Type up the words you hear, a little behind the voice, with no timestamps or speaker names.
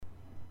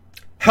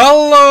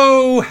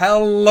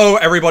Hello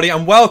everybody,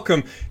 and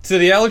welcome to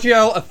the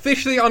LGL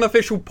Officially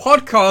Unofficial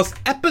Podcast,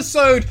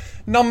 episode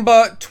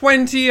number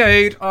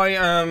 28. I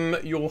am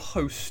your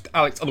host,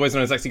 Alex, otherwise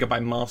known as Lexi, go by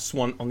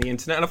Marswan on the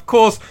internet, and of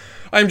course,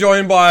 I'm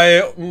joined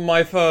by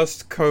my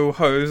first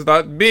co-host,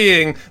 that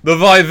being the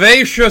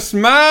vivacious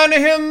man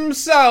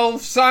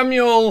himself,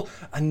 Samuel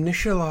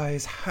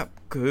Initialize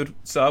Hapgood.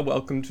 Sir,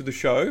 welcome to the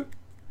show.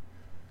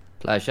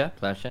 Pleasure.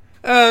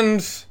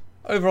 And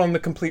over on the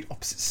complete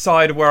opposite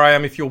side of where I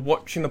am if you're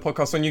watching the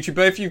podcast on YouTube,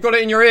 but if you've got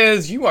it in your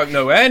ears, you won't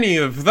know any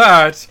of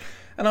that.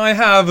 And I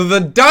have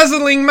the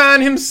dazzling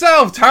man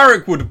himself.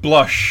 Tarek would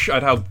blush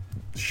at how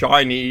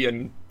shiny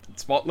and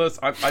spotless.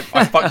 I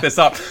fucked this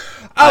up.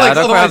 Alex,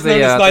 otherwise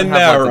known as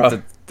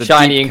Nymera. The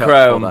shiny and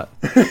chrome.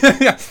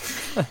 Yeah.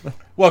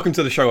 Welcome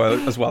to the show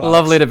as well, Alex.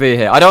 Lovely to be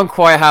here. I don't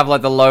quite have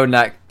like the low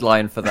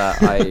neckline for that.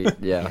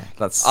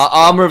 That's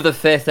Armor of the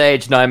Fifth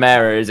Age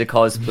Nymera is a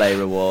cosplay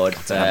reward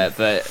for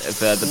the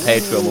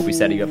Patreon we'll be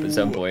setting up at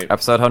some point.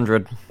 Episode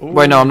 100. Ooh.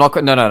 Wait, no, I'm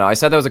not. No. I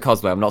said there was a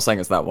cosplay. I'm not saying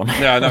it's that one.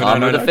 Yeah, no.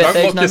 Don't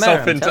lock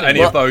yourself into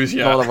any of those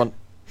yet. No, one.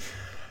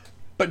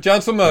 But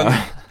gentlemen,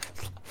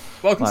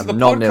 welcome to the podcast. I'm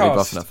not nearly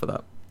buff enough for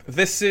that.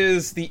 This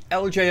is the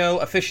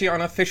LJL Officially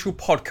Unofficial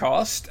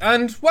Podcast,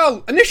 and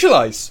well,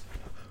 initialize.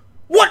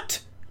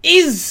 What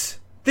is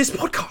this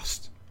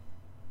podcast?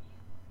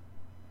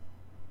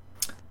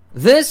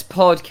 This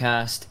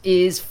podcast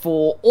is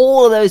for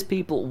all of those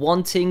people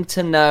wanting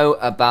to know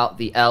about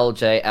the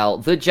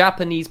LJL, the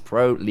Japanese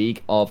Pro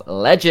League of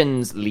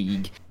Legends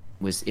League,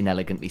 was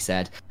inelegantly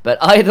said. But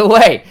either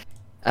way,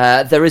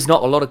 there is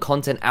not a lot of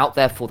content out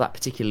there for that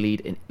particular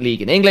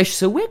league in English,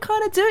 so we're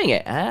kind of doing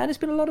it, and it's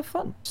been a lot of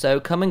fun. So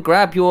come and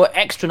grab your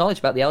extra knowledge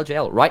about the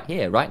LJL right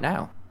here, right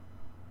now.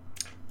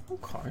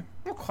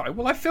 Okay,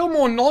 well I feel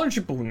more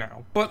knowledgeable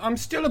now, but I'm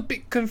still a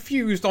bit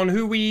confused on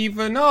who we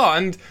even are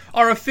and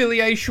our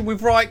affiliation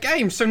with Riot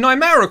Games. So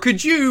Nymera,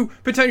 could you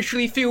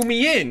potentially fill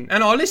me in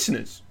and our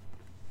listeners?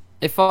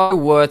 If I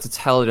were to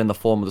tell it in the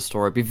form of the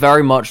story, it'd be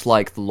very much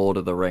like The Lord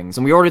of the Rings.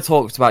 And we already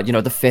talked about,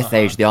 the Fifth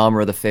Age, the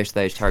armor of the Fifth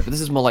Age territory. But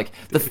this is more like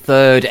the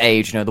Third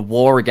Age, the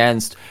war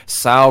against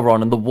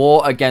Sauron and the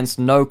war against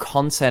no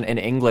content in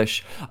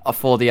English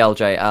for the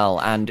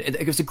LJL. And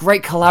it was a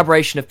great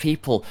collaboration of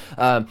people.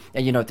 And,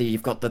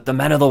 you've got the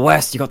men of the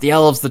West, you've got the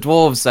elves, the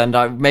dwarves,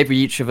 and maybe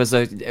each of us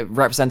are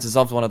representatives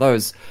of one of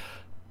those.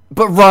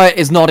 But Riot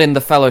is not in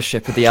the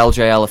fellowship of the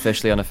LJL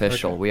Officially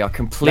Unofficial. Okay. We are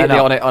completely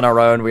on it on our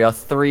own. We are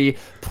three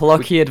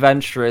plucky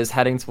adventurers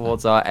heading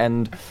towards our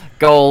end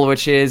goal,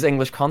 which is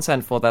English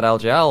content for that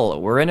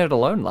LJL. We're in it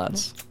alone,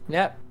 lads.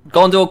 Yeah.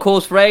 Gondor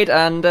calls for aid,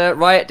 and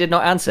Riot did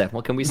not answer.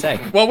 What can we say?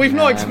 Well, we've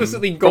not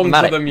explicitly gone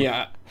to them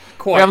yet.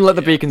 We haven't lit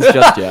the beacons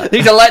just yet.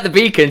 These are like the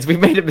beacons.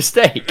 We've made a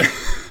mistake.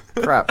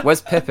 Crap.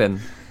 Where's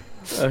Pippin?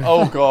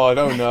 Oh god,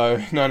 oh no,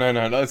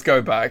 let's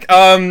go back.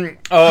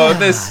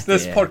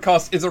 This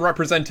podcast is a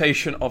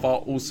representation of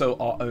our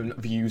own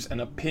views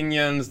and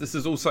opinions. This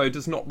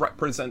does not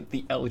represent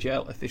the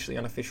LJL Officially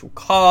Unofficial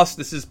cast.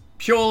 This is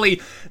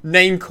purely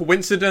name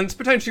coincidence.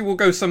 Potentially we'll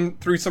go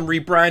through some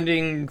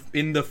rebranding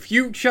in the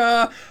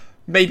future.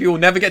 Maybe we'll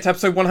never get to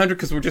episode 100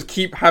 because we'll just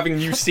keep having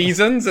new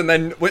seasons and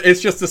then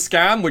it's just a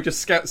scam. We're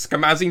just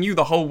scammazing you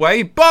the whole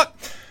way, but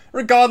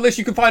regardless,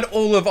 you can find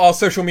all of our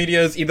social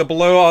medias either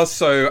below us,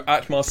 so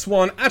at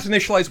Marswan, at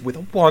Initialize with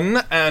a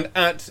 1, and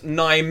at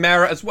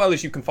Nymera, as well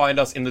as you can find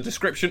us in the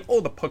description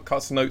or the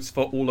podcast notes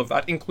for all of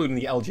that, including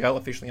the LGL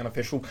Officially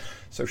Unofficial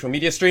social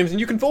media streams. And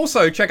you can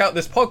also check out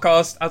this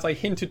podcast, as I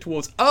hinted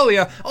towards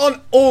earlier,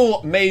 on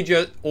all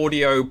major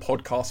audio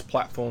podcast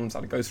platforms.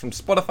 That goes from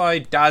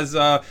Spotify,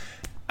 Dazza,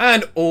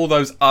 and all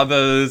those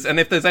others. And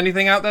if there's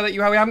anything out there that we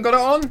haven't got it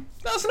on,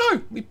 let us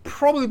know. We'd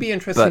probably be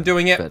interested in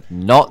doing it. But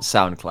not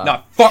SoundCloud.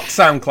 No, fuck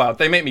SoundCloud.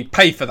 They make me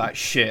pay for that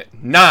shit.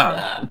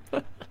 Nah.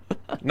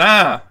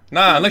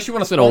 Unless you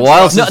want to sponsor. It's been a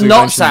while since we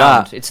mentioned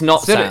sound. that. It's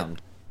not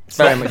sound. It's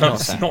very much not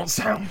sound. Not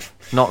sound.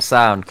 Not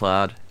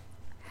SoundCloud.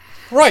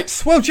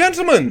 Right, well,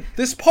 gentlemen,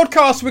 this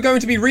podcast we're going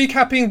to be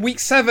recapping Week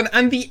 7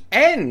 and the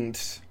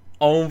end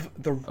of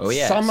the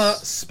summer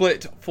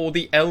split for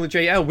the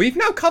LJL. We've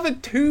now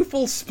covered 2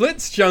 full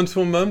splits,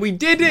 gentlemen. We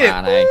did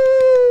it!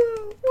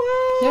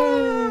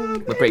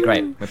 We're pretty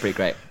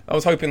great. I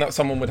was hoping that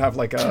someone would have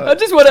like a... I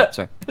just want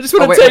to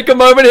take a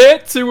moment here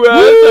to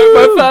thank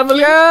my family.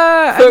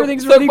 Yeah,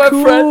 everything's really my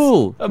cool.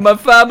 Friends and my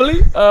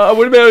family. I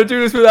wouldn't be able to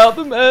do this without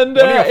them. And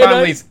one of your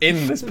families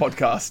in this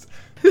podcast.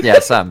 Yeah,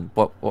 Sam.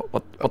 What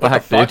the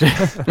heck, dude?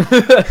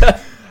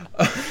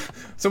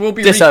 So we'll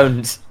be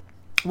disowned.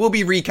 We'll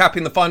be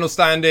recapping the final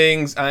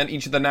standings and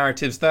each of the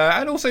narratives there,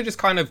 and also just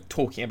kind of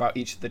talking about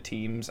each of the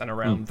teams and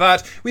around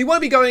that. We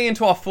won't be going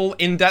into our full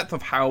in-depth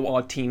of how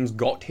our teams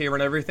got here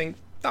and everything.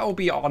 That will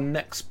be our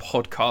next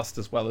podcast,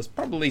 as well as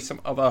probably some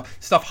other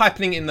stuff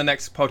happening in the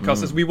next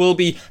podcast, as we will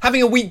be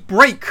having a week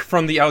break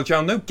from the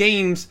LGL. No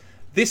games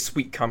this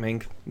week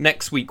coming.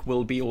 Next week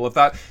will be all of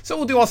that. So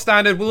we'll do our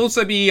standard. We'll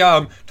also be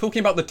talking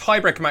about the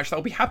tiebreaker match that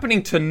will be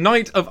happening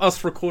tonight of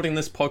us recording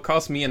this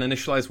podcast. Me and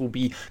Initialize will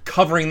be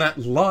covering that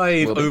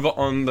live over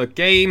on the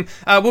game.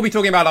 We'll be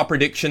talking about our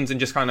predictions and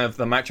just kind of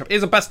the matchup. It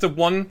is a best of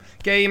one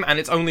game, and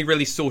it's only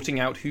really sorting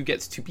out who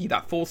gets to be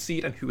that 4th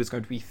seed and who is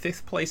going to be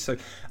 5th place. So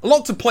a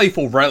lot to play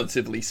for,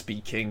 relatively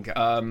speaking.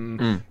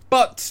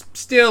 But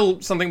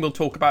still something we'll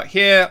talk about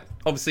here.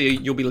 Obviously,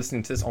 you'll be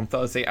listening to this on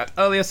Thursday at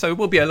earlier, so it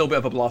will be a little bit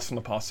of a blast from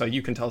the past, so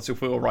you can tell us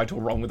if we were right or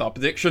wrong with our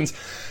predictions.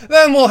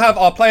 Then we'll have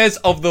our players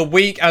of the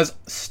week as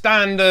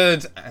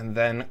standard, and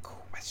then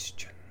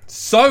questions.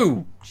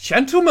 So,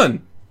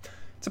 gentlemen,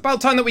 it's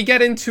about time that we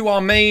get into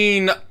our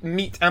main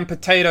meat and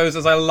potatoes,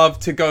 as I love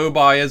to go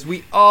by, as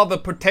we are the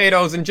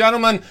potatoes. And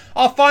gentlemen,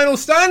 our final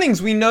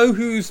standings. We know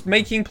who's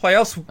making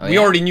playoffs. We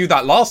already knew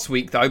that last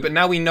week, though, but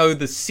now we know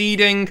the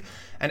seeding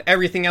and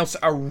everything else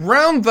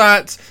around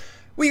that.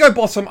 We go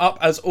bottom up,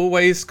 as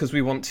always, because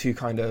we want to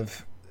kind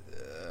of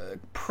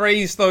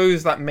praise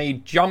those that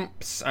made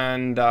jumps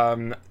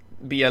and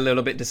be a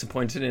little bit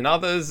disappointed in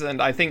others.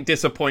 And I think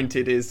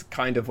disappointed is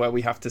kind of where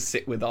we have to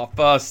sit with our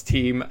first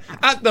team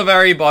at the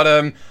very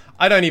bottom.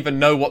 I don't even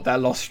know what their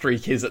loss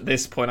streak is at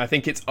this point. I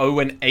think it's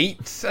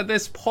 0-8 at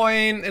this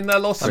point in their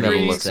loss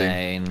streak.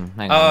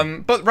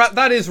 But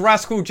that is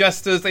Rascal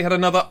Jesters. They had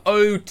another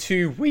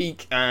 0-2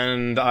 week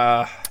and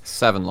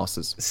 7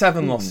 losses.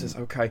 7 losses.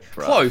 Okay,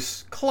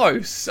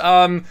 close.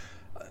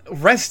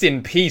 Rest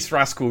in peace,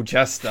 Rascal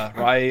Jester.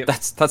 Right?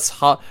 That's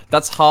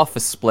half a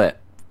split,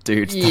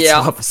 dude. That's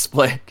half a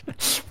split.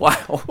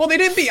 Wow. Well, they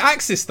didn't beat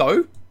Axis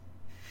though.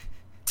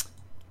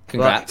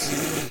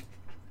 Congrats.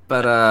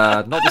 But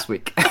not this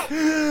week.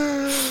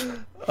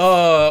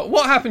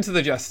 What happened to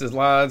the Jesters,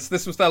 lads?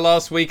 This was their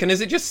last week, and is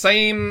it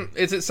same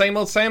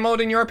old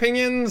in your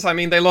opinions? I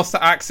mean, they lost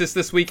to Axis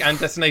this week and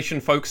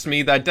Destination Focus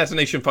Me. Their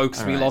Destination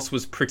Focus Me loss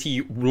was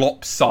pretty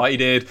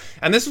lopsided,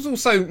 and this was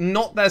also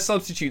not their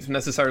substitutes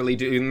necessarily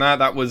doing that.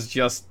 That was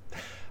just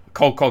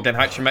Cog and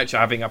Hachimecha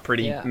having a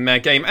pretty meh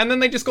game, and then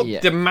they just got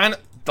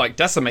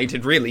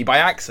decimated really by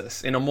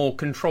Axis in a more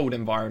controlled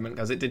environment,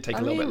 because it did take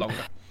a little bit longer.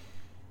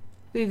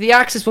 The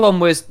Axis one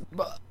was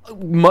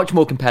much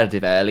more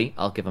competitive early.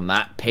 I'll give them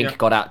that. Pink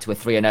got out to a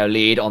 3-0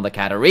 lead on the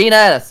Katarina.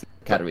 That's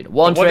Katarina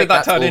one trick. What did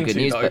that turn into,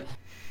 news, though?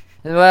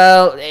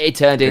 Well, it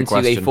turned into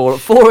a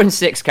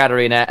 4-6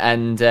 Katarina,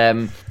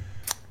 and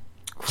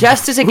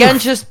Jesters again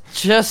just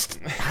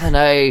I don't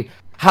know,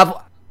 had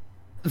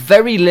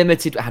very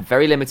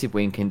limited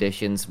win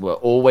conditions, were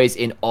always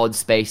in odd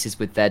spaces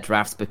with their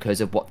drafts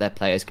because of what their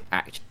players could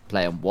actually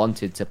play and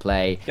wanted to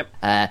play.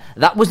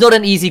 That was not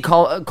an easy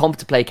comp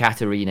to play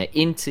Katarina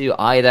into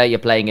either. You're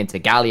playing into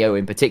Galio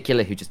in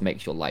particular, who just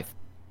makes your life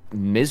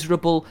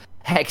miserable.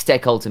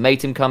 Hextech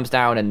Ultimatum comes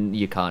down and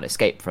you can't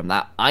escape from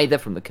that either,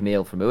 from the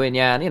Camille, from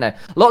Uinyan,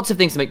 lots of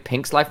things to make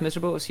Pink's life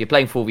miserable. So you're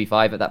playing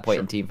 4v5 at that point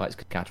in team fights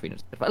because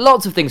Katarina's...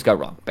 Lots of things go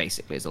wrong,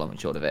 basically, is the long and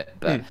short of it.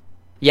 But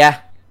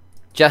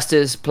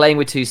Jesters playing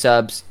with two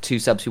subs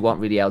who weren't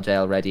really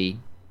LJL ready,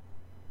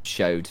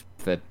 showed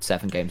for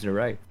 7 games in a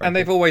row. Frankly. And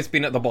they've always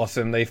been at the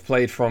bottom. They've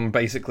played from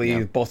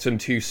basically bottom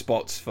 2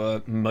 spots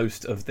for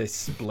most of this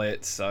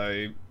split.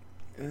 So,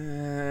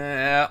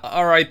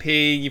 RIP,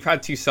 you've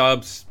had 2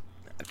 subs.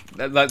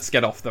 Let's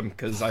get off them,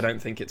 because I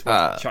don't think it's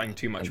worth chatting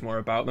too much more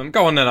about them.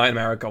 Go on then,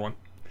 Nightmare, go on.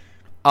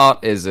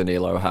 Art is in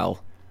elo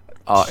hell.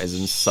 Art is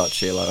in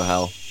such elo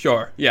hell.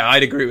 Sure, yeah,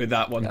 I'd agree with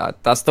that one.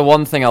 That's the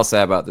one thing I'll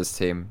say about this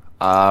team.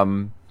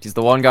 He's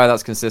the one guy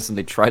that's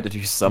consistently tried to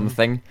do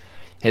something.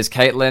 His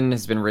Caitlyn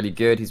has been really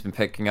good. He's been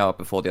picking up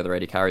before the other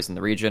AD carries in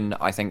the region.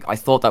 I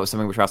thought that was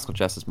something which Rascal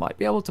Jesters might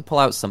be able to pull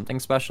out something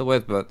special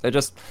with, but they're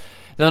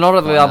not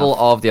at the level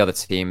of the other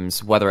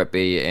teams, whether it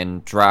be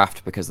in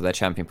draft because of their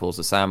champion pools,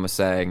 as Sam was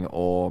saying,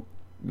 or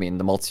the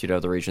multitude of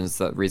other reasons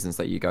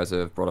that you guys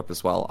have brought up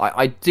as well.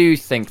 I do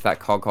think that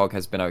Cog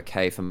has been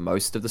okay for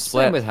most of the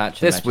split. Same with Hatch.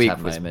 This week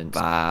was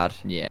bad.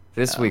 Yeah.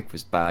 This week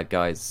was bad,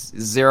 guys.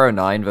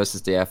 0-9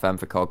 versus DFM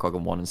for Cog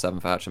and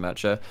 1-7 for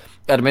Hachimecha.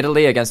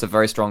 Admittedly, against a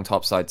very strong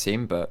topside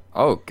team, but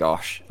oh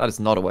gosh, that is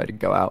not a way to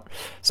go out.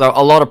 So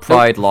a lot of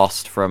pride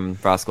lost from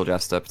Rascal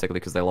Jester, particularly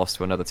because they lost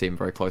to another team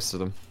very close to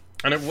them.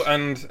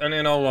 And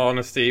in all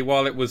honesty,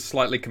 while it was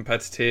slightly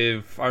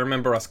competitive, I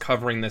remember us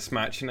covering this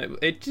match, and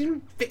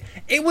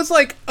it was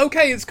like,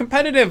 okay, it's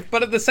competitive,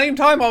 but at the same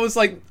time, I was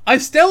like, I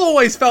still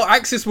always felt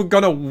Axis were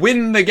gonna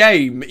win the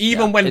game,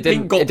 even when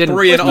Pink got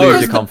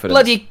 3-0.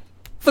 Bloody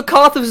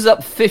Karthus was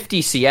up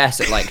 50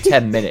 CS at like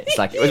 10 minutes.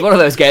 Like, it was one of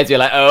those games where you're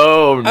like,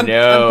 oh no.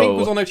 And Pink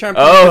was on a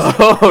champion.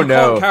 Oh no. You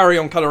can't carry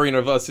on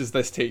Katarina versus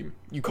this team.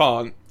 You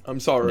can't. I'm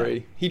sorry.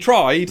 No. He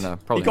tried. No,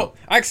 probably not.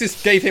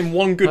 Axis gave him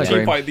one good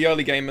team fight at the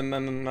early game, and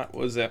then that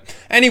was it.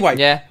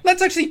 Anyway,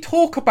 let's actually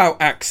talk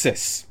about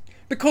Axis,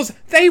 because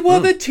they were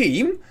the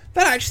team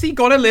that actually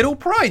got a little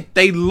pride.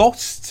 They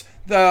lost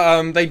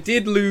they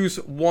did lose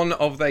one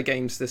of their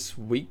games this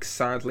week,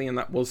 sadly, and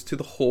that was to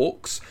the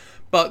Hawks.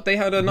 But they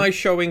had a nice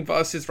showing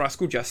versus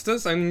Rascal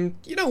Jesters, and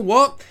you know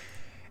what?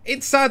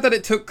 It's sad that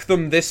it took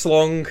them this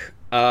long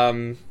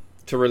to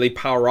really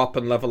power up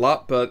and level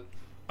up, but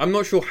I'm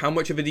not sure how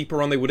much of a deeper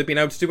run they would have been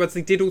able to do, as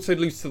they did also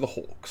lose to the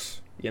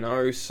Hawks, you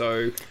know,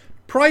 so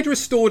pride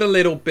restored a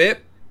little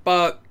bit,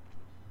 but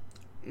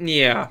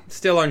yeah,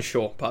 still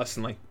unsure,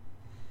 personally.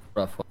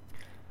 Rough one.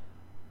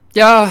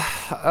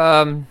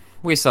 Yeah,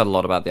 we said a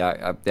lot about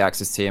the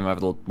Axis team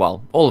over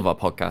all of our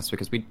podcasts,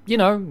 because we, you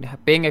know,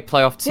 being a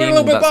playoff team,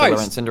 that's the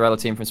Laurent Cinderella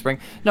team from spring.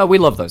 No, we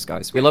love those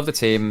guys. We love the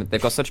team.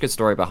 They've got such a good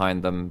story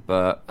behind them,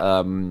 but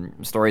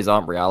stories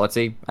aren't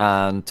reality.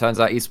 And turns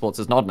out esports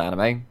is not an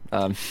anime,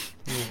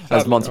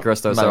 as Monte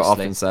Cristo so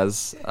often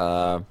says.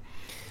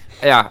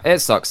 Yeah, it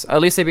sucks.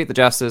 At least they beat the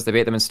Jesters. They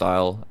beat them in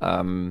style.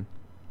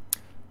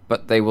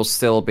 But they will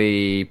still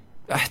be...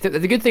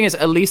 The good thing is,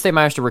 at least they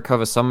managed to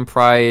recover some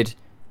pride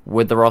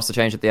with the roster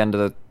change at the end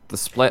of the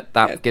split.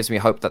 That gives me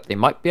hope that they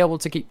might be able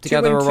to keep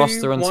together a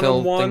roster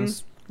until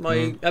things...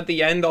 At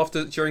the end,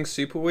 during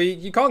Super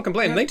Week, you can't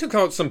complain. Yeah. They took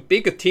out some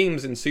bigger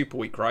teams in Super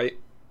Week, right?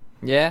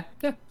 Yeah.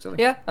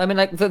 I mean,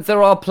 like,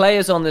 there are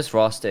players on this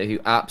roster who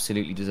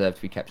absolutely deserve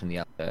to be kept in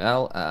the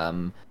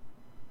LJL.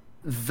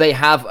 They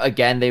have,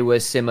 again, they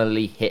were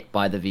similarly hit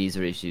by the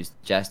visa issues the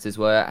Jesters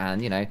were,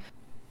 and, you know,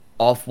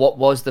 off what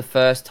was the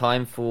first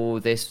time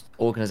for this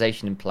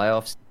organization in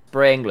playoffs,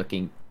 spring,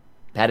 looking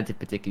competitive,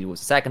 particularly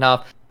towards the second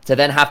half, to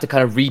then have to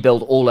kind of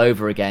rebuild all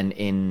over again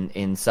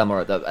in summer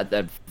at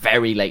the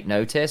very late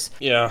notice.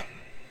 Yeah.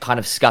 Kind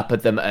of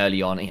scuppered them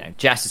early on. You know,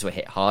 Jesters were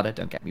hit harder,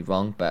 don't get me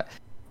wrong, but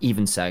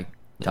even so,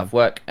 tough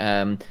work.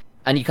 And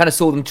you kind of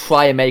saw them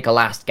try and make a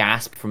last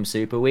gasp from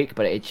Super Week,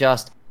 but it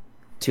just...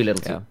 too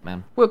little too,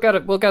 man. We'll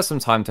get some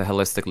time to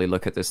holistically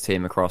look at this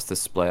team across this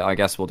split. I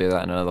guess we'll do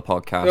that in another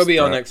podcast. It'll be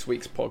on next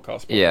week's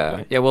podcast.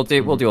 Probably. Yeah, we'll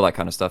do all that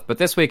kind of stuff. But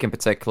this week in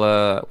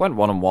particular, went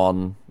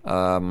 1-1.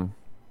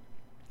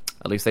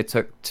 At least they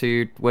took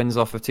 2 wins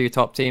off of 2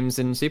 top teams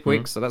in Super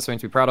Week, so that's something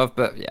to be proud of.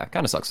 But yeah,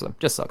 kind of sucks for them.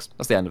 Just sucks.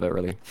 That's the end of it,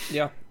 really.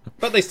 Yeah,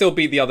 but they still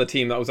beat the other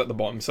team that was at the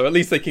bottom, so at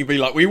least they can be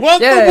like, "We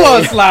want the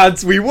worst,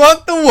 lads. We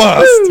want the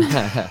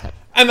worst."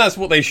 And that's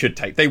what they should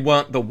take. They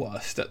weren't the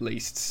worst, at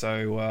least.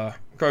 So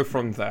go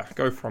from there.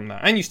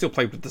 And you still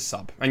played with the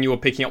sub. And you were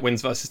picking up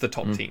wins versus the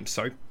top team.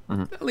 So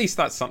at least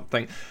that's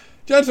something.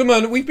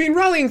 Gentlemen, we've been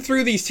rallying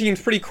through these teams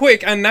pretty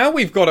quick. And now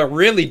we've got a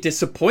really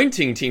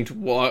disappointing team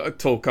to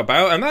talk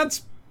about. And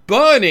that's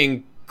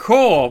Burning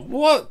Core.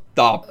 What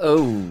the...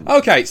 Oh.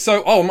 Okay,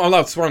 so... I'm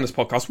allowed to swear on this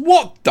podcast.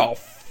 What the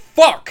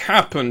fuck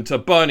happened to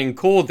Burning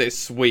Core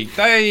this week?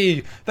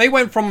 They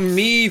went from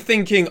me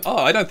thinking,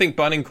 I don't think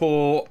Burning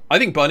Core... I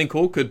think Burning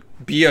Core could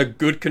be a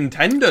good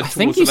contender. I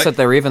think you said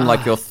they're even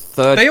like your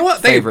third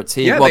favorite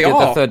team. Yeah,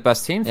 well, the third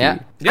best team for you.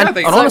 Yeah,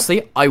 and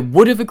honestly, I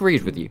would have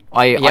agreed with you.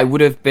 I would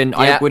have been...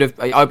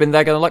 I've been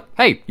there going like,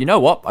 hey, you know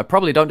what? I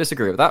probably don't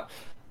disagree with that.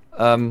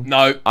 No,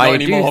 not I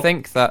anymore. do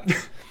think that...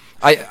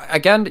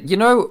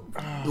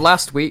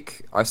 last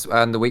week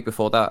and the week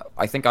before that,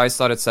 I think I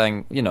started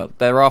saying, you know,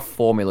 there are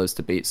formulas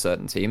to beat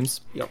certain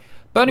teams. Yep.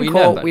 Burning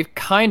Core, we've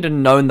kind of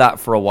known that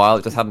for a while.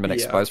 It just hadn't been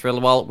exposed for a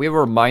little while. We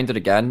were reminded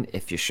again,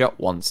 if you shut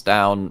once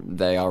down,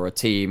 they are a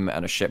team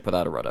and a ship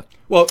without a rudder.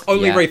 Well,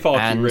 only Ray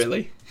Farkey,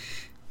 really.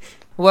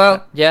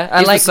 Well, yeah.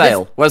 And He's the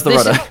sail. Where's the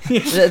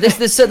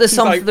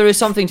rudder? There is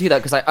something to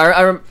that,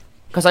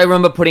 because I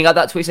remember putting out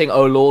that tweet saying,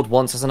 "Oh Lord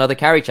wants us another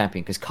carry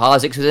champion," because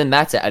Kha'Zix was in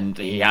meta and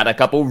he had a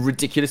couple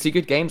ridiculously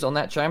good games on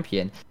that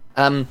champion.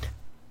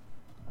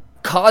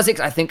 Kha'Zix,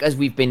 I think, as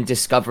we've been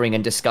discovering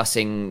and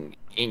discussing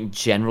in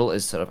general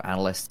as sort of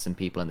analysts and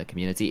people in the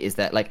community, is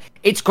that, like,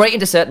 it's great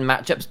into certain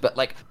matchups, but,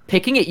 like,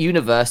 picking it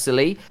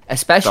universally,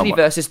 especially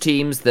versus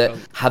teams that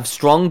have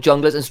strong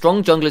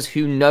junglers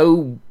who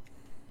know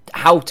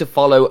how to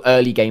follow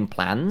early game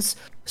plans.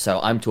 So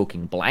I'm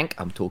talking Blank,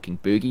 I'm talking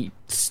Boogie,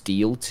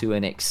 Steel to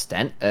an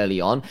extent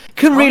early on,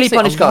 can really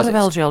punish Kha'Zix. A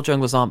lot of LGL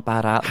junglers aren't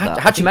bad at that.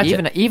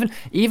 Hachimetra.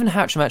 Even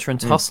Hachimetra and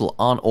Tussle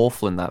aren't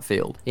awful in that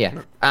field.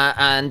 Yeah,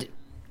 and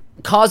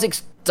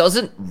Kha'Zix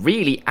doesn't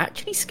really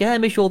actually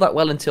skirmish all that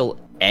well until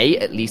A,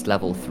 at least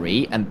level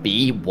 3, and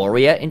B,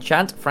 Warrior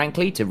Enchant,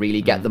 frankly, to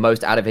really get the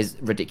most out of his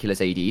ridiculous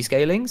AD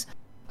scalings.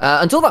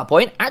 Until that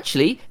point,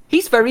 actually,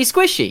 he's very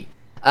squishy.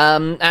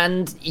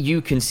 And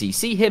you can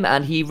see him,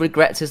 and he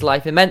regrets his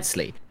life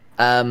immensely.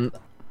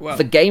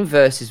 The game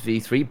versus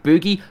V3,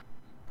 Boogie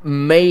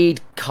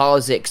made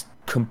Kha'Zix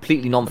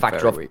completely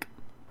non-factor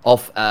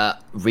off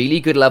really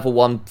good level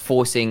 1,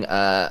 forcing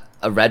a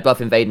red buff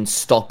invade and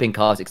stopping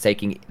Kha'Zix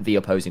taking the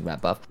opposing red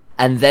buff,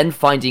 and then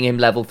finding him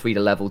level 3 to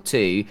level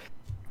 2,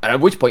 at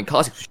which point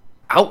Kha'Zix was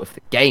out of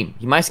the game.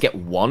 He managed to get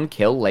 1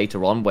 kill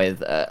later on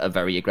with a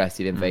very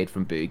aggressive invade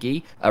from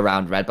Boogie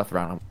around red buff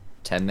around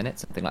 10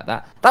 minutes, something like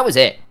that. That was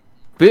it.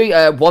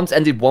 Boogie once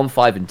ended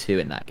 1-5-2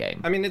 in that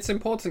game. I mean, it's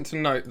important to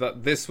note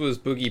that this was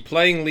Boogie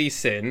playing Lee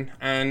Sin,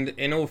 and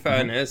in all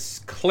fairness,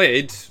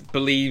 Clid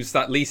believes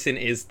that Lee Sin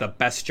is the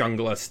best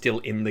jungler still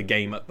in the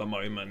game at the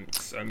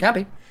moment. Can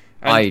be.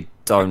 I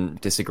don't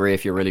disagree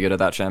if you're really good at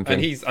that champion.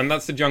 And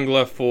that's the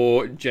jungler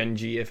for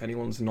Genji, if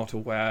anyone's not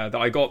aware. That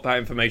I got that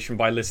information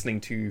by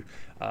listening to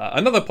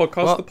another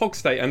podcast, the Pog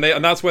State, and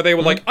that's where they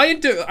were like, I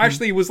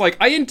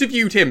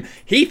interviewed him.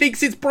 He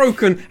thinks it's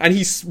broken, and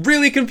he's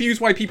really confused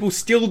why people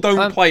still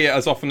don't play it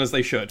as often as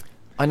they should.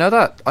 I know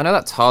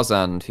that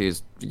Tarzan,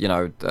 who's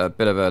a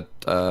bit of a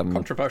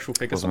controversial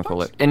figure. What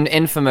call it? An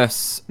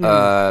infamous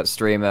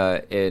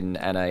streamer in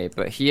NA,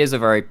 but he is a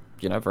very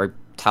very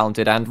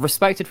talented and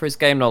respected for his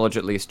game knowledge,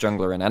 at least,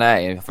 jungler in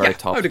NA, a very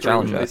top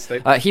challenger.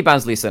 He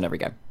bans Lee Sin every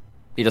game.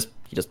 He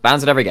just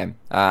bans it every game,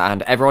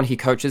 and everyone he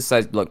coaches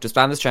says, "Look, just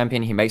ban this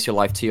champion. He makes your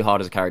life too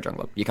hard as a carry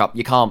jungler. You can't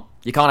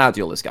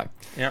outduel this guy."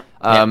 Yeah.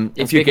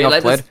 If you get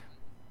offplayed,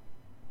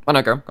 oh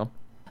no, go on.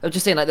 I was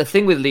just saying, like, the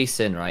thing with Lee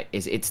Sin, right,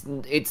 is it's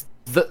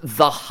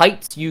the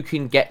heights you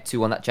can get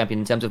to on that champion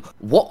in terms of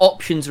what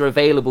options are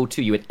available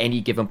to you at any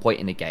given point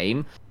in a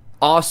game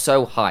are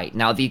so high.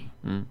 Now, the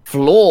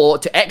floor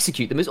to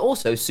execute them is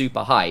also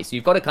super high, so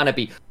you've got to kind of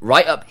be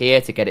right up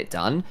here to get it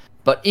done.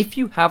 But if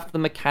you have the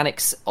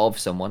mechanics of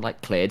someone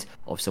like Clid,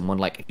 of someone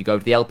like, if you go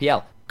to the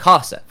LPL,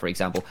 Karsa, for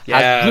example,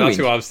 has ruined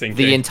that's what I was thinking.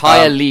 the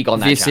entire league on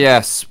that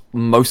VCS,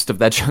 most of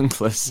their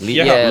junglers.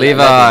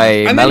 Levi,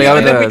 and then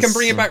we can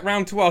bring it back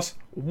round to us.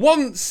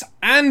 Once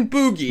and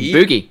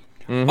Boogie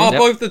are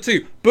both the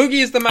two.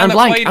 Boogie is the man that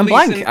played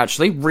Blank, Lee Sin.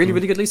 actually,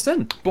 really good Lee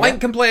Sin. Blank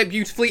can play it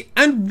beautifully,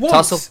 and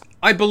once,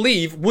 I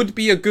believe, would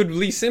be a good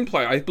Lee Sin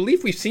player. I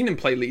believe we've seen him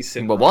play Lee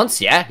Sin. Well, once,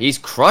 he's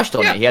crushed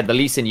on it. He had the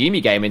Lee Sin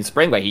Yumi game in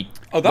spring where he...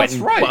 Oh, that's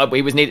right.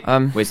 He was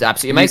needed. Was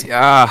absolutely amazing.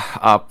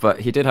 But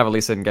he did have a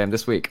Lee Sin game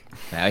this week.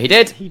 No, he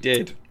did. He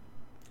did.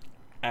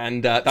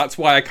 And that's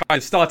why I kind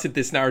of started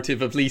this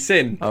narrative of Lee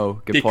Sin.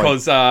 Oh, good point.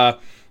 Because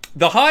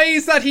the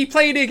highs that he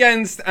played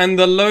against and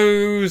the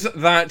lows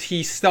that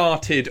he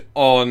started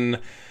on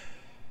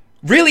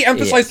really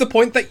emphasize the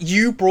point that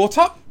you brought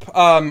up,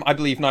 I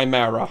believe,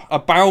 Nymera,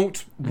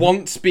 about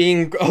once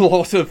being a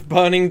lot of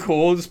Burning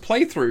Core's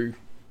playthrough,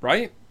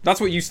 right?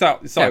 That's what you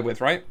started with,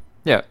 right?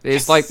 Yeah,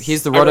 it's like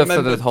he's the rudder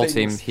for the whole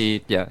team.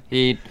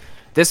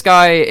 This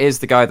guy is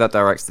the guy that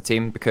directs the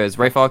team, because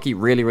Rayfarki,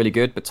 really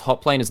good, but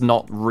top lane is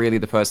not really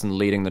the person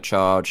leading the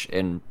charge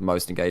in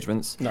most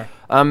engagements. No.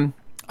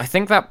 I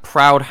think that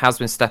Proud has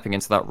been stepping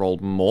into that role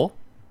more.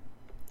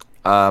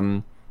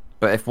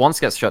 But if once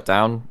gets shut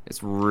down,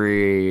 it's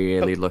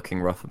really looking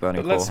rough for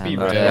Burning Core. But let's be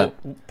real.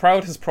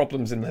 Proud has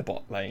problems in their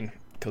bot lane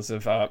because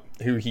of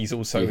who he's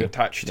also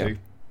attached to.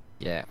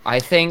 Yeah, I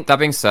think... That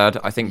being said,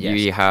 I think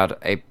Yui had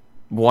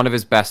one of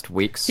his best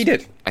weeks. He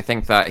did. I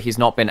think that he's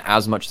not been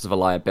as much of a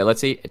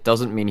liability. It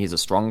doesn't mean he's a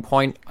strong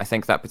point. I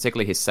think that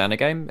particularly his Senna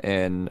game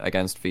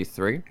against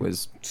V3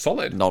 was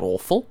solid. Not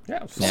awful. Yeah,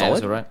 it was solid.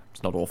 It's all right.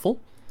 It's not awful.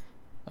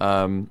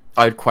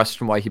 I'd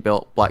question why he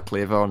built Black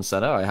Cleaver on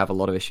Senna. I have a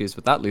lot of issues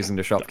with that, losing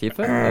to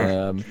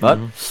Shopkeeper.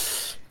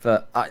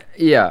 But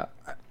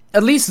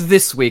at least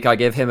this week I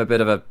give him a bit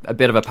of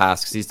a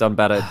pass, because he's done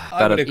better.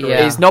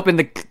 Yeah. He's not been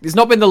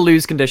the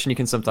lose condition you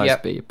can sometimes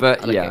be.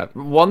 But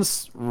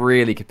once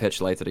really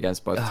capitulated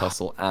against both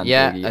Tussle and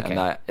Boogie, and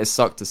that it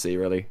sucked to see.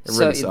 Really, it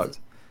really sucked.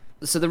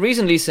 So the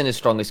reason Lee Sin is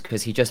strong is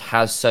because he just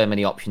has so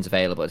many options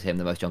available to him.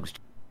 The most junglers,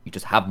 you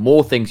just have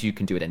more things you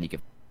can do at any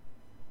given.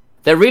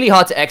 They're really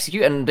hard to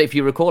execute, and if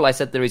you recall, I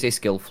said there is a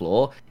skill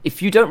floor.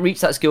 If you don't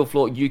reach that skill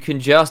floor, you can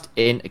just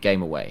in a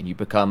game away, and you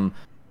become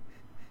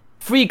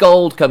free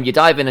gold. You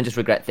dive in and just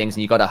regret things,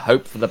 and you got to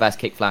hope for the best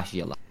kick flash of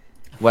your life.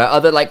 Where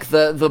other, like,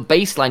 the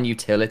baseline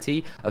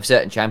utility of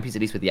certain champions,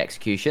 at least with the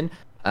execution,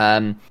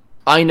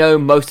 I know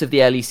most of the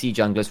LEC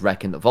junglers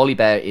reckon that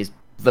Volibear is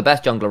the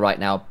best jungler right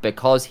now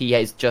because he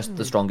is just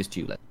the strongest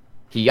dueler.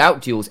 He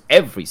outduels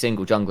every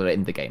single jungler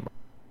in the game.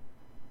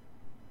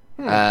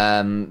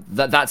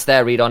 That's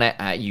their read on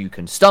it. You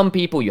can stun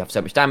people, you have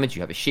so much damage,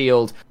 you have a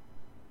shield,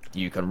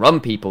 you can run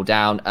people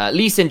down.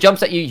 Lee Sin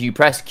jumps at you, you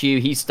press Q,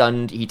 he's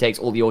stunned, he takes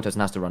all the autos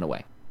and has to run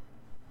away.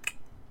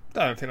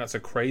 I don't think that's a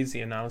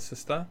crazy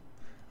analysis there.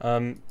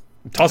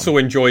 Tussle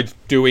enjoyed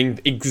doing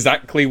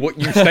exactly what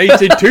you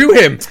stated to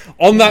him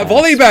on that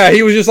Volibear.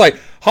 He was just like,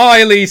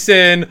 hi, Lee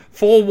Sin,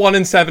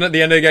 4-1-7 at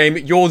the end of the game.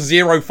 You're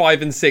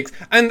 0-5-6.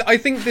 And I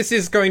think this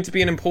is going to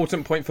be an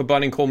important point for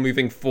Burning Core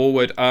moving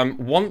forward.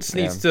 Once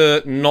needs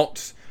to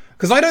not...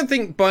 Because I don't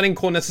think Burning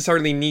Core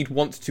necessarily need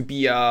Once to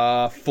be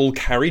a full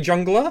carry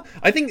jungler.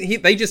 I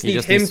think they just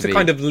need him to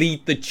kind of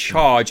lead the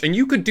charge. And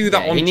you could do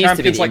that on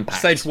champions like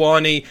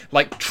Sejuani,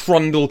 like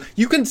Trundle.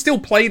 You can still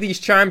play these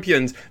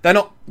champions. They're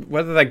not...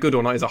 Whether they're good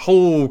or not is a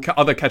whole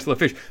other kettle of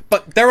fish.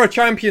 But there are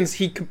champions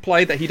he could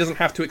play that he doesn't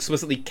have to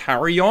explicitly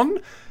carry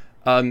on.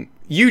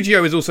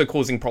 Yu-Gi-Oh! Is also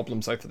causing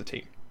problems, though, for the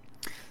team.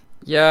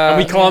 Yeah. And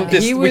we can't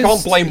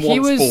blame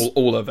Once for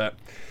all of it.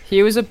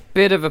 He was a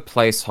bit of a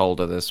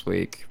placeholder this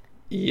week.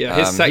 Yeah,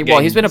 his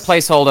he's been a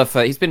placeholder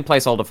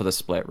for the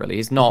split. Really,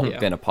 he's not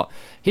been a pot.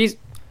 He's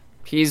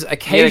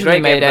occasionally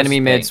made enemy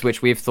mids,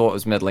 which we've thought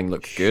was middling,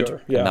 look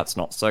good, and that's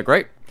not so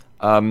great.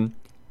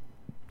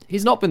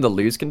 He's not been the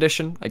lose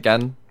condition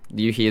again.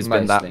 He has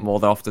been that more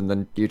often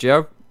than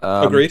Yu-Gi-Oh.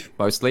 Agreed.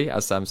 Mostly,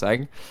 as Sam's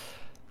saying.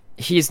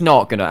 He's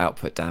not going to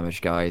output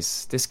damage,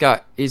 guys. This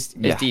guy is...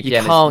 Yeah, you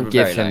DPM can't is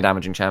give very him low.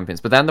 damaging champions.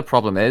 But then the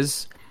problem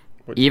is,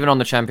 even on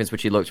the champions,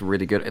 which he looked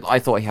really good... I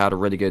thought he had a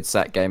really good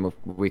set game a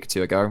week or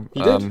two ago.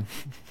 He did.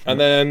 And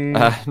then...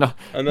 No,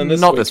 and then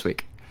this not week. this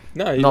week.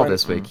 No, he Not went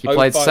this week. He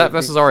played 0-5. Set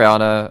versus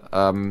Orianna,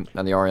 and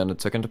the Orianna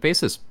took him to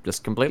pieces.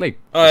 Just completely.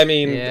 I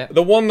mean, Yeah.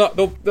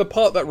 the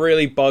part that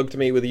really bugged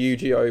me with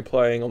Yu-Gi-Oh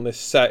playing on this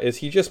set is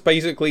he just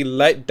basically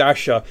let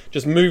Dasher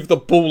just move the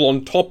ball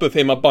on top of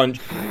him a bunch,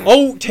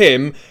 ult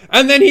him,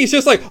 and then he's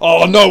just like,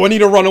 oh no, I need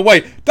to run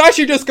away.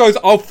 Dasher just goes,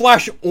 I'll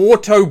flash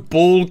auto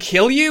ball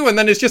kill you, and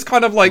then it's just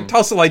kind of like,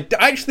 Tussle, I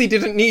actually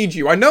didn't need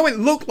you. I know it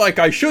looked like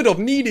I should have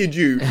needed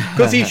you,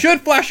 because he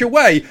should flash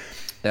away,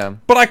 Yeah.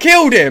 but I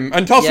killed him,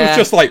 and Tussle's Yeah.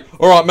 just like,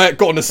 alright mate,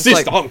 got an assist,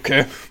 like- I don't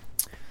care.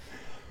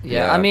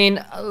 Yeah, I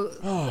mean,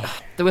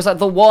 there was like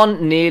the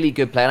one nearly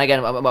good play, and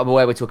again, I'm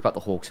aware we're talking about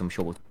the Hawks, I'm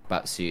sure we'll talk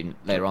about soon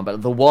later on,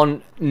 but the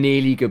one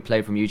nearly good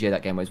play from UJ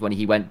that game was when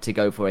he went to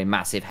go for a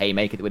massive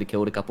haymaker that would have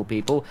killed a couple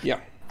people. Yeah.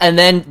 And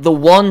then the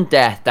one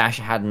death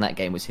Dasher had in that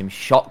game was him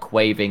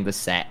shockwaving the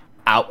set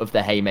out of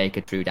the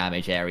haymaker true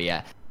damage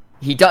area.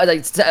 He died,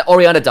 like,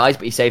 Orianna dies,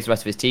 but he saves the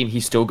rest of his team. He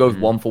still goes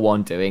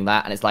 1-for-1 doing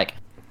that, and it's like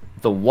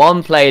the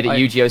one play that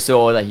Yu-Gi-Oh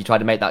saw that he tried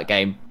to make that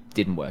game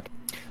didn't work.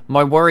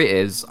 My worry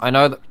is, I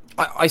know that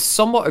I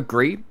somewhat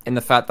agree in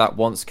the fact that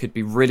Once could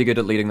be really good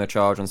at leading the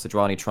charge on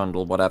Sejuani,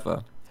 Trundle,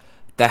 whatever.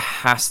 There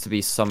has to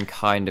be some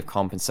kind of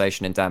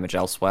compensation in damage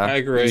elsewhere. I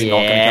agree. It's not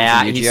gonna come Yeah,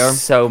 from Yu-Gi-Oh.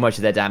 he's so much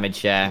of their damage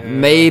share.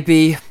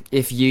 Maybe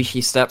if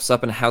Yuhi steps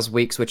up and has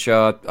weeks which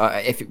are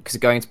because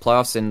going into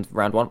playoffs in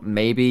round 1,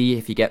 maybe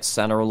if he gets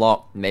center a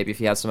lot, maybe if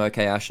he has some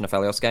OK Ash and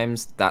Aphelios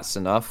games, that's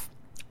enough.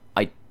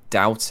 I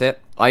doubt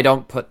it. I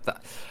don't put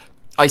that.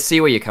 I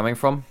see where you're coming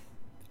from,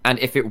 and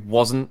if it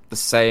wasn't the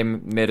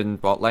same mid and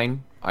bot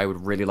lane, I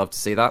would really love to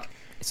see that.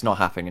 It's not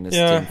happening in this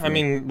team. Yeah, for I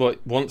me. mean,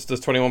 what Once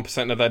does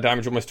 21% of their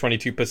damage, almost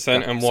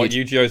 22%, and what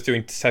huge. Yu-Gi-Oh is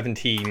doing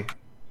 17.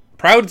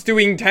 Proud's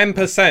doing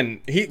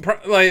 10%.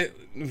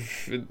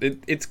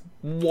 It's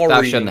worrying.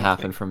 That shouldn't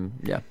happen from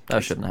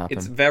that shouldn't happen.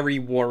 It's very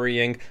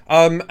worrying.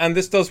 And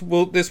this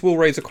will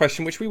raise a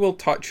question which we will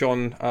touch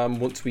on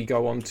once we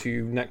go on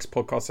to next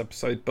podcast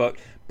episode. But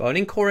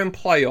Burning Core in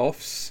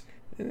playoffs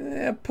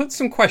put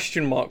some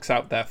question marks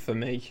out there for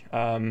me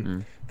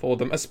for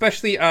them,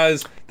 especially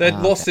as their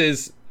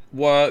losses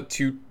were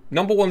to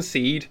number 1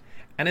 seed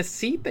and a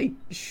seed they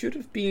should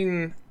have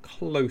been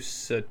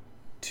closer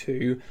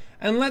to.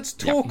 And let's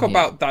talk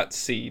about that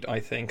seed, I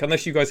think.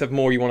 Unless you guys have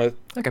more you want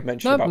to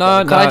mention about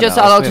that. Can I no, just?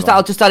 let's I'll move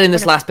I'll just add in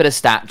this last bit of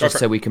stat just for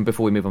so we can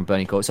before we move on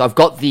Burning Core. So I've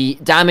got the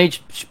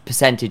damage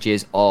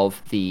percentages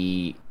of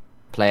the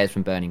players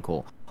from Burning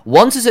Core.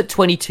 Once is at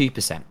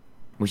 22%,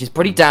 which is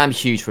pretty damn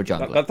huge for a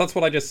jungler. That's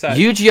what I just said.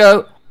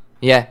 Yu-Gi-Oh!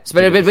 Yeah, so, so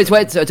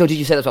did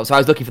you say that as well? So I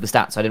was looking for the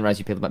stats, so I didn't realize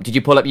you pulled them up. Did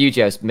you pull up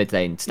Yu-Gi-Oh's mid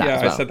lane stats Yeah,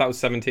 as well? I said that was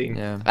 17.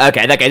 Yeah.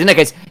 Okay, in that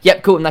case,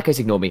 yep, cool. In that case,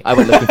 ignore me. I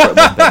went looking for it.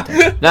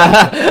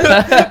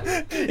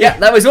 Yeah,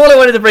 that was all I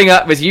wanted to bring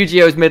up. Was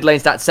Yu-Gi-Oh's mid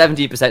lane stat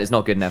 17% is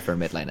not good enough for a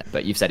mid laner,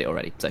 but you've said it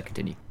already, so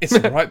continue. It's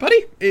alright,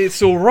 buddy.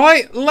 It's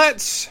alright.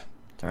 Let's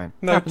Sorry.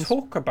 now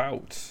talk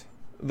about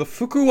the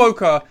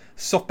Fukuoka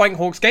SoftBank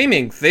Hawks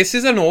Gaming. This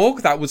is an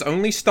org that was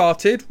only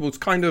started, was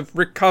kind of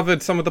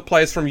recovered some of the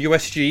players from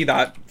USG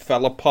that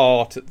fell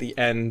apart at the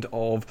end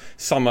of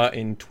summer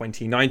in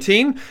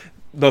 2019.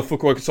 The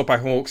Fukuoka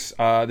SoftBank Hawks,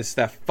 this is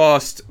their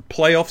first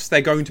playoffs they're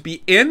going to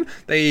be in.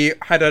 They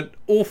had an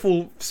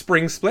awful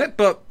spring split,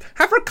 but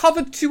have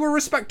recovered to a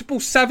respectable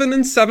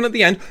 7-7 at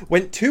the end.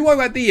 Went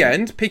 2-0 at the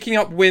end, picking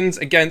up wins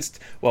against,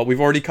 well, we've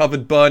already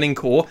covered Burning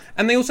Core.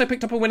 And they also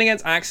picked up a win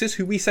against Axis,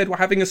 who we said were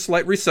having a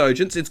slight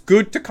resurgence. It's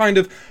good to kind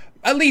of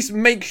at least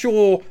make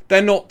sure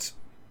they're not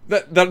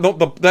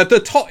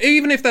the top,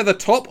 even if they're the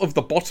top of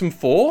the bottom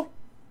 4.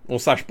 Or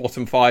 /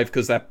 bottom 5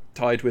 because they're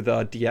tied with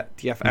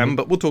DFM,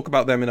 but we'll talk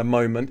about them in a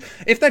moment.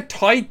 If they're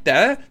tied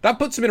there, that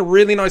puts them in a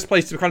really nice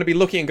place to kind of be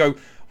looking and go,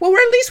 well,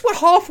 we're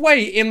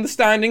halfway in the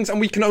standings and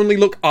we can only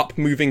look up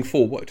moving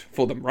forward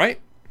for them,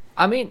 right?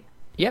 I mean,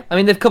 yeah. I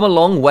mean, they've come a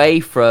long way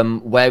from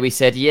where we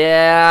said,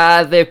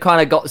 yeah, they've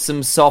kind of got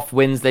some soft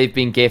wins they've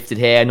been gifted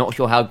here. Not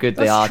sure how good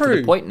they That's are to true.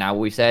 the point now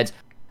where we said,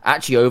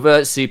 actually,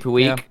 over Super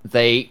Week,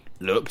 they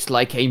looked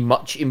like a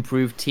much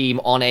improved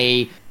team on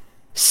a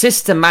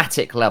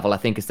systematic level, I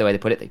think is the way they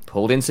put it. They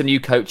pulled in some new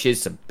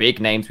coaches, some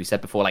big names. We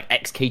said before, like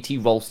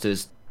ex-KT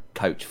Rolster's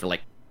coach for like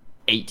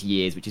 8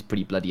 years, which is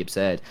pretty bloody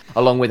absurd,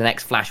 along with an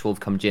ex-Flash Wolf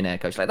come Jin Air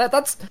coach. Like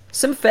that's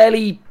some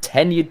fairly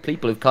tenured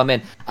people who've come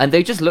in, and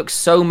they just look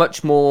so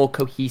much more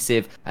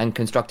cohesive and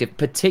constructive.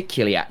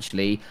 Particularly,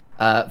 actually,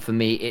 for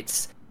me,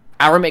 it's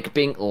Aramik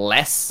being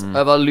less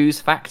of a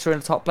lose factor in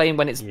the top lane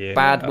when it's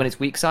bad, when it's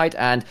weak side,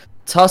 and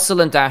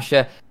Tussle and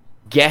Dasher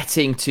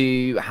getting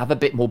to have a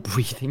bit more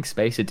breathing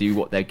space to do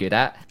what they're good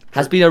at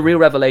has been a real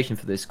revelation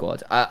for this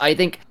squad. I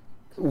think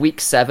week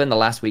 7, the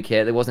last week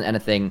here, there wasn't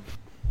anything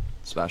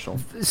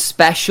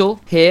special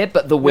here,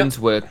 but the wins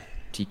were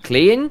pretty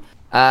clean,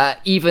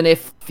 even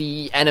if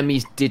the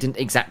enemies didn't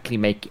exactly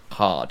make it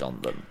hard on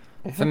them.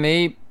 For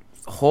me,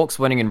 Hawks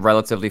winning in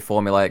relatively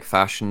formulaic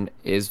fashion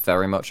is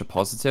very much a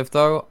positive,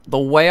 though. The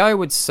way I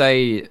would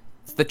say,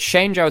 the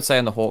change I would say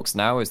in the Hawks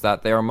now is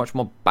that they are a much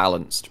more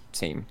balanced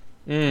team.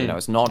 You know,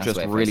 it's not That's just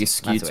the way I really phrase it.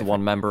 skewed That's the to way I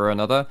one member or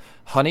another.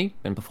 Honey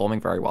been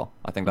performing very well.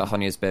 I think that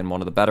Honey has been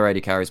one of the better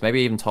AD carries,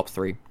 maybe even top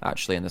 3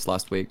 actually in this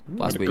last agree.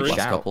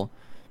 couple.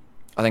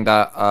 I think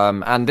that,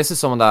 and this is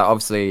someone that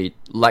obviously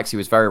Lexi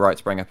was very right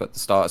to bring up at the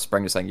start of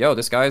spring, just saying, yo,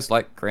 this guy's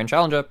like Korean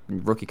challenger,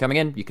 rookie coming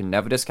in. You can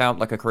never discount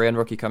like a Korean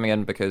rookie coming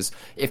in, because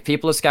if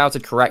people are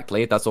scouted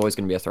correctly, that's always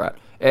going to be a threat.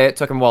 It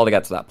took him a while to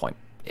get to that point.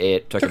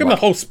 It took him a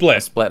whole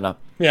split. Split now.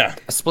 Yeah.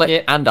 A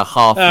split and a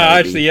half. Maybe.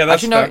 Actually, yeah,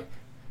 that's fair.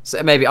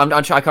 So maybe I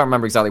can't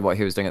remember exactly what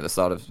he was doing at the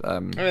start of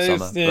summer.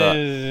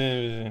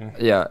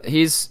 But yeah,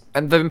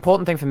 and the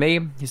important thing for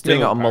me, he's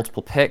doing it on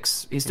multiple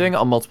picks. He's doing it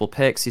on multiple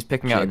picks. He's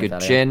picking out a good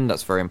Jhin.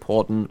 That's very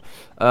important.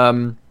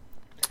 And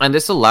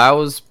this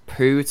allows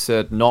Pooh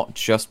to not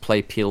just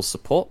play Peel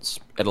supports.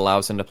 It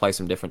allows him to play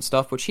some different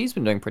stuff, which he's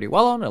been doing pretty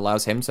well on. It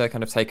allows him to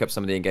kind of take up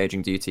some of the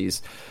engaging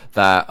duties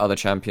that other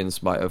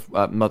champions might have,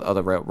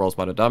 other roles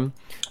might have done.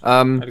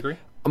 I'd agree.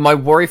 My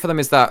worry for them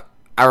is that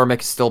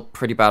Aramik is still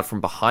pretty bad from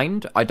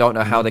behind. I don't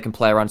know how they can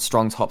play around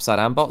strong top side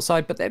and bot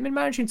side, but they've been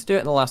managing to do it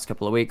in the last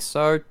couple of weeks,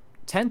 so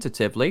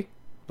tentatively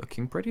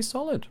looking pretty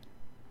solid.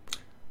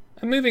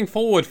 And moving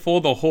forward for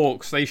the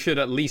Hawks, they should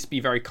at least be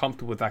very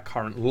comfortable with their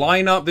current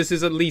lineup. This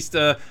is at least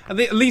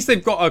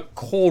they've got a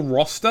core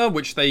roster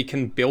which they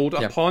can build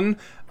upon.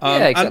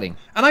 Yeah, exactly.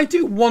 And I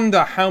do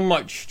wonder how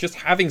much just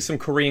having some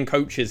Korean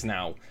coaches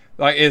now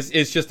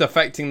is just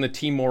affecting the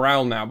team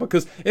morale now,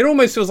 because it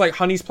almost feels like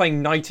Honey's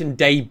playing night and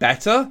day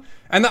better.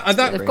 And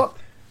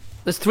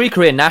there's 3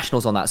 Korean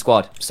nationals on that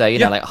squad, so you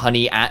know, like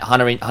Honey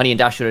and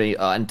Dasher,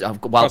 and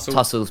while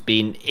Tussle's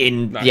been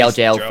in the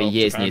LJL for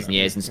years and years and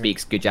years and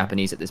speaks good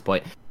Japanese at this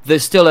point,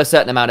 there's still a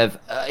certain amount of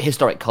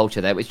historic culture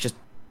there, which just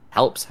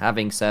helps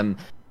having some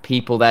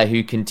people there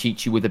who can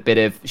teach you with a bit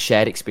of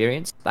shared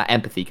experience. That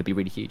empathy could be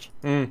really huge.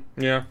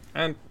 Yeah,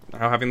 and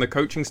now having the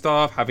coaching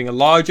staff, having a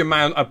large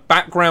amount of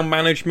background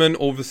management,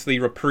 obviously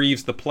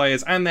reprieves the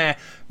players, and their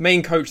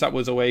main coach, that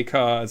was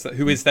Oeka,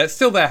 who is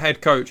still their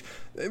head coach,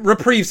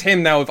 reprieves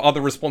him now of other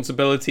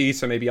responsibilities,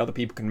 so maybe other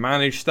people can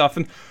manage stuff,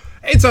 and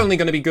it's only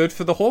going to be good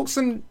for the Hawks,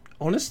 and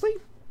honestly,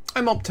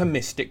 I'm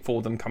optimistic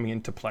for them coming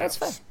into playoffs.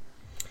 That's fair.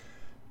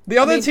 The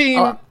other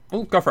team...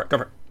 go for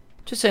it.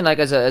 Just saying, like,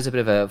 as a bit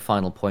of a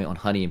final point on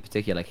Honey in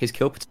particular, like, his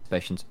kill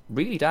participation's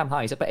really damn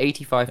high. He's up at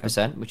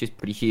 85%, which is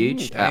pretty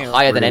huge,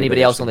 higher than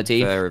anybody else on the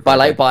team,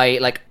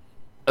 by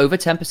over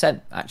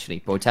 10%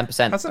 actually, or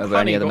 10% Hasn't over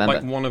Honey any other got,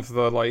 member. like, one of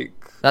the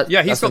that's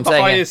he's got what I'm the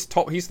saying, highest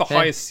he's the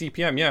highest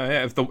CPM,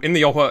 in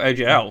the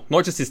AJL,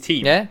 not just his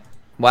team. Yeah,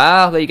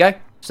 wow, there you go.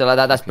 So like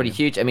that's pretty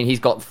huge. I mean, he's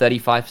got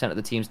 35% of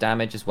the team's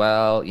damage as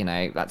well. You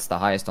know, that's the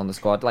highest on the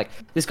squad. Like,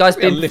 this guy's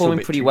been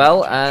performing pretty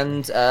well,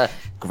 and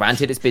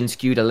granted, it's been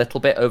skewed a little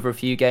bit over a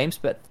few games,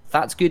 but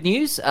that's good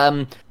news.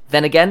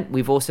 Then again,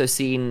 we've also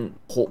seen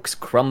Hawks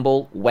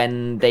crumble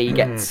when they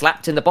get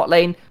slapped in the bot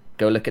lane.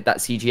 Go look at that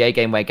CGA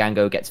game where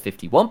Gango gets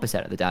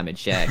 51% of the damage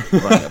share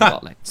running the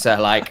bot lane. So,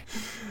 like,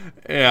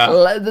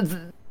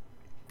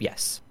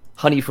 yes,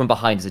 Honey from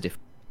behind is a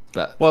different.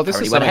 But well, this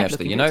is something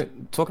actually, you know,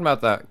 talking about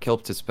that kill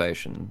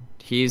participation,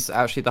 he's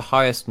actually the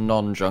highest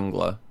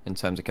non-jungler in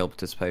terms of kill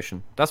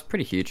participation. That's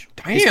pretty huge.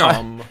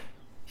 Damn!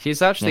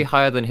 He's actually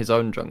higher than his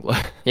own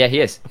jungler. Yeah, he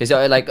is. His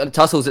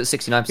Tussle's at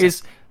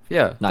 69%.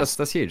 Nice.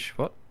 That's huge.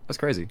 What? That's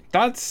crazy.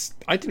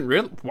 I didn't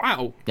realize.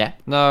 Wow. Yeah.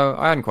 No,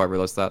 I hadn't quite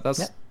realized that.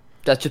 That's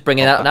just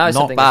bringing it out now.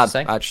 Not bad,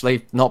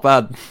 actually. Not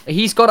bad.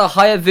 He's got a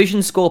higher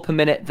vision score per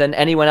minute than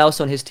anyone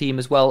else on his team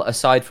as well,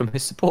 aside from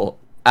his support.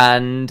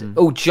 And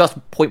just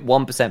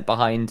 0.1%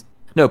 behind.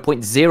 No,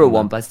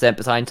 0.01%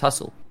 behind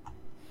Tussle.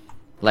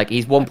 Like,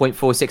 he's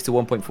 1.46 to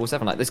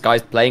 1.47. Like, this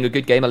guy's playing a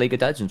good game of League of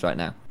Legends right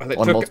now on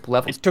multiple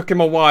levels. It took him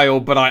a while,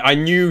 but I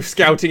knew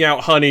scouting out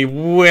Honey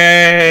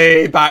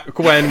way back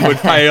when would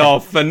pay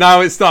off, and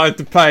now it's started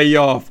to pay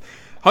off.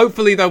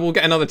 Hopefully, though, we'll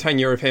get another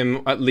tenure of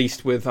him, at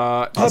least with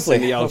us in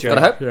the LGR.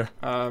 Gotta hope.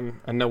 Yeah.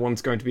 And no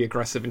one's going to be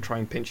aggressive and try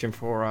and pinch him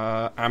for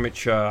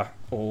amateur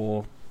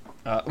or...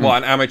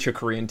 an amateur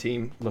Korean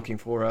team looking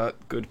for a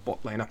good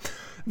bot laner.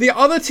 The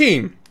other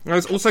team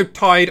is also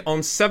tied on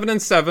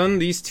 7-7.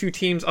 These two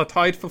teams are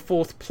tied for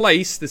 4th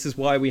place. This is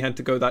why we had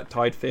to go that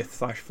tied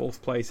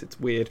 5th/4th place. It's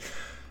weird.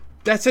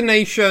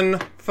 Detonation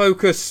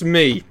Focus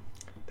Me.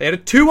 They had a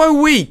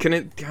 2-0 week, and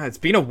it's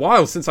been a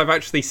while since I've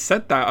actually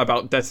said that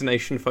about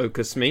Detonation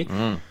Focus Me.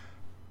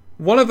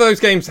 One of those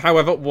games,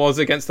 however, was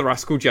against the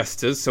Rascal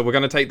Jesters, so we're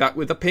going to take that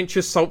with a pinch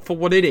of salt for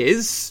what it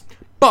is.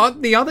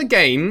 But the other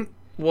game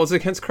was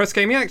against Crest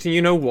Gaming Act, and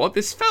you know what?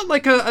 This felt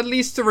like at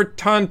least a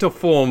return to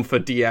form for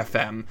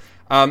DFM.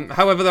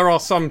 However, there are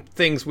some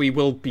things we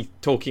will be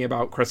talking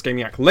about Crest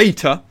Gaming Act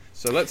later,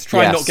 so let's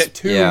try and not get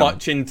too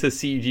much into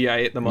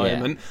CGA at the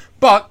moment.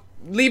 But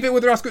leave it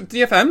with Rascal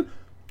DFM.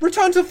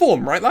 Return to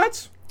form, right,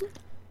 lads?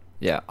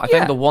 Yeah, I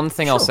think the one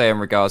thing I'll say in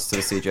regards to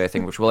the CGA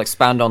thing, which we'll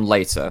expand on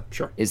later,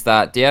 is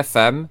that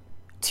DFM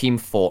team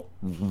fought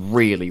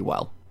really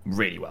well.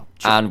 really well.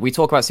 And we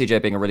talk about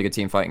CJ being a really good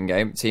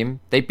team.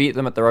 They beat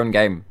them at their own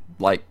game,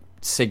 like,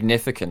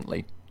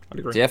 significantly. I'd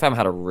agree. DFM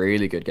had a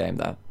really good game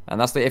there, and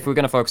that's if we're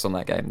going to focus on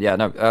that game. Yeah,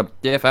 no,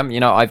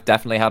 DFM. I've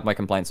definitely had my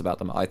complaints about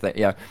them. I think,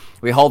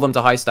 we hold them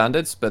to high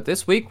standards, but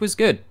this week was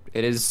good.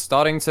 It is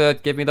starting to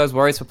give me those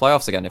worries for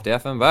playoffs again. If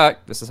DFM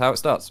back, this is how it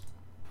starts.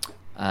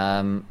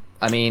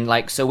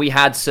 So we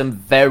had some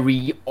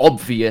very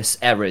obvious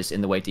errors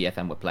in the way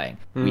DFM were playing.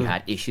 We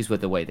had issues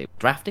with the way they were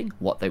drafting,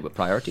 what they were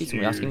priorities,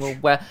 and we're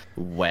asking, well,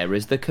 where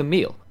is the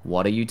Camille?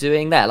 What are you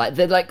doing there? Like,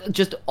 they're like,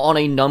 just on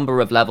a number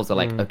of levels, they're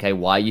like, okay,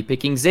 why are you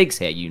picking Ziggs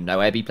here?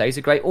 Ebby plays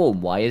a great Ornn.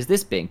 Why is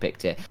this being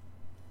picked here?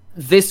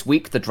 This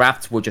week, the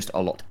drafts were just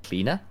a lot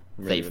cleaner.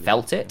 They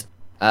felt it.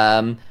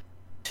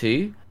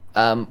 Two,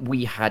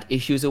 we had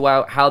issues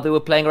about how they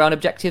were playing around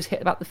objectives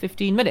hit about the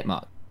 15-minute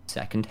mark.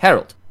 Second,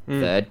 Herald.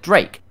 Third,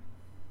 Drake.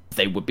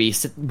 They would be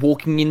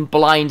walking in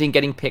blind and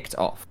getting picked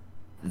off.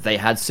 They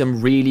had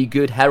some really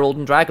good Herald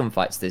and Dragon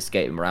fights this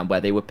game around where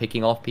they were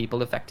picking off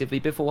people effectively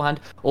beforehand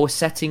or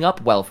setting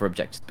up well for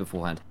objectives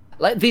beforehand.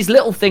 Like, these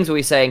little things where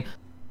we're saying,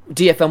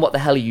 DFM, what the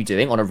hell are you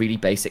doing on a really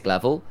basic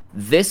level?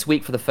 This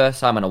week, for the first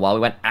time in a while,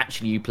 we went,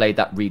 actually, you played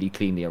that really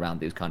cleanly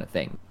around these kind of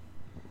things.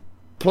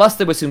 Plus,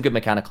 there were some good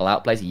mechanical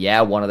outplays.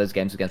 Yeah, one of those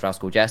games against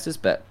Rascal Jesters,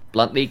 but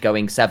bluntly,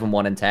 going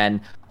 7-1 and 10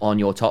 on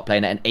your top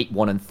laner and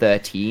 8-1 and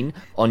 13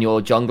 on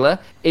your jungler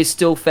is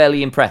still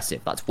fairly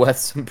impressive. That's worth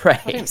some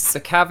praise. The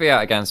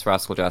caveat against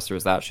Rascal Jester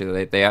is that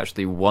actually they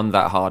actually won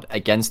that hard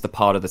against the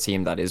part of the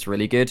team that is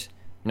really good.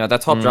 Their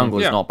top jungle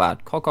is not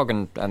bad. Kokog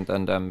and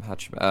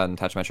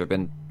Hatchmetro have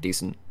been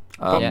decent.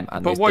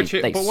 But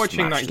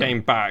watching that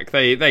game back,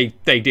 they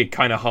did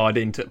kind of hard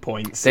into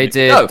points. They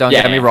did. Don't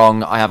get me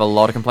wrong. I have a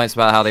lot of complaints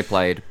about how they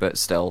played, but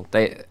still,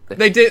 they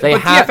did. They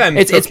had. DFM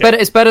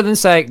it's better than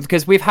saying,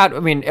 because we've had.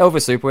 Over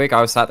Super Week,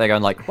 I was sat there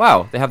going like,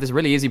 wow, they have this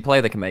really easy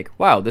play they can make.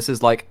 Wow, this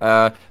is like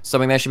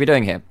something they should be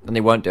doing here, and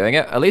they weren't doing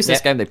it. At least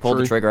this game, they pulled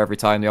the trigger every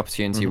time the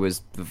opportunity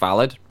was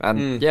valid,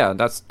 and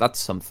that's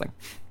something.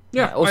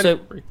 Yeah. Also,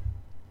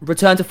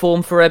 return to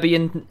form for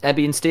Ebby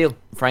and Steel,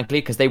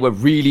 frankly, because they were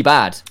really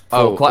bad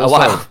for quite a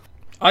while.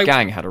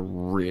 Gang had a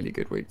really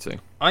good week too.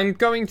 I'm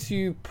going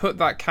to put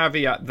that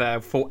caveat there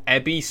for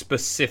Ebby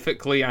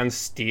specifically and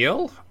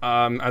Steel,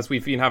 as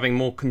we've been having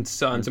more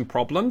concerns and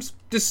problems.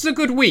 This is a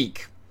good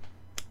week.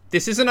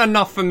 This isn't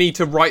enough for me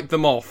to write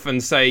them off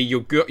and say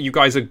you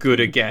guys are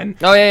good again.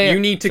 Oh yeah. You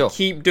need to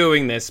keep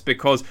doing this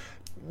because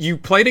you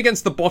played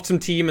against the bottom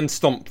team and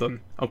stomped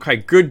them. Okay,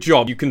 good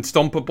job. You can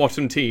stomp a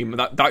bottom team.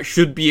 That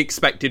should be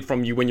expected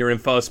from you when you're in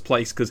first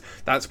place, because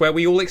that's where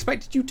we all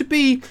expected you to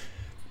be.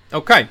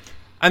 Okay.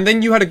 And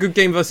then you had a good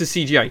game versus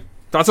CGA.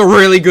 That's a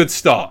really good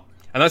start.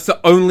 And that's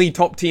the only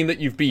top team that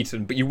you've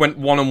beaten, but you went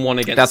 1-on-1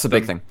 against That's a them.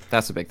 big thing.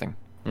 That's a big thing.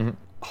 Mm-hmm.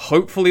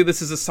 Hopefully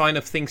this is a sign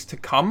of things to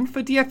come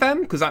for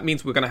DFM, because that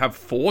means we're going to have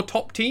 4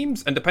 top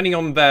teams, and depending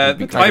on the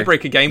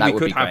tiebreaker game, we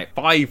could have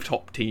 5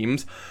 top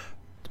teams.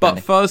 But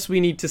first,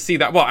 we need to see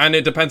that. Well, and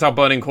it depends how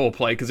Burning Core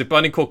play, because if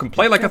Burning Core can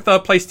play like a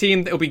third-place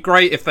team, it'll be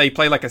great. If they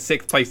play like a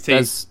 6th-place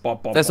team,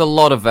 there's a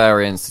lot of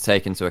variance to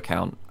take into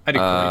account. I'd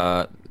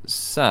agree.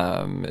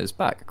 Sam is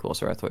back, of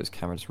course. I thought his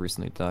camera just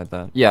recently died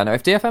there. Yeah, no,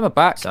 if DFM are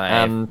back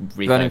and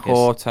Burning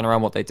Core turn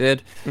around what they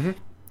did,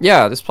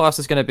 yeah, this playoffs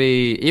is going to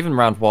be, even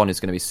round 1 is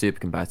going to be super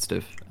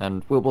competitive,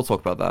 and we'll talk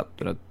about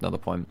that at another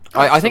point.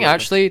 I think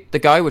actually the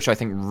guy which I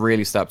think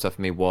really stepped up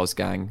for me was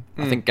Gang.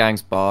 I think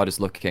Gang's Bard is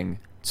looking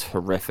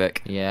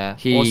terrific. Yeah.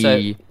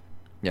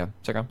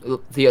 Check out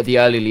the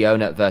early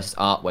Leona versus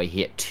Art, where he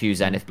hit 2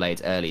 Zenith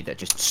Blades early that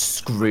just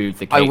screwed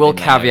the game. I will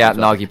caveat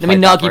Nagi.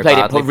 Nagi played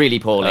it really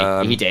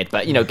poorly. He did,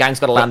 but Gang's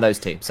got to land those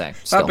 2. So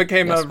that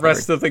became a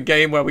rest of the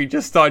game where we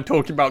just started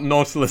talking about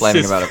Nautilus.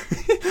 Flaming about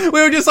it.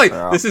 We were just like,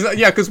 this is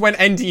because when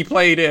ND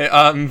played it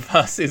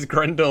versus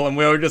Grendel, and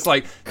we were just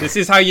like, this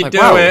is how you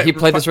do it. He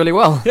played this really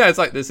well. Yeah, it's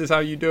like, this is how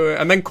you do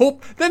it. And then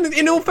then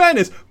in all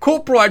fairness,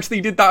 Corporal actually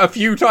did that a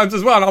few times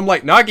as well. And I'm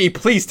like, Nagi,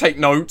 please take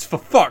notes for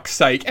fuck's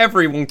sake.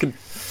 Everyone can.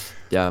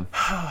 Yeah.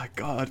 Oh,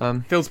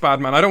 God. Feels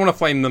bad, man. I don't want to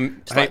flame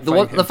them. The fact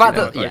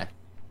that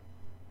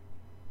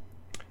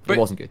it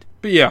wasn't good.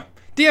 But yeah,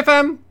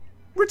 DFM,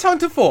 return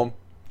to form.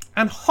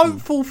 And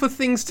hopeful for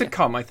things to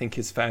come, I think,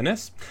 is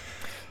fairness.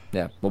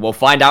 Yeah. Well, we'll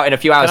find out in a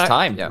few hours'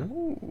 time. Yeah.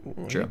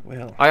 True.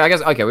 I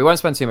guess, okay, we won't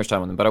spend too much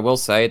time on them, but I will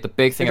say the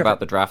big thing about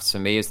the drafts for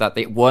me is that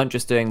they weren't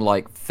just doing,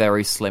 like,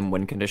 very slim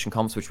win condition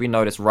comps, which we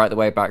noticed right the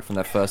way back from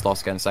their first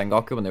loss against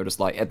Sengoku, when they were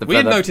just like, at the we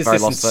had noticed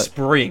this in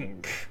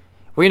spring.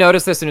 We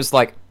noticed this and just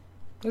like,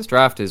 this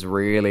draft is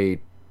really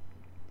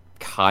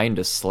kind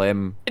of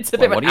slim. It's a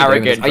bit of an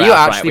arrogant draft. Are you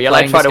actually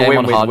playing trying to this game win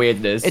on hard?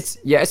 With weirdness? It's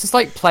just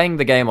like playing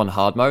the game on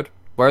hard mode.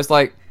 Whereas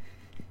like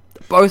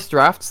both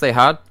drafts they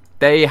had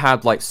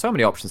like so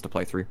many options to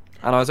play through,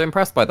 and I was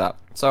impressed by that.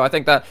 So I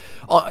think that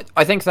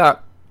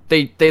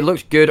they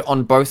looked good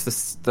on both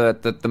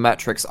the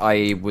metrics.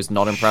 I was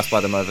not impressed by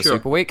them over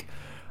Super Week.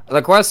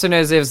 The question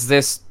is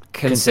this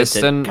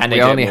consistent?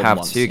 We only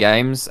have 2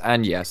 games,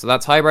 and so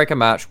that tiebreaker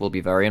match will be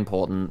very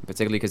important,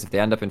 particularly because if they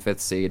end up in 5th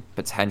seed,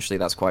 potentially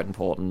that's quite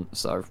important.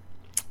 So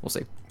we'll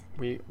see.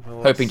 We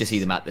will Hoping to see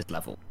them at this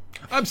level.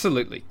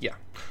 Absolutely, yeah.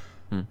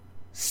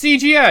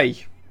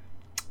 CGA.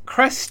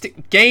 Crest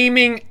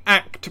Gaming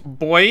Act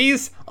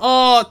boys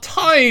are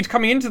tied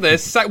coming into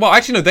this. Well,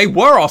 actually, no, they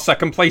were our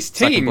second place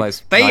team. Second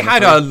place, They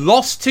had a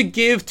loss to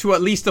give to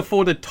at least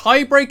afford a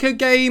tiebreaker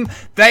game.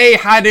 They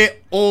had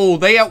it all.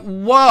 They at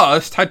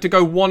worst had to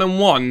go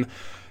 1-1.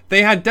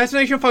 They had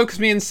Destination Focus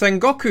Me and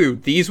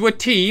Sengoku. These were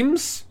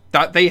teams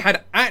that they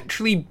had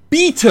actually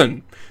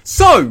beaten.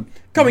 So,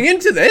 coming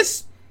into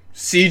this,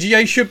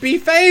 CGA should be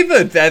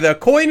favoured. They're the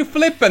coin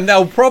flip, and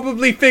they'll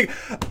probably think,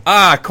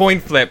 coin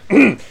flip.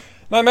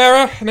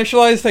 Nightmare,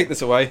 initialize, take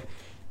this away.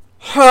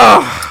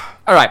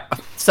 Alright,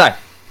 so.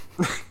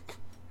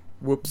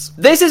 Whoops.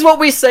 This is what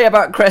we say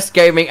about Crest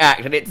Gaming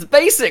Act, and it's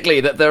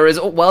basically that there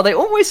is, well, they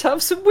always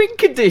have some win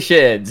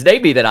conditions.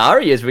 Namely that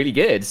Ari is really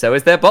good, so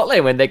is their bot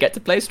lane when they get to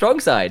play strong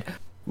side.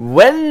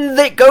 When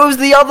it goes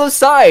the other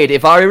side,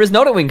 if Ari is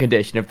not a win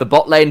condition, if the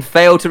bot lane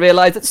fail to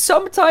realise that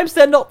sometimes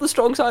they're not the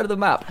strong side of the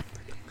map,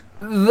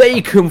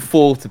 they can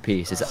fall to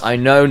pieces. I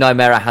know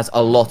Nightmare has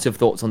a lot of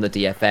thoughts on the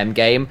DFM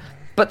game,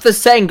 but the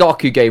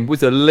Sengoku game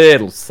was a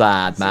little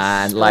sad,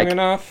 man. Like,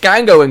 enough?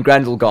 Gango and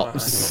Grendel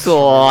got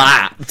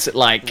slapped.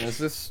 Like, Is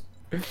this...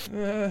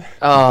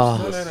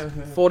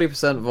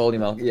 40%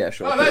 volume up. Yeah,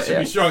 sure. that should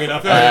be strong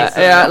enough.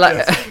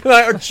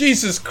 like,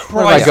 Jesus oh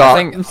my Christ. god,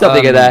 I think,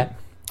 something in there.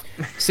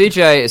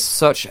 CJ is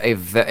such a...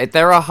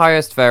 they're our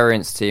highest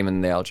variance team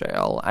in the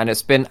LJL, and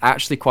it's been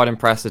actually quite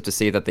impressive to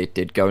see that they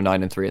did go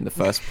 9-3 in the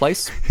first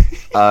place.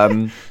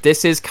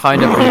 This is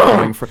kind of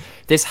coming for...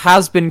 This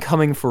has been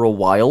coming for a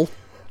while.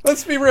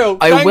 Let's be real.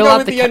 I will Gango at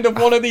at the the end of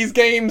one of these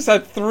games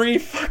had 3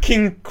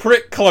 fucking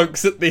crit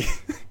cloaks at the...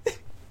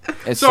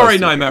 It's Sorry, so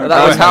stupid. Nightmare. That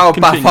Go was ahead, how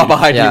continue. far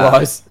behind Yeah. he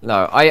was.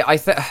 No,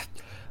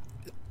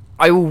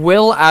 I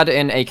will add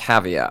in a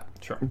caveat.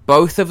 Sure.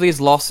 Both of these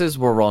losses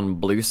were on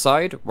blue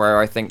side, where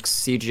I think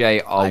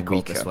CJ are I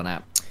called weaker. this one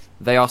out.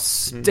 They are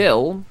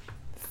still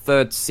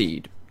third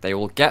seed. They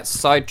will get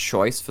side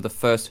choice for the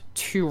first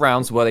 2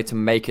 rounds were they to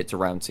make it to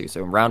round 2.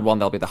 So in round 1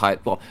 they'll be the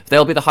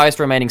highest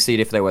remaining seed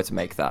if they were to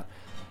make that.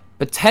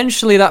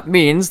 Potentially that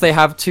means they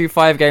have 2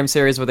 5-game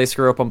series where they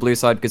screw up on blue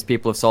side because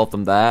people have solved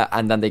them there,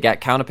 and then they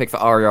get counterpick for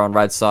Aria on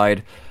red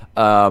side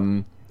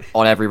on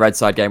every red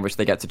side game which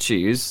they get to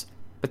choose.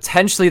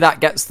 Potentially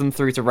that gets them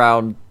through to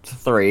round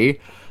 3.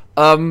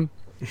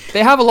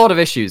 They have a lot of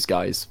issues,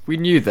 guys. We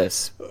knew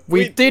this.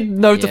 We did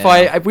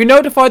notify... Yeah. We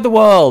notified the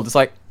world. It's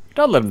like,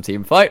 don't let them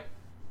team fight.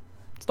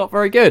 It's not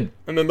very good.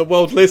 And then the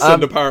world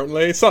listened,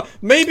 apparently. So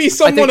maybe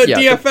someone think, at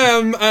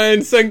DFM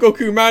and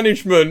Sengoku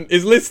management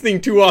is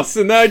listening to us,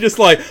 and they're just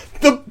like,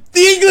 the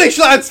English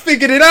lads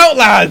figured it out,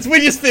 lads.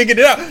 We just figured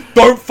it out.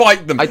 Don't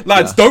fight them,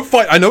 lads. Don't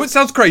fight. I know it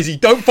sounds crazy.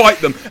 Don't fight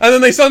them. And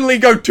then they suddenly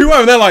go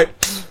 2-0, and they're like,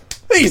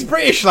 these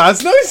British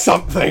lads know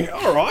something.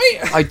 All right.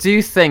 I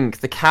do think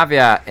the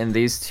caveat in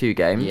these 2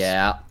 games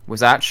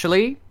was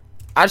actually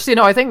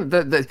no, I think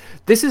that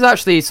this is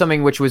actually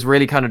something which was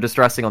really kind of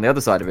distressing on the other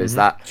side of it, is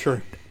that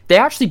True. they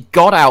actually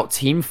got out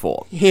team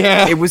fought.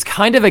 Yeah. It was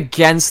kind of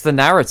against the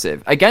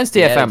narrative. Against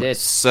Yeah, DFM, they did.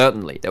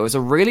 certainly. There was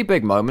a really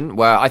big moment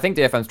where I think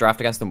DFM's draft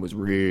against them was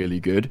really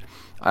good.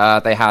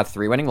 They had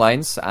 3 winning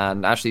lanes,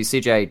 and actually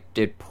CJ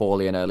did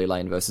poorly in early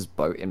lane versus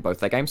in both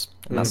their games.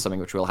 And that's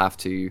something which we'll have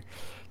to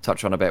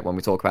touch on a bit when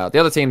we talk about the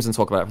other teams and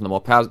talk about it from the more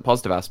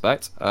positive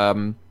aspect.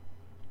 So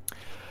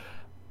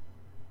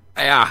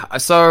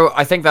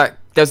I think that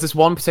there's this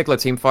one particular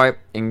team fight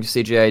in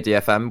CGA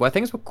DFM where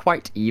things were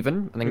quite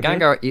even, and then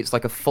Gango eats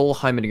like a full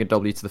Heimerdinger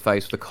W to the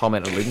face with a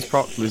comment and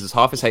loses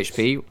half his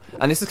HP.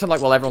 And this is kind of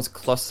like while everyone's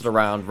clustered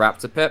around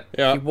Raptor Pit.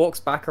 Yeah. He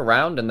walks back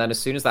around, and then as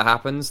soon as that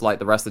happens, like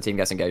the rest of the team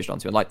gets engaged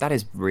onto him. Like, that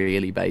is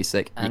really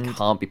basic. You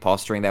can't be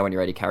posturing there when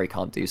your AD carry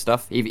can't do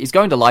stuff. He's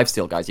going to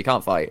lifesteal, guys. You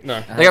can't fight.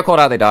 No. They got caught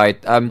out, they died.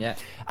 Yeah.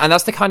 And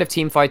that's the kind of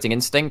team fighting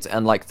instinct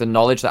and like the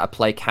knowledge that a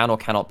play can or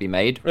cannot be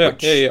made,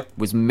 which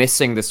was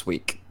missing this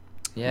week.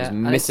 Yeah, It was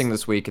missing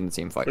this week in the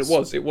team fights.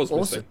 It was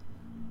missing.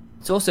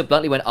 It's also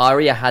bluntly when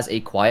Arya has a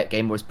quiet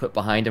game was put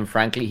behind him.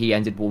 Frankly, he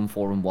ended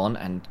 1-4-1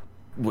 and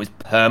was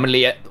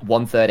permanently at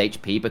 1/3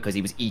 HP because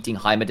he was eating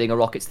Heimerdinger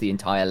rockets the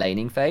entire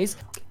laning phase.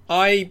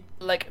 I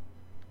Like,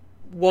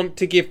 want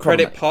to give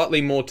credit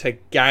partly more to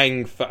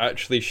Gang for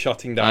actually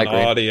shutting down I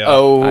agree. Ardia.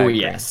 oh I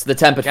agree. yes, the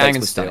tempered Gang face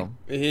and was Steel.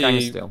 stunning. Gang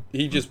and Steel.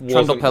 He just Trundle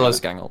wasn't...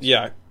 Pillars, Gang ults.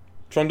 Yeah.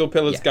 Trundle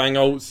Pillars, Yeah. Gang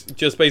ults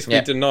just basically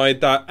Yeah.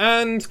 denied that.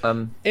 And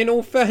in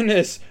all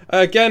fairness,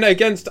 again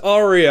against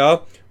Aria,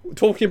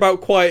 talking about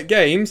quiet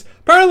games,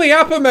 apparently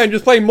Apperman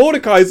just playing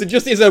Mordekaiser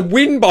just is a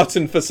win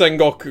button for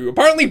Sengoku.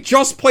 Apparently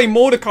just play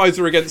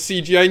Mordekaiser against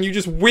CGA and you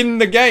just win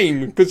the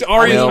game because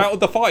Aria's out of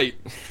the fight.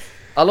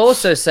 I'll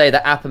also say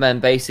that Apperman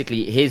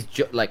basically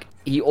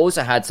he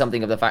also had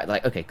something of the fact that,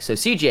 like, okay, so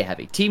CGA have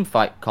a team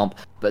fight comp,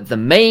 but the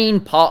main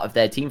part of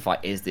their team fight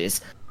is this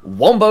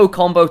wombo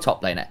combo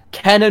top laner.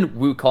 Ken and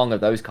Wukong are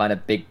those kind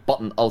of big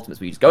button ultimates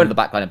where you just go into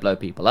the backline and blow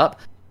people up.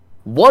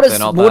 What does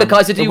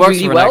Mordekaiser do it works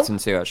really for well?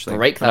 Renekton too, actually.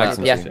 Break that up,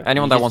 Renekton yeah. too.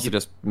 Anyone that wants to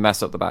just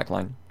mess up the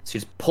backline. So you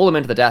just pull them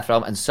into the death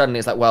realm, and suddenly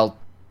it's like, well,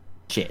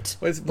 shit.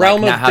 Well, it's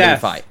Realm now of how do we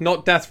Death, fight?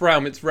 not Death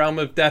Realm. It's Realm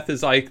of Death,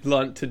 as I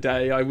learnt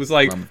today. I was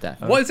like, Realm of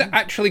Death. what is it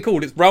actually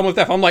called? It's Realm of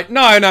Death. I'm like,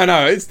 no,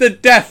 it's the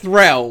Death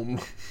Realm.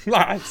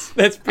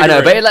 Let's I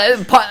know,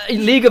 but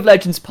League of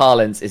Legends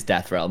parlance is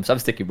Death Realm, so I'm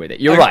sticking with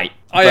it. You're right.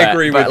 I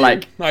agree with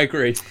like, you. I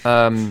agree.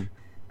 I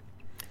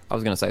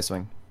was going to say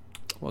something.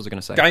 What was I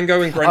going to say?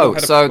 Gango and Grendel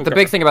had a... the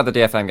big thing about the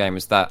DFM game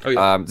is that,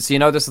 so you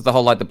know this is the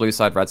whole, like, the blue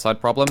side, red side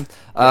problem?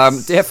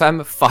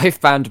 DFM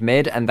 5-banned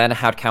mid and then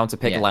had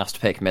counter-pick last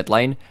pick mid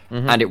lane,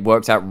 and it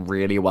worked out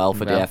really well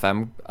for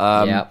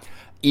DFM.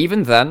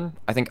 Even then,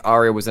 I think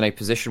Arya was in a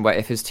position where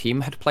if his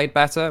team had played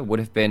better, would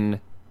have been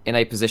in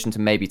a position to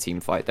maybe team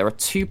fight. There are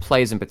 2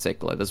 plays in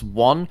particular. There's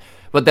one,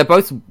 but they're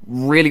both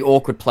really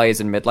awkward plays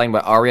in mid lane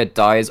where Arya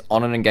dies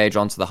on an engage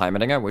onto the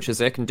Heimerdinger, which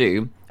is it can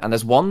do. And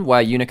there's one where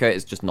Unica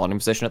is just not in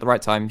position at the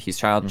right time. He's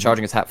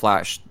charging his Het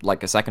Flash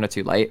like a second or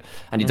 2 late,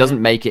 and he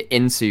doesn't make it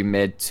into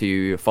mid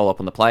to follow up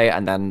on the play,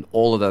 and then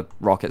all of the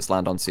rockets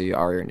land onto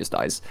Arya and just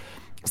dies.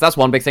 So that's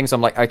one big thing. So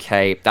I'm like,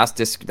 okay, that's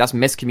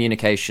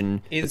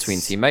miscommunication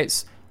between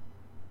teammates.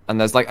 And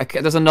there's like,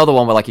 there's another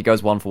one where like he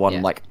goes 1 for 1.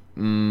 I'm like,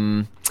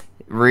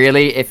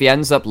 really, if he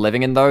ends up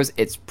living in those,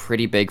 it's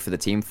pretty big for the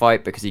team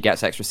fight because he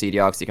gets extra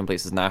CDR because he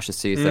completes his Nash's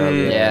tooth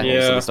earlier.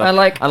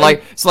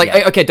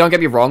 Okay, don't get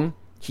me wrong.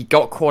 He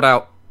got caught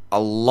out a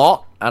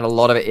lot, and a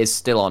lot of it is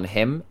still on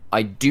him.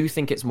 I do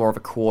think it's more of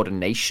a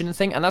coordination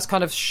thing, and that's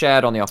kind of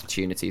shared on the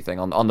opportunity thing,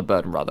 on the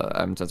burden rather,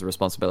 in terms of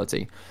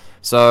responsibility.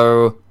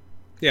 So,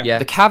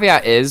 the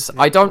caveat is,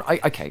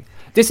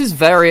 this is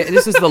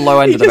the low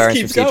end of the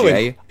variance from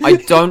CGA. I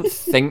don't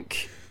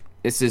think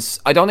this is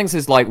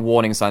like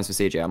warning signs for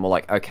CGA. I'm more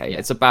like, okay,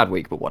 it's a bad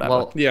week, but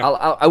whatever.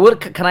 Well,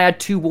 can I add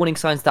 2 warning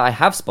signs that I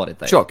have spotted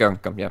though? Sure, go,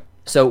 yeah.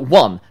 So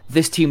 1,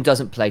 this team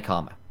doesn't play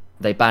Karma.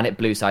 They ban it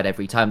blue side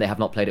every time. They have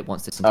not played it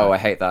once this time. Oh, I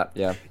hate that.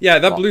 Yeah. Yeah,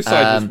 that blue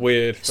side was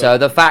weird. But... So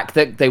the fact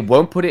that they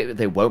won't put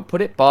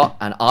it bot,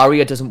 and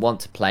Arya doesn't want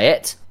to play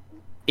it,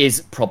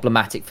 is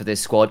problematic for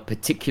this squad,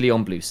 particularly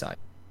on blue side.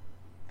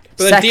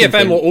 But then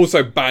DFM were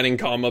also banning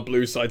Karma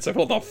blue side, so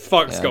what the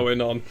fuck's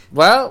going on?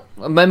 Well,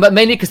 but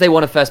mainly because they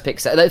want a first pick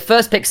set. The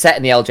first pick set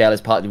in the LJL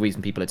is part of the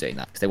reason people are doing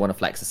that, because they want to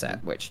flex a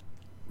set, which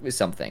is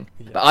something.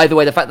 Yeah. But either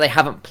way, the fact they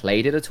haven't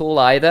played it at all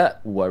either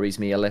worries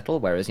me a little,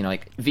 whereas, you know,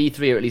 like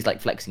V3 are at least like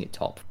flexing it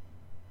top.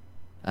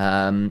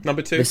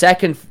 Number 2. The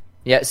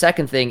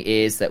second thing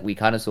is that we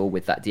kind of saw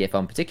with that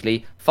DFM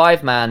particularly,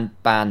 5-man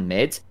ban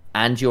mid,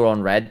 and you're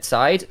on red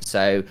side,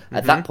 so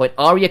at that point,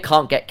 Arya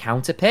can't get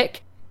counter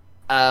pick.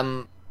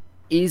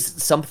 Is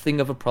something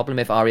of a problem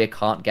if Arya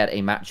can't get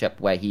a matchup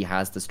where he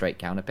has the straight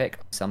counter pick.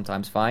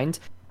 Sometimes find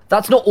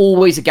that's not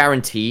always a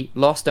guarantee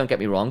loss, don't get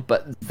me wrong,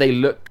 but they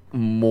look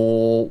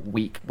more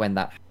weak when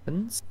that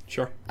happens.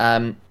 Sure.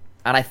 And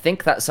I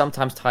think that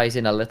sometimes ties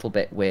in a little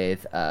bit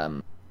with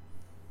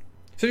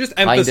so just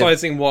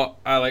emphasizing what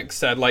Alex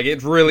said, like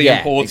it's really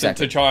important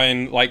to try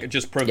and like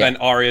just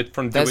prevent Arya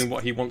from doing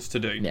what he wants to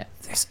do. Yeah.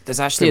 There's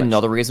actually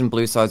another reason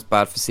blue side's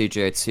bad for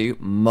CGA too.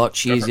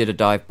 Much easier to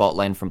dive bot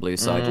lane from blue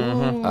side.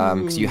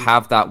 Because you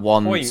have that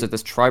one, so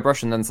there's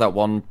Tri-Brush and then there's that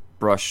one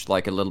brush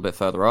like a little bit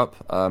further up,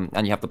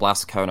 and you have the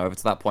blast cone over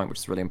to that point, which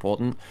is really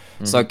important.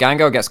 So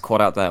Gango gets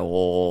caught out there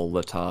all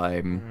the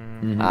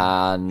time,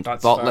 and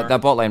their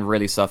bot lane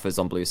really suffers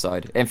on blue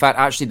side. In fact,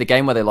 actually, the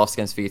game where they lost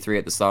against V3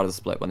 at the start of the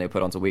split when they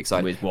put onto weak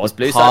side was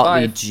blue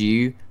partly side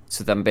due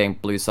to them being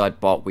blue side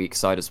bot weak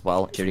side as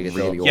well. Really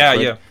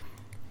awkward. Yeah.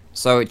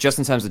 So just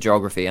in terms of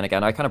geography, and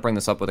again, I kind of bring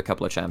this up with a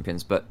couple of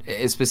champions, but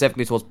it's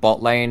specifically towards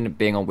bot lane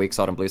being on weak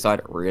side and blue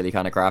side, really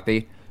kind of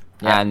crappy,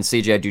 and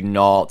CGA do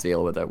not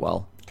deal with it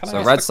well.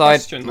 So red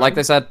side, like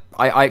they said,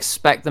 I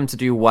expect them to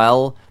do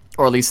well,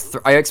 or at least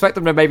I expect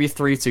them to maybe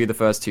 3-2 the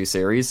first 2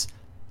 series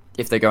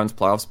if they go into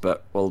playoffs,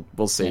 but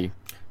we'll see.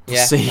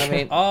 Yeah, see. I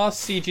mean, are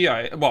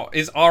CGI, well,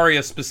 is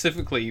Arya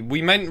specifically,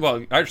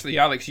 actually,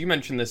 Alex, you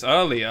mentioned this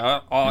earlier,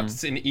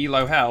 Art's in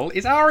Elo Hell.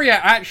 Is Arya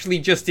actually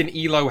just in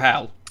Elo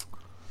Hell?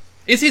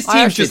 Is his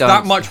team just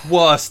that much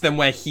worse than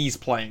where he's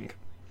playing?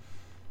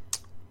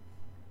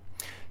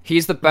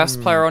 He's the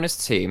best player on his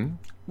team.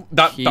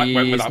 That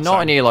went without not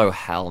saying. an Elo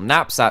Hell.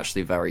 Nap's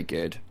actually very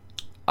good.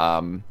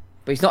 But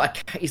he's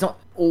not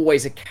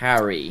always a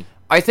carry.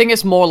 I think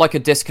it's more like a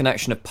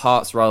disconnection of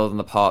parts rather than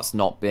the parts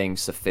not being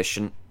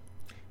sufficient.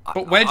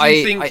 But where do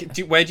you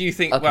think? Where do you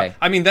think? Okay. Well,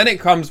 I mean, then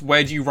it comes.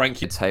 Where do you rank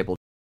your table?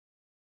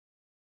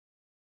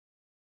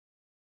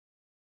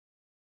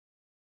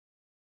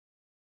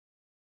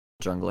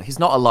 Jungler. He's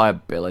not a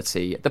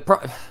liability.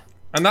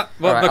 And that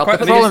the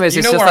problem is,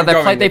 it's just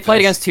that they played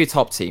against 2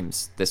 top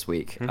teams this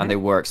week, and they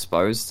were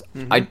exposed.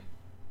 I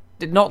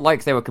did not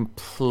like they were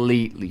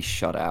completely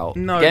shut out.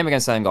 No. The game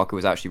against Sengoku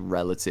was actually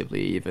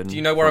relatively even. Do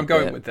you know where I'm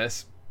going with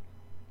this?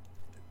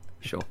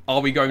 Sure.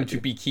 Are we going to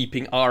be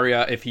keeping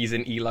Arya if he's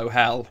in Elo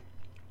Hell?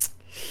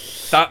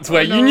 That's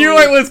where you knew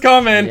it was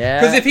coming.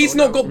 Because if he's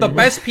not got the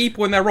best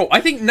people in their role,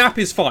 I think Nap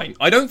is fine.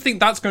 I don't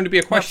think that's going to be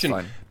a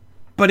question.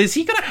 But is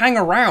he going to hang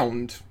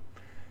around?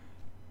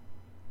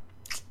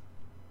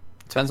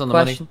 Depends on the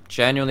Question. money.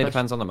 Genuinely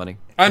depends on the money.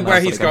 And where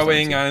that's he's what it comes down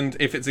going, to. and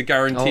if it's a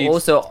guaranteed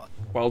Also,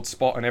 world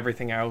spot and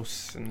everything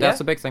else. And That's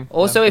a big thing.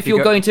 Also, Yeah. if you're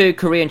go- going to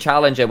Korean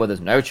Challenger where there's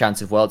no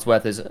chance of Worlds, where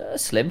there's a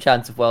slim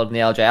chance of World in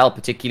the LJL,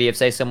 particularly if,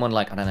 say, someone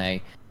like, I don't know,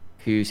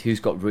 who's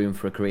got room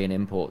for a Korean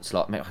import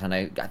slot. I don't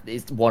know,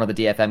 is one of the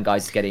DFM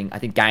guys getting, I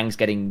think Gang's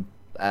getting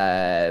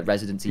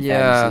residency.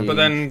 Yeah, fairly but soon.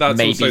 then that's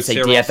maybe also say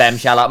Syros. DFM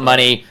shell out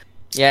money.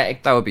 Yeah,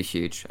 that would be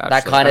huge. Actually.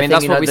 that kind of I mean, thing.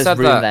 that's You what know, we there's said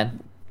room that. then.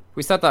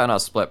 We said that in our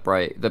split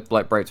break, the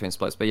break between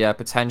splits. But yeah,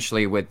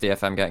 potentially with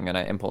DFM getting an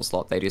import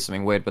slot, they do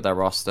something weird with their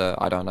roster.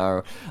 I don't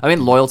know. I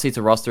mean, loyalty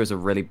to roster is a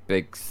really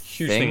big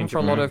Huge thing thing in for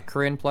a lot Japan. of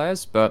Korean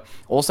players, but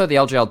also the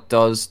LGL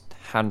does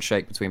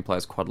handshake between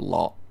players quite a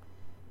lot.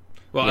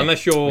 Well, Yeah,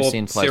 unless you're we've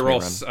seen players being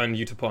Syros and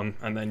Utapon,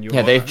 and then you're...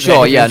 Yeah, they've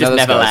Sure, yeah, just no,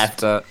 never those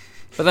left. guys,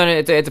 but then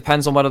it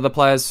depends on whether the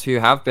players who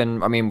have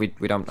been. I mean, we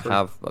don't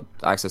have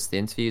access to the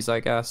interviews, I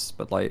guess,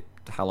 but like,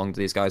 how long do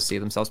these guys see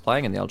themselves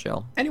playing in the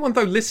LGL? Anyone,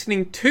 though,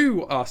 listening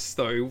to us,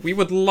 though, we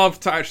would love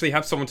to actually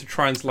have someone to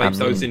translate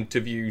Absolutely. those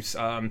interviews.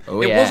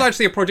 Oh, it yeah. was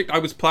actually a project I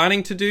was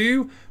planning to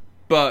do,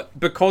 but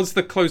because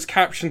the closed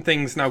caption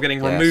thing's now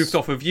getting Yes. removed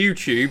off of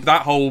YouTube,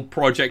 that whole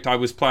project I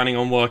was planning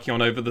on working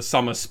on over the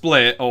summer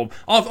split, or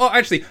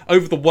actually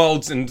over the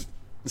Worlds and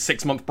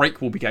 6-month break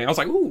we'll be getting, I was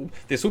like, ooh,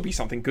 this will be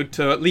something good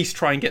to at least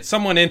try and get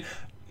someone in.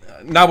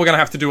 Now we're going to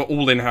have to do it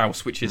all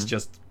in-house, which is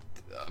just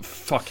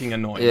fucking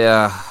annoying.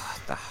 Yeah.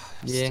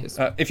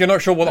 Yeah. If you're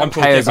not sure what I'm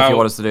Pay talking us if you want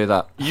about, us to do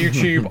that.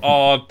 YouTube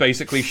are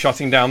basically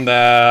shutting down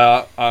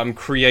their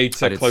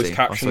creator I did closed see. I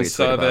saw caption you tweet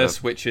about service,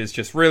 it. which is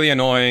just really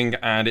annoying,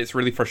 and it's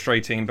really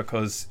frustrating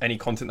because any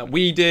content that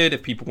we did,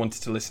 if people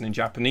wanted to listen in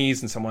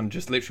Japanese and someone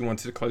just literally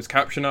wanted to close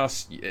caption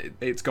us,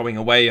 it's going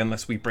away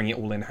unless we bring it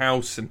all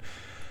in-house, and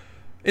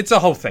it's a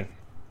whole thing.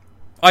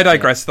 I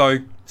digress, though.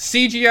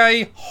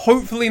 CGA,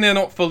 hopefully they're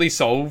not fully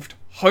solved.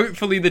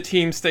 Hopefully the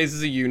team stays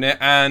as a unit,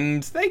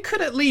 and they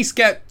could at least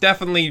get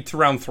definitely to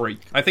round 3.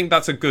 I think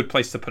that's a good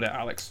place to put it,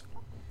 Alex.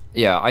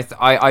 Yeah,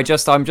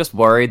 I'm just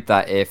worried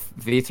that if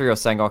V3 or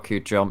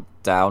Sengoku jump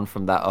down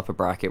from that upper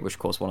bracket, which of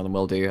course one of them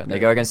will do, and they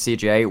go against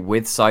CGA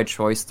with side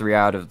choice 3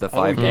 out of the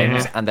 5 yeah.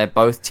 games, and they're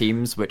both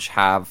teams which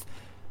have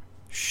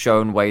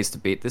shown ways to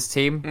beat this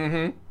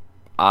team,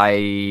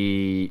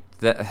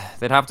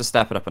 they'd have to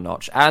step it up a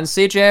notch. And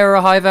CGA are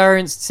a high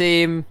variance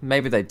team.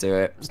 Maybe they'd do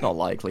it. It's not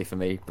likely for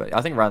me, but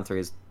I think round 3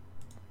 is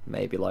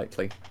maybe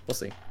likely. We'll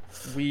see.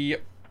 We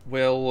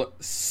will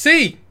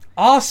see.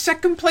 Our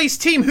second place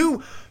team,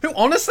 who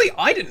honestly,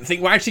 I didn't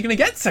think were actually going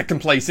to get second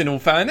place, in all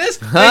fairness.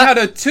 They had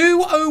a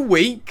 2-0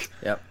 week.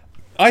 Yep.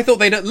 I thought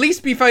they'd at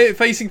least be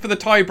facing for the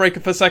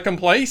tiebreaker for second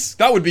place.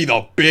 That would be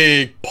the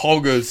big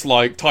poggers,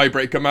 like,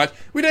 tiebreaker match.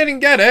 We didn't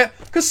get it,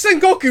 because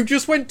Sengoku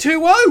just went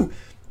 2-0.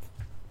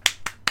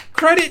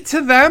 Credit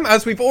to them,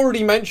 as we've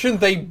already mentioned,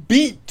 they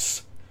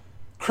beat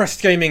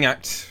Crest Gaming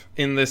Act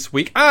in this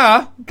week.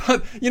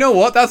 But you know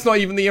what? That's not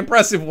even the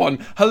impressive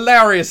one.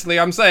 Hilariously,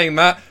 I'm saying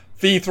that.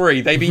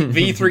 V3. They beat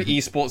V3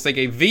 Esports. They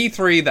gave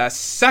V3 their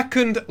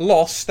second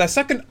loss. Their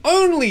second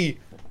only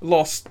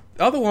loss.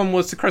 The other one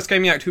was the Crest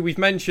Gaming Act, who we've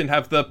mentioned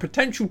have the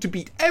potential to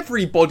beat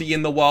everybody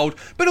in the world,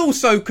 but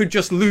also could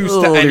just lose to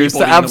anybody Lose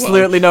to in the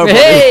absolutely world. nobody.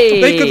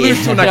 Hey! They could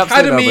lose to an Absolute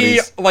academy,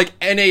 nobodies. like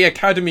NA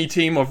academy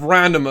team of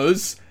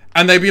randomers,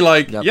 and they'd be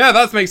like, Yep. yeah,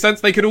 that makes sense.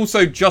 They could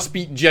also just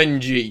beat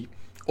Genji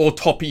or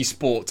Top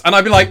Esports. And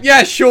I'd be like,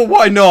 yeah, sure,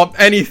 why not?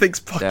 Anything's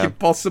fucking Yeah.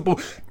 possible.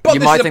 But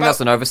You this might is think about-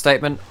 that's an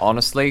overstatement.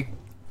 Honestly,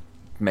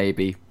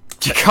 maybe.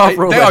 You can't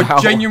rule they it are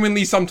out.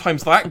 genuinely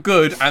sometimes that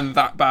good and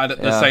that bad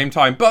at the Yeah. same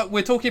time. But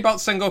we're talking about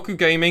Sengoku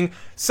Gaming.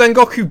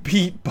 Sengoku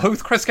beat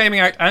both Crest Gaming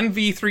Act and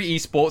V3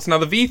 Esports. Now,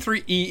 the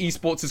V3E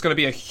Esports is going to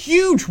be a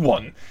huge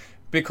one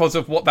because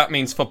of what that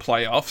means for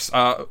playoffs.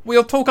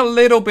 We'll talk a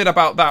little bit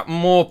about that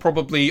more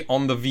probably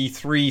on the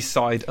V3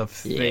 side of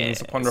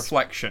things upon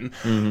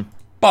reflection.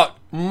 But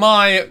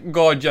my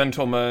god,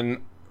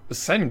 gentlemen,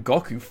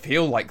 Sengoku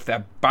feel like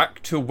they're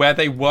back to where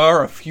they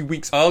were a few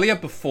weeks earlier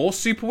before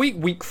Super Week.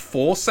 Week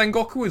 4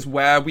 Sengoku is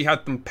where we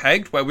had them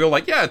pegged, where we were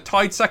like, yeah,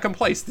 tied second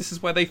place. This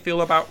is where they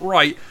feel about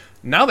right.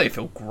 Now they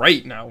feel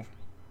great now.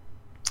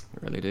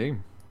 Really do.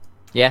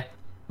 Yeah,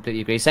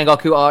 completely agree.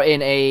 Sengoku are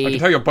in a... I can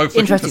tell you're both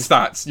looking at the interesting-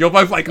 stats. You're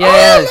both like,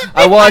 Yeah,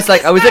 oh,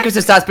 I was looking at the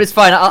stats, but it's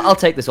fine. I'll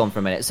take this on for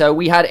a minute. So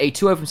we had a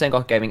 2-0 from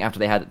Sengoku Gaming after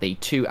they had the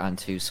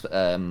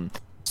 2-2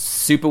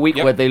 Super Week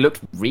Yep. where they looked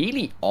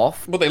really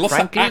off. well, they lost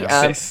frankly. to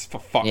Axis, for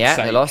fuck's Yeah,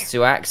 sake. they lost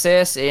to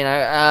Axis. You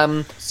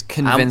know, It's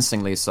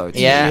convincingly so. Too.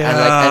 yeah, and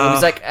it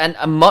was Yeah. like, and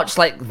much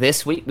like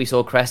this week, we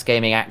saw Crest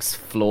Gaming Axe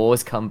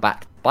flaws come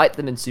back, bite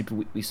them in Super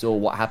Week. We saw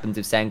what happens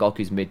if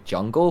Sengoku's mid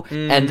jungle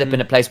end up in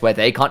a place where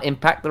they can't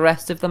impact the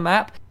rest of the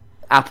map.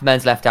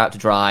 Appleman's left out to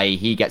dry.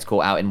 He gets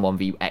caught out in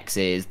 1v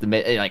X's.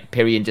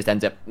 Pyrian just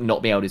ends up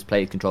not being able to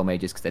play control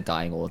mages because they're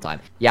dying all the time.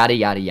 Yada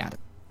yada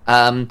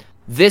yada.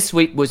 This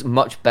week was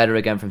much better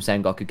again from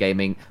Sengoku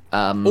Gaming.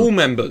 All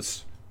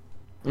members.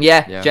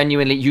 Yeah,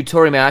 genuinely,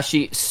 Yutori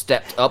Miyashi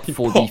stepped up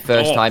for the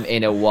first time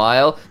in a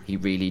while. He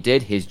really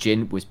did. His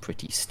Jin was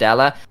pretty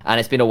stellar, and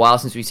it's been a while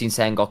since we've seen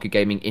Sengoku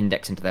Gaming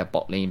index into their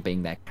bot lane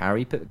being their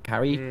carry.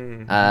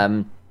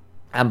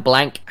 And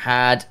Blank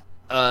had,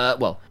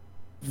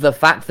 the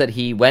fact that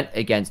he went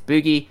against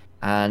Boogie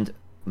and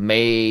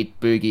made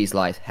Boogie's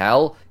life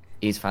hell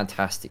is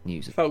fantastic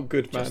news. Felt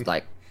good, man. Just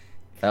like,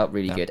 felt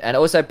really good. And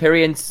also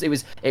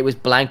Pyrian, it was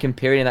Blank and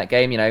Pyrian in that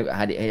game, he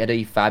had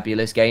a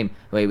fabulous game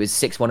where he was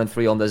 6-1 and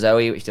 3 on the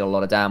Zoe, which did a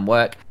lot of damn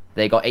work.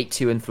 They got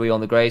 8-2 and 3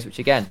 on the Graves, which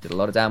again did a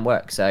lot of damn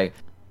work. So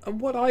and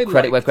what I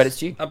credit where credit's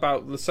due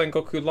about the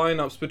Sengoku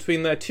lineups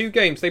between their two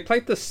games, they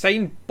played the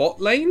same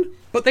bot lane,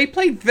 but they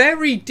played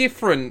very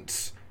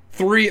different.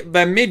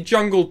 Their mid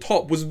jungle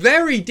top was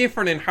very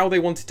different in how they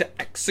wanted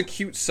to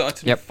execute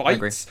certain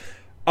fights.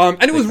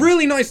 And it was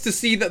really nice to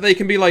see that they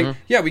can be like,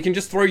 yeah, we can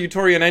just throw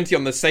Yutori and Enti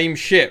on the same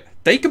ship.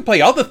 They can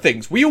play other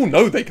things. We all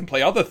know they can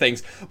play other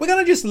things. We're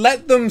gonna just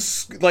let them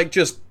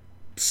just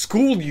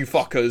school you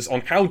fuckers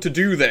on how to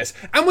do this,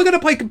 and we're going to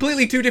play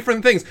completely two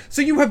different things,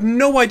 so you have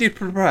no idea to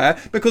prepare,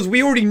 because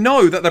we already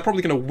know that they're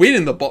probably going to win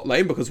in the bot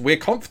lane because we're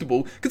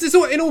comfortable, because it's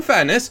all, in all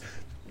fairness,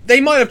 they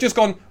might have just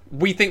gone,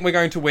 we think we're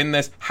going to win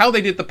this. How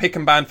they did the pick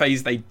and ban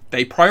phase, they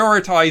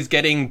prioritized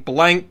getting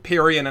Blank,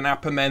 Pyrian and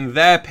Appamen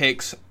their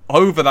picks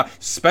over that,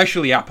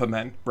 especially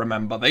Appamen,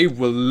 remember, they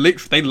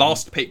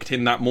last picked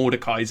in that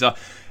Mordekaiser,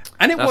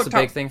 and it worked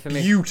out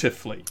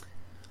beautifully.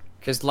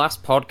 Because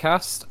last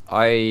podcast,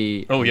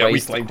 I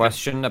raised the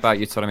question about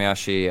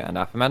Yutori and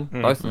Appamen.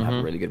 Both of them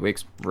had really good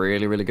weeks.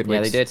 Really, really good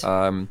weeks.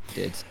 Yeah,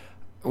 they did.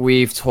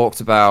 We've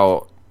talked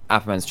about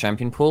Appamen's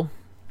champion pool.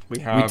 We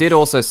have. We did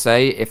also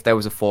say if there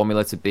was a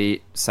formula to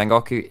beat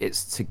Sengoku,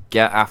 it's to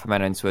get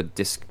Appamen into a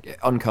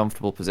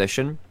uncomfortable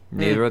position.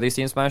 Neither of these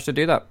teams managed to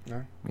do that.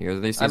 No. Neither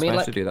of these teams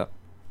managed to do that.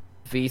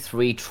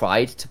 V3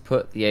 tried to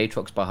put the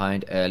Aatrox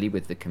behind early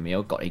with the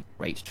Camille, got a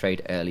great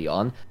trade early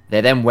on.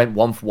 They then went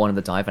 1-for-1 in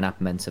the dive and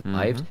Appamen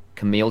survived.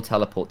 Camille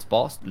teleports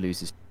boss,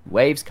 loses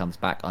waves, comes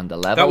back under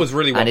level. That was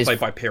really well played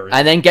by Pyrian.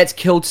 And then gets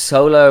killed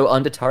solo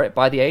under turret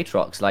by the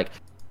Aatrox. Like,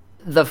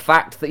 the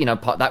fact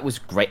that, that was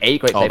great. A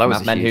great play from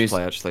Appamen,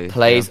 who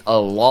plays a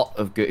lot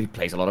of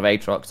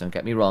Aatrox, don't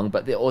get me wrong,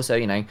 but also,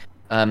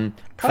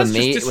 for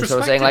me, it was sort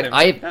of saying,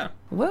 like,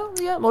 well,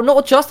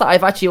 not just that.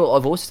 I've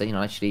also said,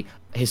 actually,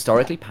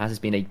 historically, Paz has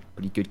been a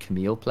pretty good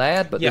Camille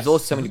player, but there's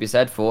also something to be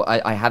said for,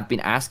 I have been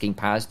asking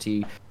Paz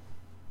to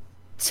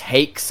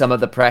take some of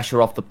the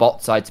pressure off the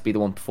bot side to be the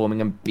one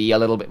performing and be a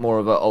little bit more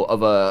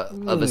of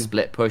a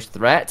split push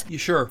threat. You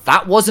sure?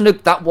 That wasn't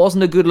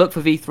a good look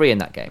for V3 in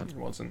that game. It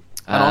wasn't.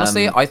 And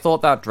honestly, I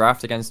thought that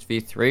draft against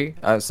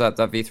V3, so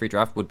that V3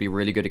 draft would be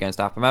really good against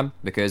Appamen,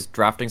 because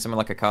drafting someone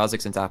like a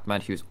Kha'Zix into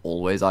Appamen, who's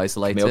always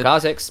isolated,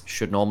 Kha'Zix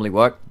should normally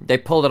work. They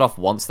pulled it off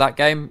once that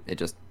game, it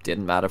just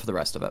didn't matter for the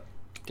rest of it.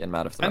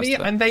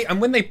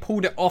 And when they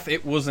pulled it off,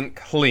 it wasn't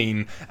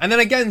clean. And then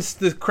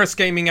against the Chris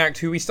Gaming Act,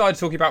 who we started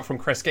talking about from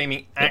Chris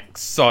Gaming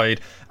Act's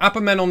side,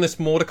 Appamen on this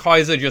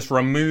Mordekaiser just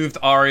removed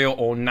Ariel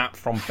or Nap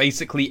from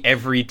basically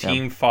every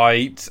team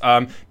fight.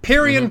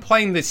 Pyrian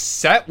playing this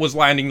set was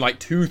landing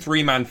like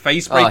 2-3 man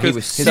face breakers.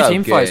 His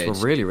team fights were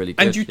really, really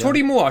good. And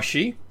Yutori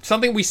Muashi,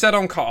 something we said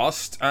on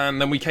cast, and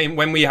then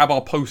when we have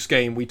our post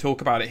game, we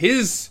talk about it.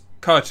 His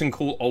curtain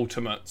call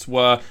ultimates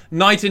were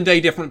night and day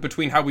different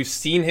between how we've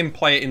seen him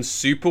play it in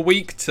Super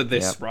Week to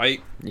this,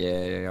 right?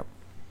 Yeah.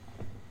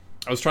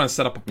 I was trying to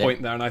set up a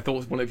point there, and I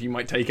thought one of you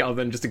might take it other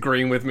than just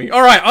agreeing with me.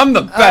 All right, I'm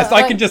the best.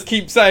 I can just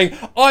keep saying,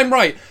 I'm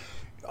right.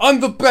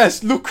 I'm the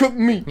best. Look at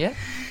me. Yeah.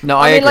 No,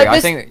 I agree.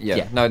 I think,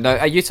 No,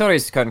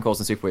 Yutori's curtain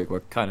calls in Super Week were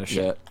kind of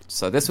shit.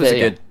 So this was a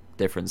good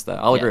difference there.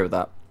 I'll agree with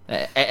that.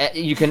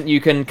 You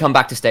can come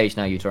back to stage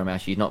now, Yutori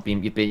Muashi.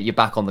 You're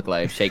back on the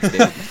globe.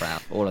 Shakespeare,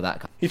 proud, all of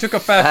that. He took a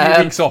fair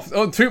few weeks off.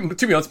 Oh,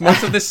 to be honest,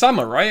 most of this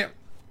summer, right?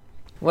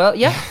 Well,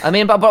 yeah. I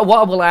mean, but what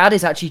I will add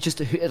is actually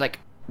just like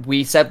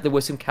we said, there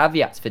were some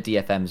caveats for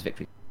DFM's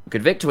victory.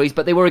 Good victories,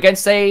 but they were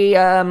against, say,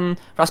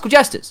 Rascal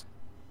Jesters.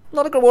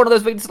 Not a good one of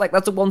those victories. Like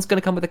that's the one's going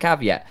to come with a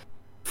caveat.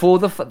 For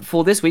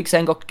this week,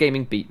 Sengoku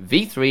Gaming beat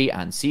V3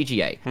 and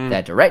CGA.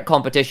 Their direct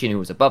competition, who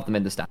was above them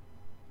in the standings.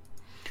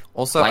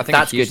 Also, I think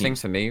a huge thing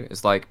for me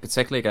is, like,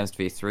 particularly against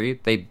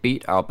V3, they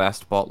beat our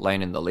best bot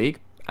lane in the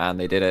league, and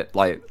they did it,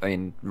 like, I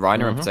mean,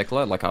 Reiner in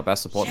particular, like our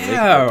best support in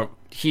the league.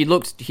 He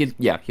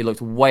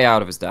looked way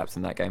out of his depth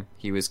in that game.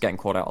 He was getting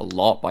caught out a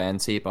lot by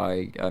NT,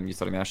 by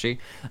Yutori Muashi,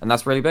 and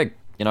that's really big.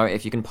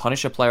 If you can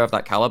punish a player of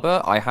that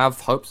caliber, I have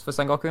hopes for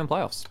Sengoku in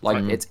playoffs.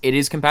 Like, it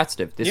is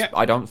competitive.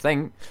 I don't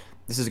think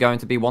this is going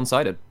to be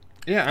one-sided.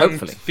 Yeah,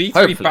 hopefully. And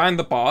V3 banned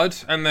the Bard,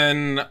 and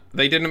then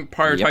they didn't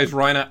prioritize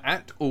Reiner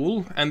at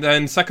all. And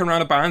then second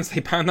round of bans, they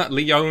banned that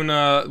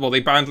Leona. Well, they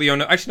banned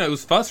Leona. Actually, no, it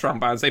was first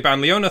round bans. They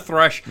banned Leona,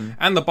 Thresh,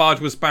 and the Bard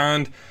was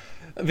banned.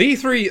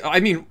 V3,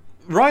 I mean,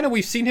 Reiner,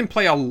 we've seen him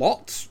play a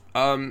lot.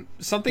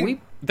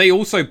 They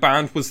also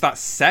banned was that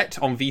set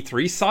on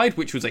V3's side,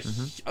 which was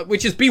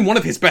which has been one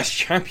of his best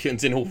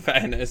champions in all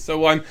fairness.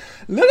 So I'm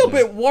a little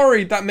bit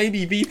worried that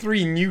maybe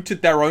V3 neutered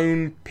their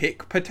own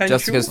pick potential.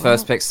 Just because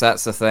first pick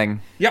set's a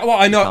thing. Yeah, well,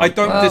 I know I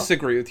don't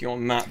disagree with you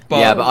on that.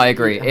 But but I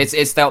agree.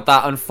 It's that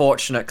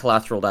unfortunate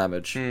collateral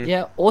damage.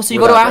 Yeah. Also, you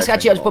got to ask.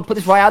 Actually, I'll just put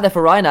this right out there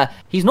for Reiner.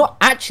 He's not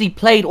actually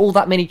played all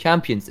that many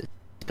champions. He's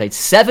played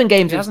 7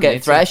 games of hasn't Get needed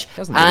to. Thresh He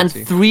hasn't needed and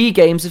to. 3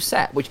 games of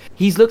Set, which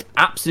he's looked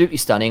absolutely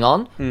stunning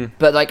on.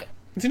 But like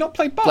Does he not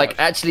play Bard?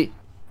 actually,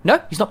 no,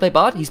 he's not played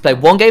Bard. He's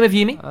played 1 game of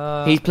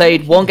Yuumi. He's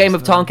played 1 game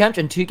of Tahnkench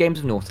and 2 games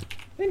of Norton.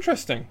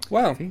 Interesting.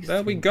 Well,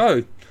 there we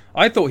go.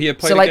 I thought he had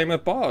played So, a like- game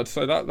of Bard,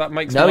 so that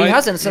makes No, my... he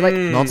hasn't. So like,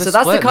 Not so this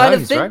that's the split, kind no, of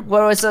he's thing right.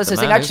 where I was The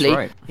saying man is actually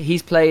right.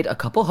 he's played a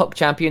couple Hook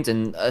champions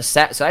and a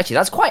Set. So actually,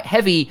 that's quite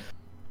heavy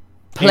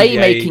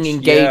playmaking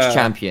engaged yeah.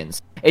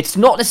 champions. It's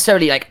not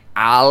necessarily like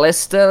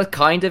Alistair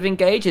kind of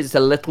engaged. It's a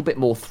little bit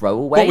more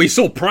throwaway. But we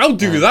saw Proud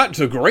do that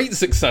to great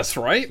success,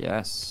 right?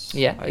 Yes.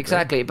 Yeah, I agree.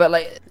 exactly. But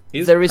like,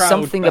 Is there is Proud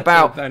something better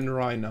about than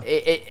Reiner?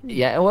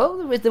 yeah.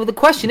 Well, the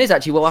question is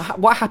actually, well,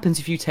 what happens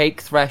if you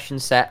take Thresh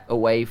and Set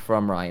away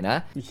from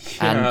Reiner,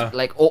 Yeah. and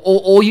like,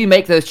 or you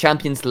make those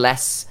champions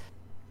less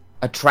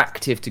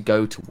attractive to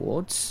go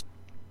towards?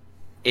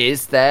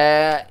 Is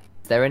there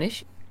an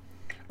issue?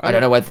 I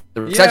don't know whether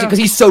Yeah. because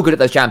he's so good at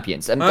those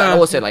champions, and but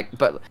also like,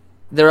 but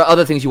there are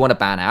other things you want to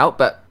ban out.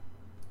 But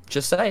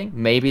just saying,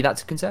 maybe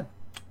that's a concern.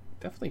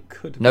 Definitely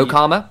could No be.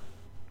 karma.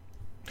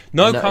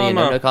 No No,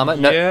 karma. yeah, no karma.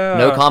 No, Yeah.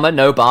 no karma.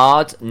 No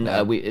bard.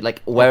 We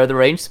like. Where are the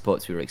range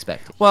supports we were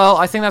expecting? Well,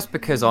 I think that's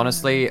because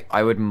honestly,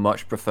 I would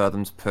much prefer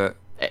them to put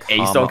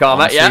Ace on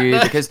Karma, onto yeah. you,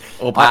 because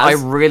Or I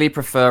Paz. really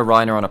prefer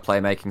Reiner on a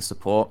playmaking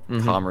support.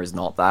 Karma is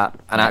not that,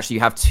 and actually, you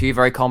have 2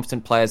 very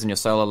competent players in your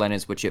solo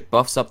laners, which it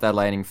buffs up their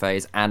laning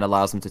phase and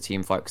allows them to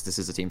team fight because this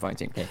is a team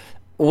fighting team.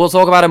 We'll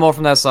talk about it more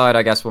from their side,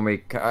 I guess.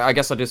 I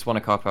guess I just want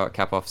to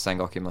cap off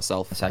Sengoku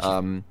myself.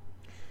 actually-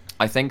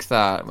 I think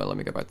that. Well, let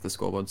me go back to the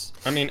scoreboards.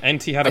 I mean,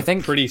 NT had I a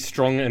think- pretty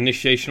strong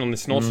initiation on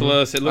this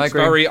Nautilus. It looks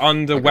agree. very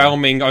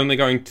underwhelming, only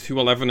going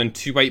 2-11 and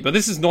 2-8. But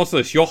this is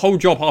Nautilus. Your whole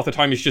job half the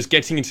time is just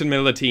getting into the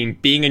middle of the team,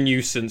 being a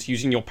nuisance,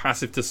 using your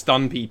passive to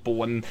stun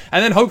people, and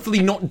then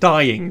hopefully not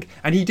dying.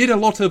 And he did a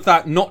lot of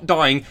that not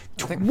dying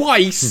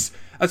twice.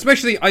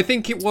 Especially, I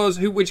think it was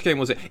which game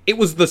was it? It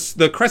was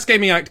the Crest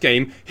Gaming Act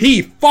game.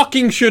 He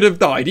fucking should have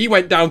died. He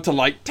went down to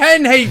like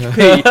 10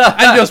 HP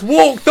and just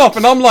walked off.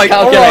 And I'm like,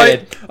 all right.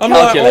 Calculated. I'm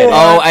like, Calculated.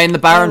 all right. Oh, in the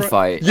Baron Alright.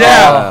 fight.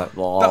 Yeah.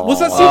 Oh, Was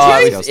that oh,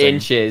 CTA? disgusting.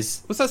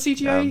 Inches. Was that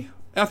CGA?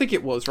 I think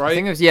it was, right? I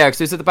think it was because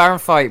it was at the Baron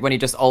fight when he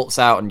just ults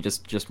out and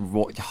just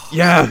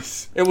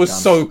Yes, it was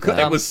so good.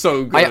 Damn. It was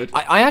so good.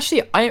 I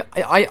actually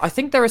I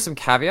think there are some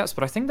caveats,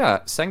 but I think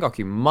that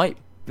Sengoku might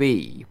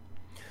be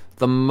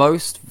the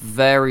most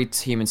varied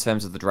team in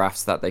terms of the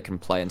drafts that they can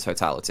play in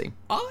totality.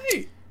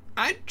 I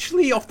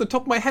actually, off the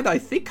top of my head, I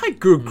think I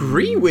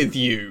agree with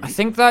you. I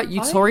think that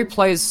Yutori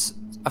plays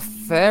a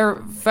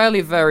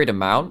fairly varied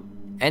amount.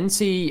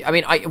 NT, I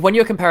mean, when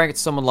you're comparing it to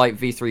someone like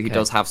V3 who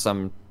does have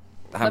some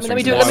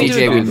hamstrings, do- and let me do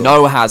CJ a we Google.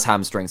 know has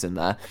hamstrings in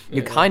there,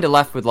 you're kind of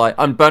left with like,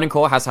 and Burning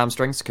Core has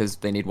hamstrings because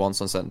they need once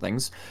on certain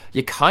things.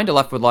 You're kind of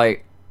left with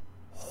like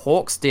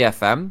Hawks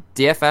DFM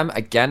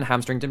again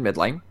hamstringed in mid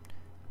lane,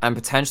 and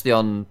potentially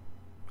on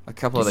a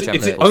couple of the Is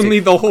champions. it only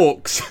the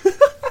Hawks?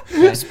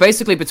 It's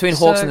basically between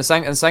Hawks So-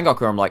 and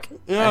Sengoku. I'm like,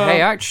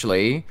 hey,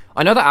 actually,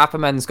 I know that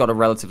Apperman's got a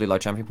relatively low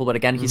champion pool, but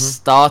again, he's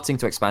starting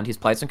to expand. He's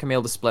played some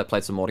Camille the Split,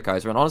 played some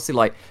Mordekaiser, and honestly,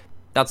 like,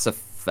 that's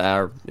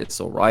it's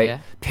all right. Yeah.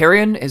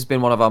 Pyrion has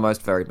been one of our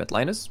most varied mid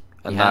laners.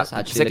 And He that, has,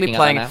 actually, particularly looking at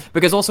playing, that now.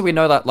 because also we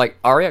know that, like,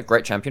 Arya,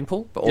 great champion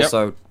pool, but Yep.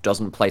 also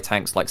doesn't play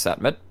tanks like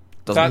Set mid,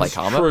 doesn't That's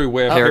play Karma. true,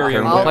 where Pyrion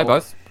Pyrion will play will.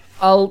 both.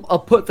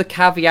 I'll put the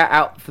caveat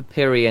out for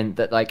Pyrion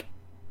that like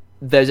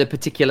there's a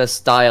particular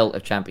style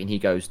of champion he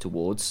goes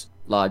towards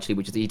largely,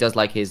 which is he does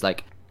like his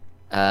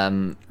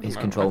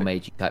control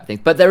mage type thing.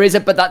 But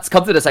that's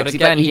come to the second.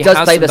 again, He he does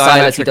has play some the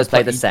Silas, he does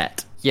play diametric the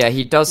Set. Yeah,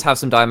 he does have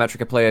some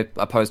diametric play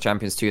opposed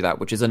champions to that,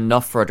 which is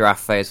enough for a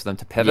draft phase for them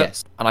to pivot.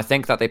 Yes. And I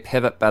think that they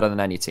pivot better than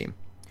any team.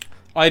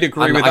 I'd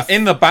agree And with I that.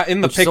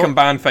 In the which pick sort- and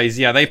ban phase,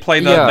 yeah, they play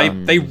the Yeah.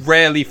 they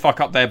rarely fuck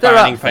up their They're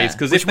banning up there. phase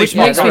because if Which they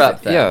makes fuck me up,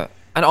 up there. Yeah.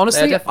 And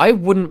honestly, They're definitely- I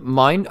wouldn't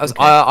mind. As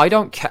I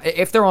don't care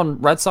if they're on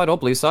red side or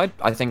blue side.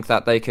 I think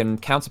that they can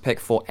counterpick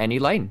for any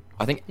lane.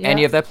 I think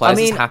any of their players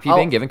is happy I'll-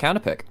 being given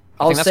counterpick.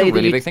 I I'll think that's say a that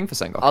really you- big thing for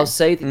Sengoku. I'll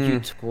say that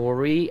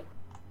Yutori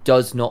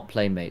does not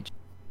play mage.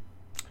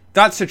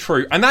 that's a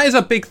true, and that is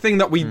a big thing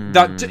that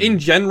that in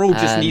general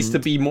just needs to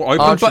be more open.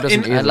 Archer But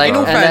in, doesn't either, in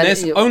all though. And then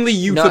fairness, you-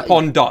 only no,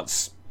 Utapon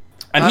does,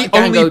 and he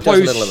Gango only does a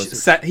plays little of it.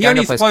 set. He Gango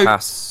only plays plays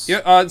Cass.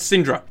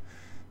 Syndra.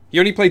 He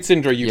only played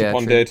Syndra. Yeah, Utapon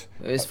true. did.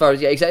 As far as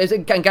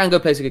Gango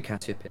plays a good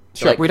cat pip.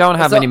 Sure. we don't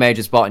have many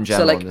mages bot in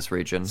general like- in this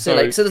region. So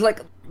there's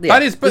like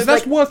That is, but there's,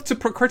 that's like- worth to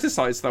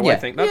criticize, though. I Yeah.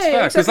 think that's Yeah, yeah,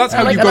 fair because exactly. that's how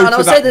And you like- go and to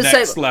I'll say that the same-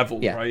 next level,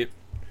 yeah. right?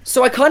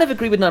 So I kind of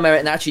agree with Naimera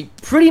and actually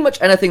pretty much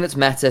anything that's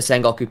meta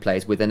Sengoku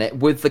plays within it,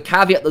 with the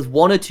caveat there's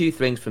one or two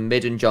things from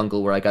mid and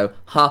jungle where I go,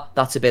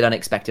 that's a bit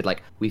unexpected.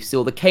 Like we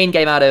saw the Kane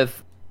game out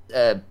of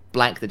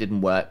blank that didn't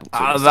work. But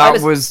we saw the that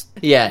Silas- was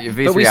V3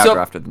 V3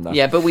 outdrafted them.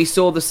 Yeah, but we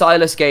saw the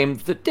Silas game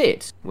that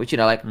did, which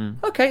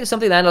okay, there's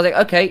something there. And I was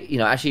like, okay,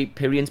 actually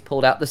Pyrion's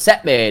pulled out the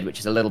Set mid, which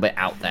is a little bit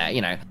out there,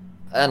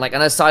 and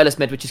a Silas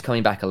mid which is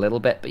coming back a little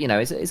bit, but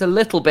it's a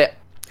little bit.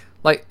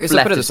 Like, it's a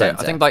left bit of to the same. I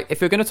centre. think, like,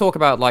 if you're going to talk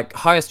about, like,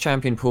 highest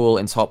champion pool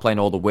in top lane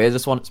or the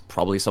weirdest one, it's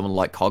probably someone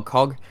like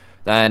Cog.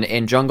 Then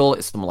in jungle,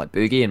 it's someone like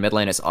Boogie. In mid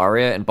lane, it's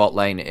Arya. In bot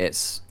lane,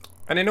 it's...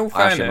 And in all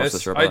Actually, I'm not so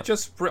fairness, sure I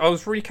about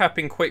was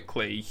recapping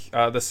quickly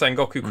the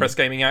Sengoku Crest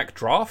Gaming Act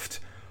draft.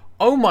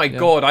 Oh my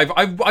god,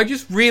 I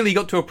just really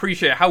got to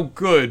appreciate how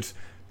good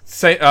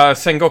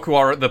Sengoku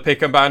are at the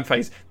pick and ban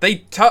phase.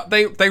 They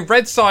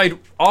red side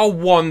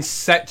R1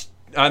 Set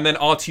and then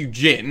R2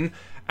 Jin,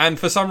 and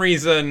for some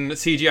reason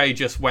CGA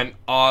just went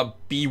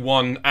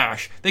B1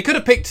 Ashe. They could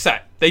have picked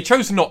Set. They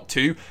chose not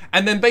to,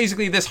 and then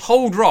basically this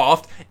whole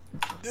draft,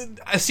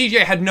 CGA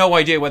had no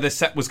idea where this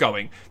set was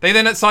going. They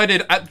then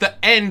decided at the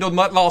end on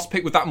that last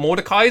pick with that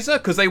Mordekaiser,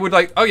 because they would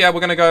like, oh yeah,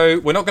 we're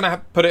not going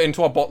to put it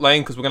into our bot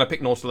lane because we're going to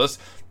pick Nautilus.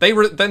 Then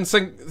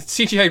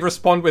CGA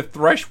respond with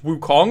Thresh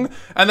Wukong,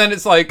 and then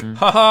it's like,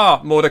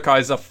 haha,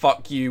 Mordekaiser,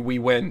 fuck you, we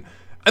win.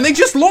 And they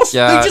just lost.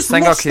 Yeah, they just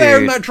lost there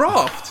in that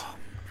draft.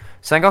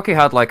 Sengoku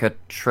had like a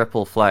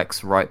triple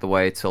flex right the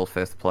way till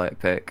 5th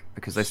pick,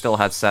 because they still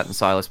had Set and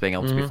Silas being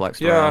able to be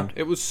flexed around.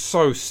 It was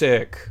so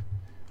sick.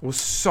 It was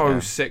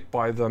so sick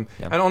by them.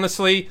 Yeah. And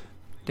honestly...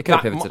 They could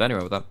have pivoted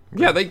anywhere with that.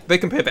 Yeah, they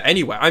can pivot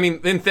anywhere. I mean,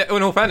 in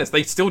all fairness,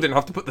 they still didn't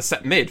have to put the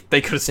Set mid. They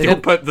could have still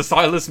put the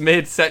Silas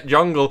mid, Set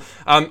jungle.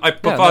 I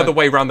prefer the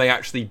way around they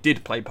actually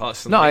did play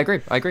personally. No, I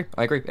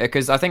agree.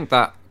 Because I think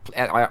that,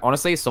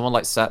 honestly, someone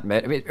like Set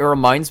mid, I mean, it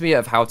reminds me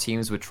of how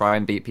teams would try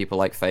and beat people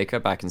like Faker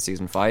back in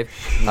Season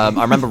 5. I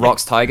remember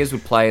Rox Tigers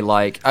would play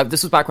like...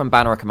 this was back when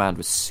Banner of Command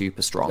was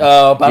super strong.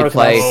 Oh, Banner of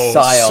Command,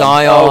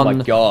 Sion. Oh my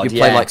god, you'd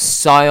play like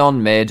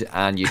Sion mid,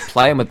 and you'd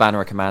play him with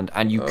Banner of Command,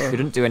 and you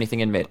couldn't do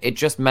anything in mid. It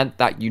just meant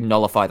that you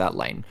nullify that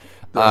lane.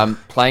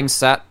 Playing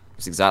Set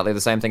is exactly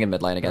the same thing in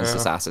mid lane against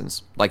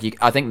Assassins. Like,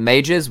 I think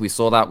Mages, we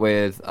saw that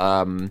with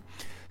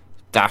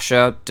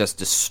Dasher just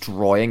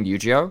destroying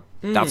Yu-Gi-Oh!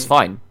 That's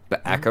fine.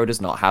 But Echo does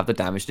not have the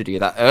damage to do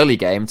that early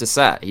game to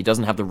Set. He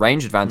doesn't have the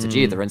range advantage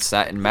either, and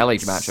Set in melee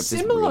matchups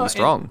is really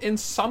strong. In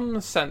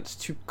some sense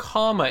to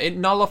Karma, it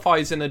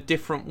nullifies in a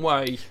different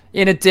way.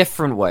 In a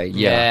different way,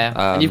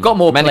 yeah. And you've got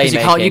more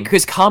playmaking.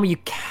 Because Karma, you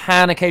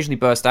can occasionally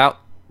burst out.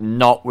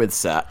 Not with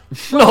Set.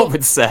 Not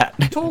with Set.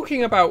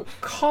 Talking about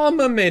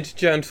Karma mid,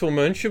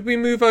 gentlemen, should we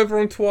move over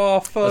onto our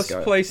first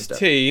place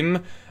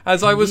team?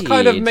 As I was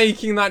kind of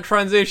making that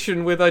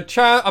transition with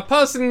a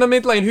person in the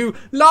mid lane who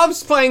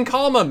loves playing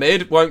Karma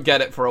mid, won't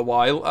get it for a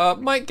while,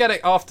 might get it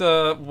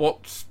after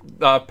what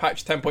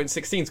patch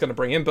 10.16 is going to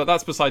bring in, but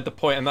that's beside the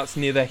point, and that's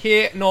neither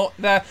here nor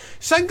there.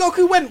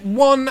 Sengoku went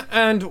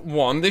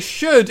 1-1. This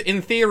should,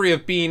 in theory,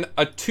 have been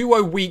a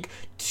 2-0 week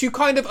to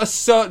kind of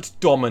assert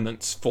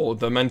dominance for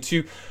them and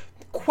to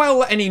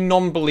quell any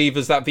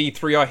non-believers that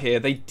V3 are here.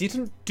 They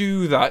didn't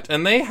do that,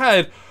 and they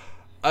had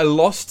a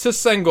loss to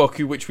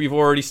Sengoku, which we've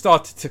already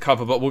started to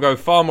cover, but we'll go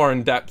far more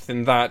in depth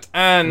in that.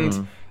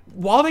 And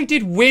while they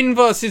did win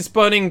versus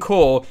Burning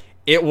Core,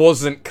 it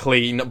wasn't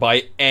clean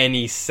by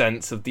any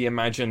sense of the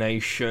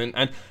imagination.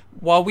 And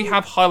while we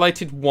have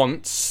highlighted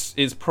once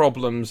his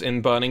problems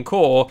in Burning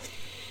Core,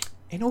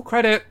 in all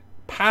credit,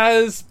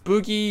 Paz,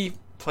 Boogie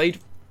played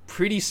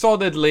pretty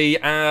solidly,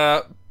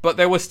 but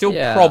there were still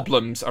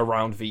problems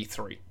around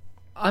V3.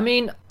 I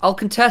mean, I'll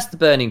contest the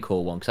Burning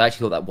Core one, because I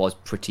actually thought that was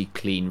pretty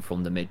clean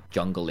from the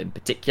mid-jungle in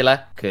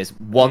particular, because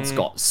once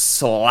got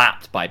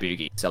slapped by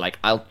Boogie. So, like,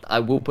 I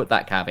will put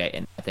that caveat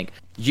in. I think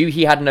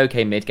Yuhi had an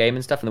okay mid-game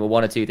and stuff, and there were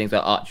one or two things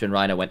where Archer and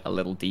Rhino went a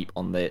little deep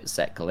on the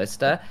Set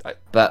Callista,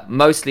 but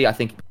mostly I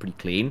think pretty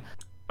clean.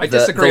 I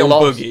disagree on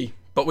Boogie,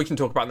 but we can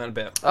talk about that in a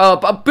bit. Oh,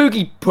 but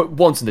Boogie put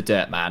once in the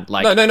dirt, man.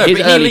 Like, no, but he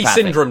Lee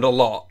syndromed a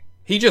lot.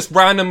 He just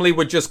randomly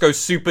would just go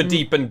super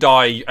deep and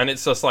die, and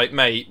it's just like,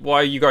 mate, why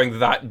are you going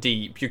that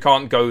deep? You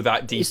can't go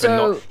that deep and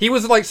not... He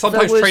was like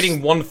sometimes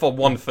trading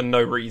 1-for-1 for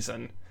no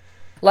reason.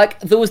 Like,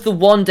 there was the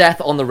one death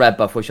on the red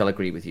buff, which I'll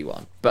agree with you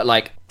on. But,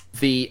 like,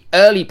 the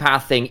early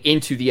pathing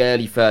into the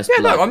early first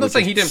blood... Yeah, no, I'm not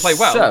saying he didn't play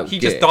well. He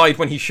just died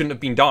when he shouldn't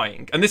have been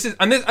dying. And this is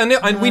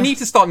and we need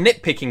to start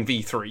nitpicking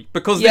V3,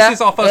 because this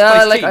is our first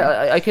place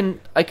team.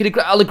 I can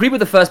agree. I'll agree with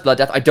the first blood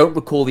death. I don't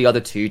recall the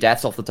other two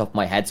deaths off the top of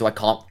my head, so I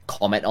can't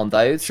comment on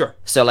those. Sure.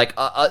 So, like,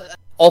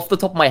 off the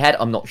top of my head,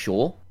 I'm not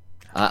sure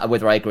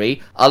whether I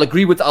agree.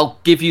 I'll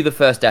give you the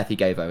first death he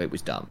gave, though. It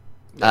was dumb.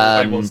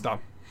 It was dumb.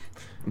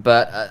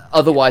 But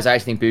otherwise, I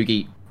actually think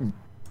Boogie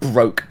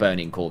broke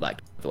Burning Core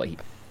that the way he...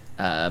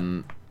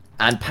 and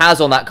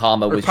Paz on that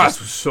Karma was Paz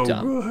was so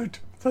good.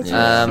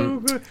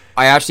 So good.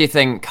 I actually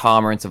think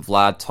Karma into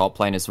Vlad top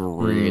lane is a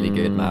really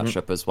good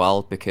matchup as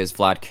well, because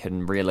Vlad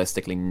can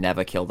realistically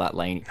never kill that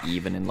lane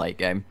even in late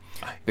game,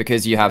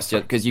 because you go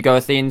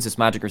Athenes, it's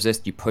magic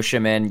resist, you push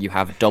him in, you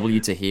have W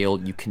to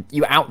heal,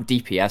 you out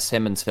DPS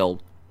him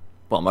until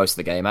most of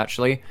the game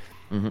actually.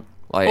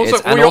 Like,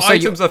 also, all your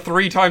items are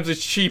 3 times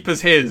as cheap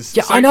as his.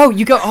 Yeah, so... I know.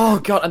 You go. Oh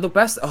god, and the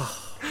best.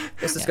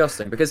 It's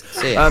disgusting because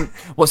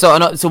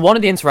so one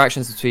of the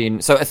interactions between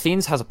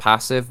Athenes has a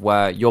passive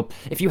where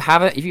if you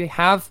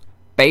have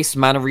base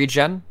mana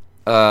regen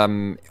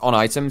on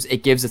items,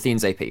 it gives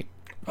Athenes AP.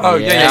 Oh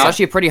yeah. It's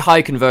actually a pretty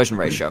high conversion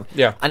ratio.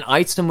 Yeah. An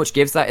item which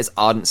gives that is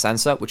Ardent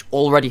Censer, which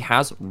already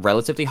has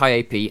relatively high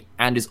AP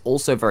and is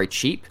also very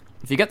cheap.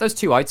 If you get those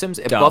 2 items,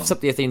 it Dumb. buffs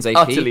up the Athene's AP.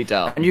 Utterly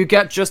dumb. And you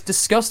get just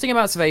disgusting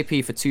amounts of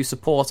AP for 2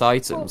 support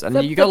items. And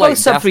they're- then you they're go like both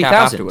sub death cap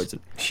 3,000. afterwards.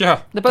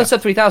 Yeah. They're both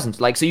sub 3,000.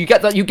 Like, so you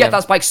get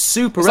that spike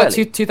super Is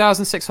early. that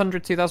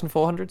 2,600,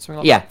 2,400, something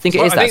like Yeah, I that? think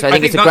it is that. So I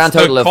think it's a that's grand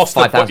total the of cost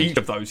 5,000. each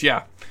of those,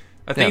 yeah.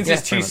 I think Yeah,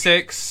 it's pretty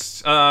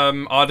 2.6,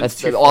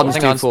 Ardent's That's 2.4. Ardent's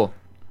Hang on. 2.4.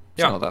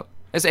 Yeah. Something like that.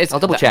 It's I'll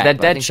double check, They're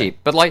but I dead think so. cheap.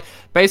 But like,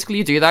 basically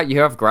you do that, you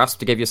have Grasp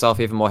to give yourself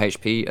even more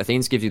HP.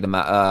 Athene's gives you the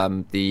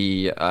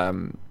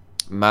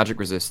Magic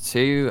Resist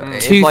 2.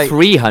 It's Two like,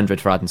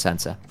 300 for Ardent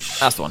Sensor.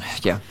 that's the one,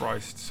 yeah.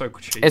 Christ, so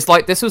cheap. It's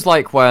like, this was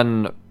like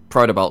when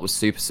Protobelt was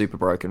super, super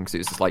broken, because it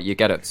was just like, you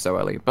get it so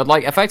early. But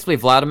like, effectively,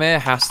 Vladimir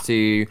has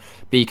to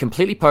be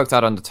completely poked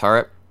out under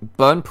turret,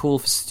 burn pool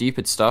for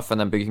stupid stuff, and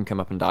then Boogie can come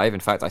up and dive.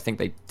 In fact, I think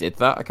they did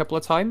that a couple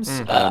of times.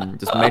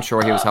 Just made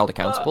sure he was held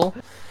accountable.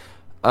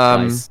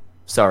 Nice.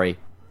 Sorry.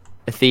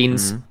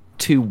 Athene's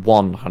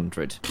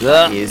 2,100.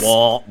 That is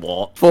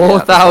What?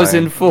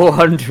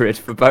 4,400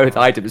 for both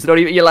items. Not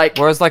even, you're like,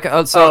 Whereas like,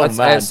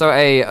 man.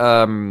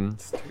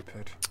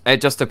 Stupid.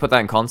 Just to put that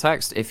in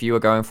context, if you were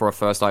going for a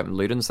first item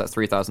Ludens, that's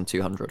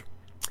 3,200.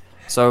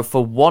 So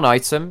for 1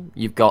 item,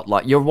 you've got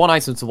like your 1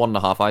 item to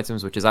 1.5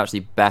 items, which is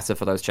actually better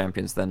for those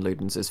champions than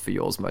Ludens is for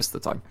yours most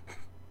of the time.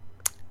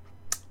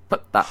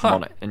 Put that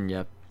on it, and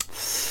yeah.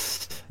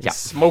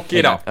 Smoke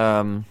it up.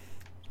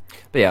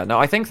 But yeah, no,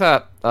 I think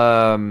that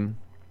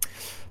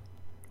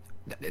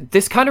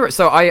this kind of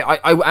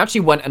I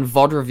actually went and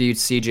VOD reviewed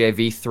CGA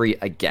V3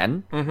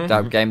 again,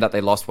 that game that they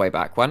lost way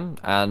back when,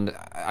 and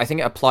I think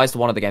it applies to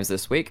one of the games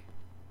this week.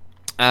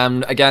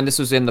 And again, this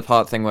was in the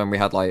part thing when we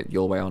had like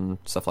Your Way on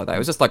stuff like that. It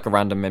was just like a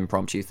random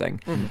impromptu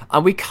thing,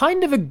 and we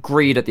kind of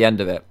agreed at the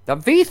end of it that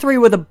V3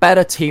 were the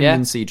better team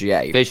than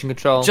CGA. vision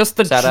control. Just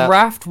the setup.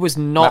 draft was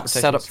not map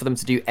set up rotations. for them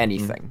to do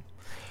anything.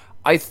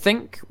 I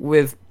think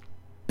with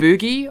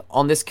Boogie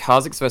on this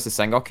Kha'Zix versus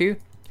Sengoku,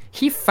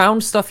 he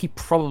found stuff he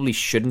probably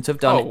shouldn't have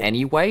done Oh,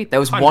 anyway. There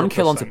was 1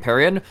 kill on 100%.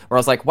 Typerion where I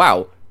was like,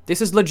 wow, this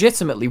is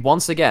legitimately,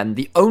 once again,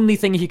 the only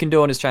thing he can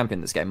do on his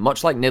champion this game.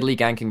 Much like Nidalee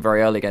ganking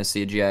very early against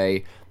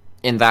CGA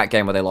in that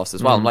game where they lost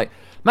as well. I'm like,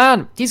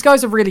 man, these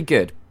guys are really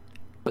good.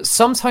 But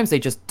sometimes they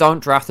just don't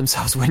draft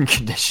themselves win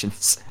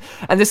conditions.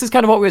 And this is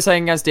kind of what we were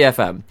saying against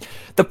DFM.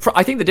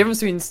 I think the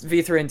difference between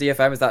V3 and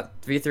DFM is that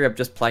V3 are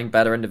just playing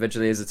better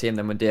individually as a team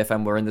than when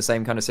DFM were in the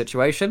same kind of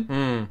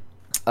situation.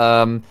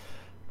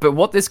 But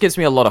what this gives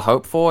me a lot of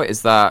hope for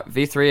is that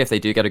V3, if they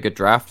do get a good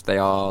draft, they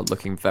are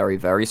looking very,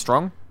 very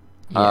strong.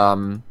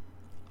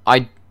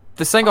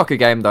 The Sengoku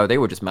game, though, they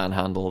were just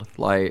manhandled.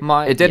 Like,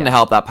 it didn't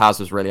help that Paz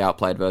was really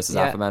outplayed versus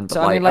Yeah. Alphaman, but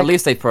So, I mean, at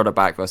least they brought it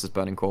back versus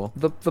Burning Core.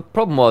 The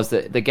problem was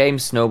that the game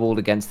snowballed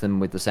against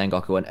them with the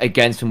Sengoku and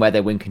against them where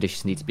their win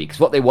conditions need to be. Because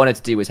what they wanted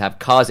to do was have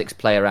Kha'Zix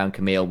play around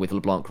Camille with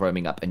LeBlanc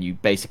roaming up, and you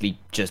basically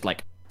just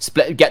like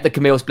get the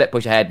Camille split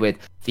push ahead with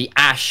the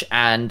Ashe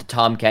and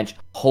Tahm Kench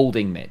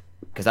holding mid.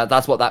 Because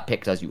that's what that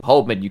pick does. You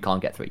hold mid, you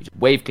can't get through. You just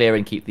wave clear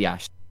and keep the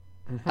Ashe.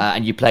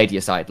 And you play to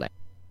your side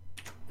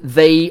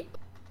lane.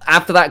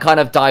 After that kind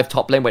of dive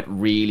top lane went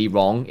really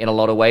wrong in a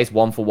lot of ways,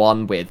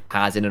 1-for-1 with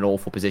Paz in an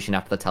awful position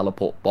after the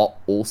teleport bot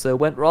also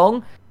went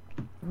wrong.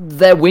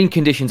 Their win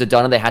conditions are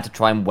done and they had to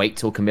try and wait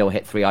till Camille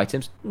hit 3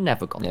 items.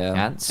 Never got the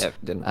chance. It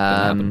didn't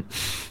happen.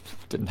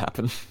 Didn't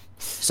happen.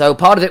 So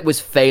part of it was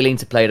failing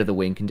to play to the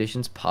win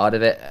conditions. Part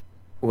of it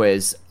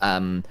was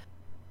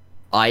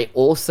I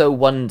also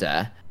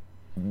wonder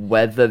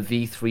whether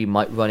V3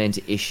 might run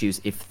into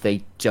issues if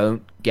they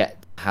don't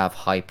get to have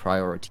high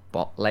priority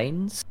bot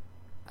lanes.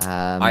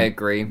 I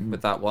agree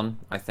with that one.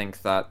 I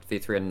think that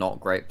V3 are not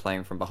great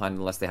playing from behind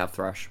unless they have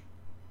Thresh.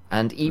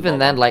 And even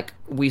then, like,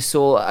 we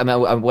saw... I know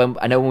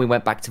when we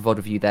went back to VOD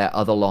review, their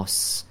other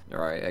loss...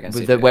 Right, against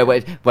with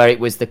CGA. where it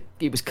was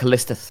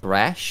Kalista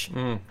Thresh,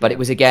 but it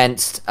was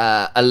against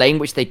a lane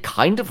which they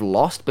kind of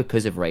lost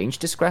because of range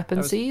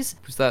discrepancies.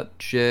 Was that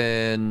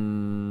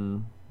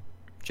Jin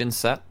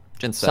Set?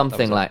 Jin Set.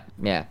 Something like...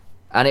 Yeah.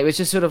 And it was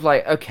just sort of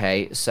like,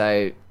 okay,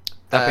 so...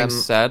 That being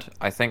said,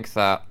 I think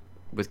that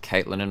with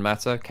Caitlyn in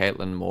meta,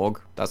 Caitlyn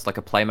Morg, that's like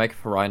a playmaker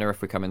for Reiner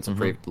if we come into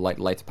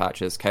later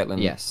patches. Caitlyn,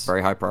 Yes.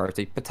 very high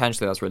priority.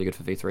 Potentially that's really good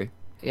for V3.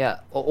 Yeah,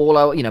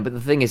 but the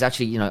thing is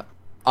actually,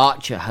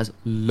 Archer has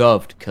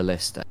loved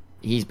Kalista.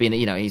 He's been,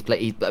 he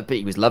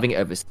was loving it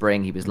over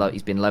spring.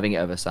 He's been loving it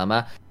over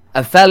summer.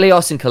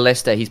 Aphelios and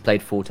Kalista, he's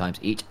played 4 times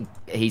each.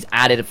 He's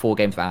added 4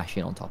 games of Ashe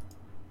in on top.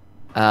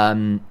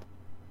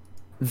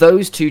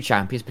 Those 2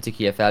 champions,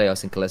 particularly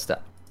Aphelios and Kalista,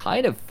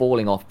 kind of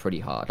falling off pretty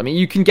hard. I mean,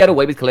 you can get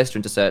away with Kalista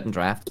into certain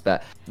drafts,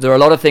 but there are a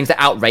lot of things that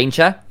outrange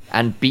her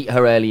and beat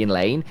her early in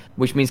lane,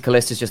 which means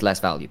Kalista's just less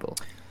valuable.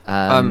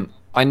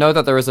 I know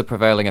that there is a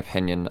prevailing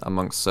opinion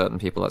amongst certain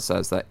people that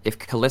says that if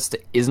Kalista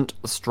isn't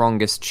the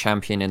strongest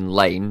champion in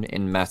lane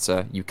in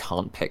meta, you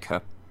can't pick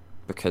her.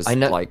 Because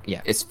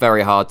it's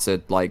very hard to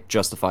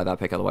justify that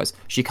pick otherwise.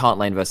 She can't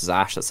lane versus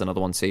Ashe, that's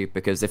another one too,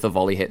 because if a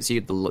volley hits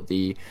you,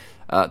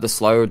 the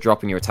slow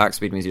dropping your attack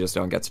speed means you just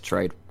don't get to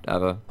trade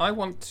ever. I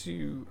want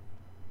to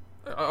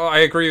I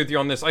agree with you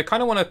on this. I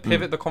kind of want to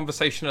pivot the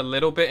conversation a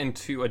little bit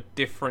into a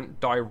different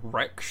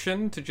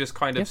direction to just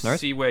kind of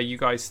see where you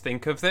guys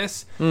think of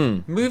this.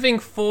 Moving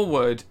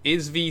forward,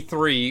 is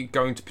V3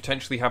 going to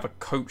potentially have a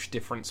coach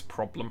difference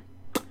problem?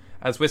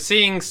 As we're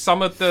seeing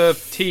some of the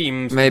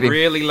teams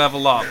really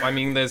level up. I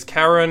mean, there's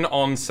Karen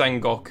on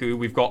Sengoku.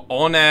 We've got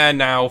On Air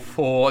now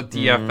for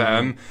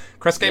DFM.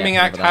 Crest Gaming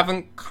Act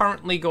haven't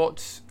currently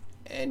got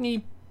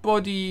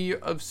anybody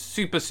of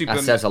super...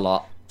 That says a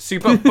lot.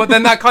 Super, but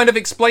then that kind of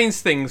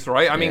explains things,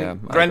 right? I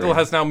mean, Grendel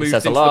has now moved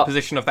into the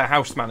position of their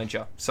house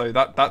manager, so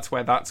that's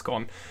where that's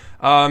gone.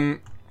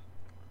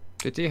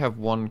 They do have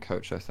one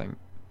coach, I think.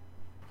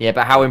 Yeah,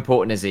 but how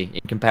important is he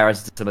in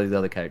comparison to some of the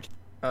other coaches?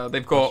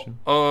 They've got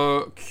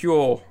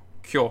Cure.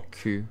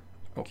 Q.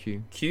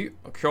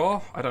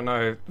 I don't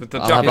know. The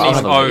I'll have Japanese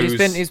it.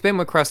 O's. He's been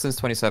with Crest since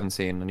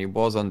 2017, and he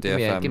was on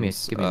DFM. Give me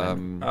a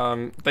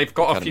moment. They've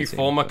got a few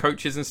former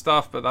coaches and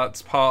stuff, but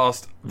that's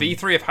past.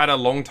 V3 have had a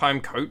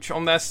long-time coach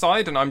on their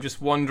side, and I'm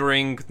just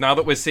wondering, now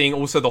that we're seeing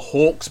also the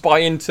Hawks buy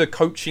into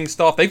coaching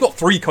staff, they've got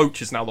 3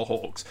 coaches now, the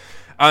Hawks.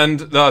 And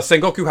the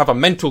Sengoku have a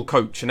mental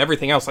coach and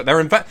everything else.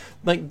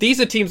 Like these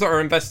are teams that are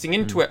investing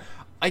into it.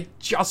 I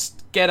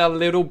just get a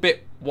little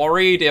bit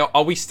worried.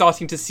 Are we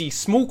starting to see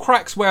small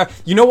cracks where,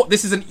 you know what,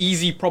 this is an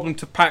easy problem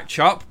to patch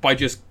up by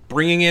just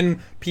bringing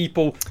in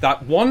people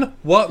that, one,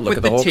 work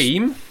with the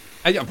team.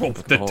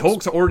 The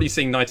Hawks are already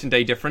seeing night and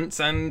day difference,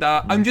 and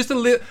I'm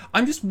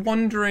just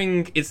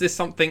wondering, is this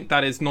something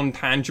that is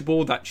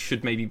non-tangible that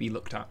should maybe be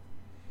looked at?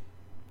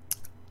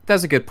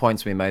 There's a good point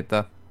to be made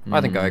there.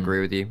 I think I agree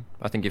with you.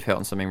 I think you've hit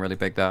on something really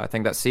big there. I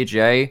think that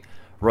CGA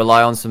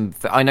rely on some...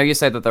 I know you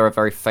say that they're a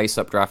very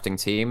face-up drafting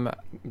team.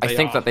 I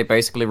think that they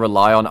basically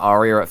rely on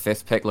Arya at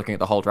 5th pick, looking at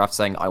the whole draft,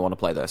 saying, I want to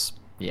play this.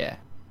 Yeah.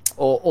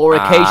 Or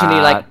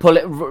occasionally,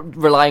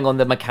 relying on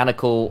the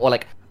mechanical... Or,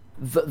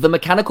 the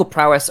mechanical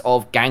prowess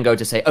of Gango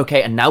to say,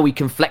 okay, and now we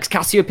can flex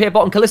Cassiopeia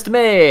bottom, Callista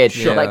mid.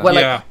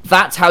 Yeah.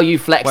 That's how you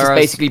flex, is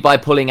basically by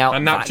pulling out...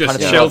 And that just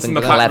shells in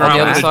the background. On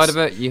the other side of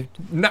it,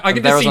 I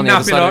can just see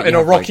Nap in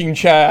a rocking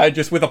chair,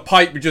 just with a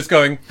pipe, just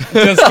going,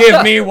 just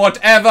give me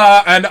whatever,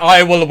 and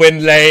I will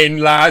win lane,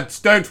 lads.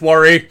 Don't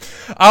worry.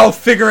 I'll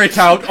figure it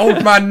out.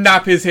 Old man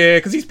Nap is here,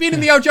 because he's been in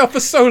the LGL for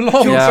so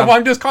long, so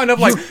I'm just kind of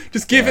like,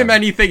 just give him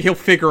anything, he'll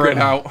figure it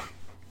out.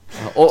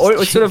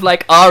 Or sort of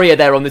like Arya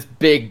there on this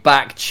big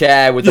back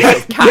chair with the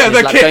cat.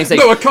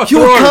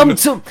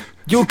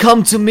 You'll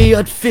come to me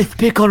at 5th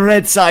pick on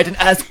red side and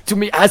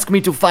ask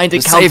me to find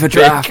a save a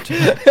draft.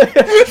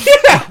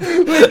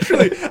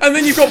 Literally. And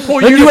then you've got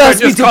poor and Unicorn you ask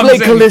me just to comes play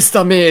in.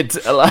 Callista mid.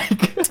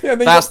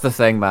 That's the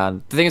thing,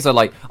 man. The thing is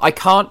that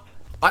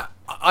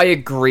I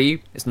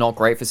agree it's not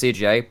great for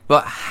CGA,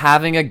 but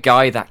having a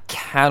guy that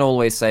can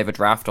always save a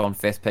draft on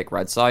 5th pick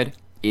red side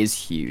is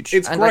huge.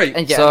 It's great.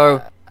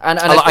 And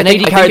an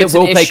AD carry that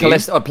will play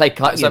Callista or play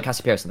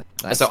Cassiopeia or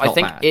something. So I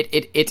think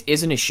it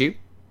is an issue.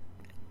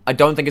 I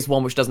don't think it's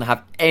one which doesn't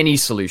have any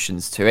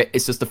solutions to it.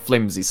 It's just a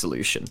flimsy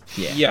solution.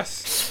 Yeah.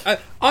 Yes.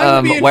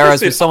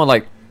 Whereas with someone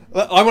like...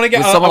 I want to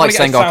get someone like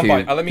Sengoku.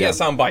 Sengoku. Let me get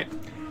a soundbite.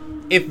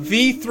 If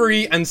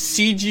V3 and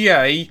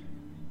CGA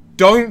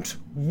don't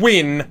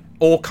win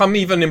or come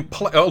even in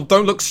or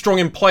don't look strong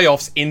in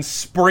playoffs in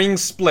spring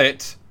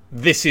split,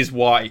 this is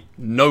why.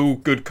 No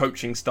good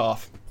coaching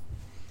staff.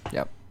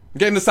 Yep. I'm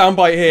getting the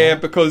soundbite here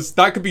because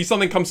that could be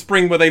something come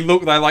spring where they're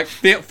like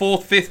 4th,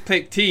 5th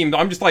pick team.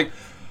 I'm just like,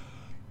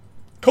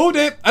 called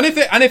it. And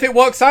if it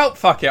works out,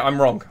 fuck it.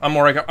 I'm wrong. I'm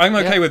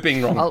okay with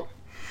being wrong.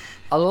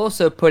 I'll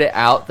also put it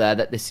out there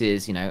that this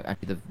is,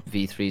 actually the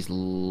V3's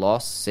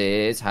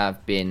losses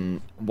have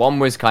been... One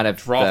was kind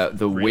of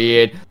the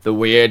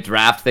weird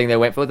draft thing they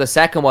went for. The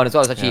second one as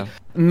well is actually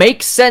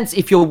makes sense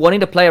if you're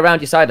wanting to play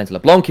around your sidelines.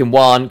 LeBlanc in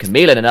one,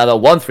 Camille in another,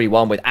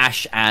 1-3-1 with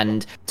Ash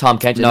and Tom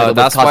Kent. No,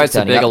 that's why it's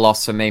a bigger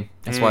loss for me.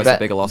 That's why it's a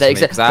bigger loss for me.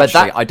 Because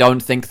actually, I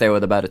don't think they were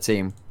the better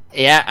team.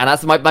 Yeah, and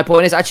that's my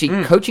point is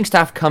actually coaching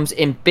staff comes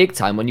in big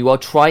time when you are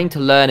trying to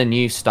learn a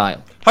new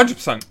style.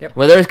 100%. Yep.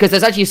 Well,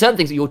 there's actually certain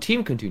things that your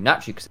team can do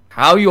naturally, because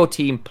how your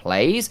team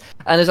plays,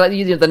 and there's like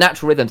the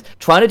natural rhythms.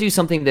 Trying to do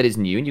something that is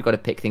new, and you've got to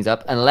pick things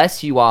up,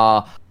 unless you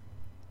are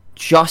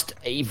just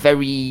a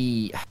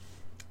very...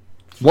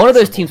 One of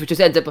those teams which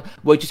just ends up,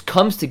 where it just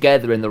comes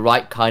together in the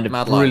right kind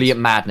of brilliant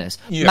madness.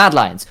 Yeah. Mad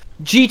Lions.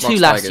 G2 Rocks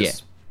last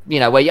Tigers.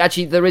 year. Where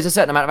there is a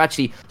certain amount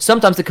of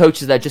sometimes the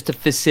coach is there just to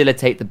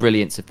facilitate the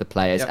brilliance of the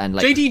players and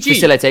JDG.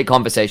 Facilitate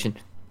conversation.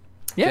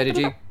 Yeah,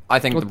 JDG. I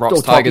think the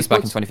Rocks Tigers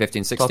back in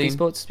 2015-16. Talking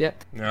Sports, yeah.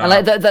 And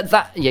like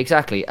that, yeah,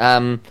 exactly. I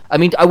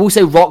mean, I will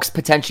say Rocks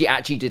potentially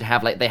actually did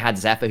have they had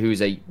Zephyr,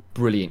 who's a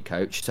brilliant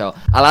coach. So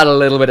I'll add a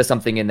little bit of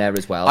something in there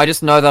as well. I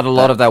just know that a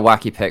lot of their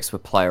wacky picks were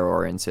player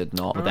oriented,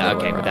 not.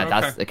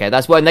 That's okay.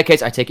 That's why in that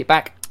case I take it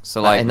back.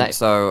 So I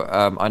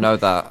know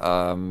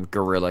that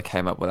Gorilla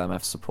came up with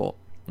MF support.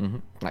 Mm-hmm.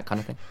 That kind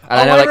of thing.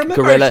 And I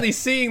remember actually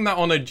seeing that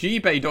on a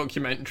G-Bay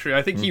documentary.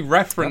 I think he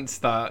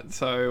referenced that.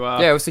 So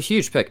yeah, it was a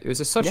huge pick. It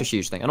was such a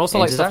huge thing, and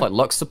also stuff like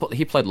Lux support.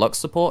 He played Lux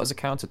support as a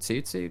counter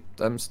to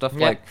stuff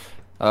like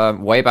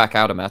way back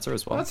out of meta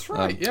as well. That's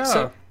right.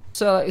 Yeah.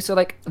 So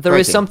like there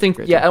Great is team, something,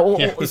 great yeah, team. or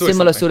there's always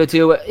similar something.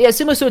 sort of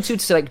similar sort of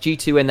to like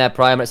G2 in their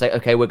prime. It's like,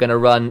 okay, we're gonna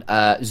run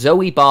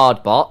Zoe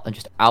Bard bot and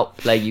just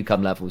outplay you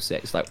come level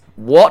 6. Like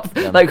what?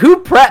 Like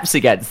who preps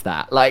against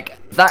that? Like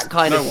that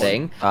kind No of one.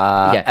 thing.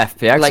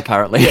 FPX like-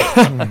 apparently.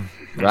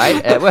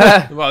 Right?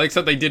 Well,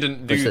 except they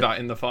didn't do that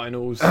in the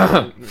finals.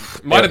 Might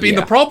Yeah, have been yeah.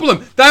 the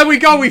problem. There we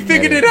go. We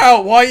figured it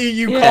out. Why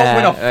you can't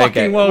win a Yeah,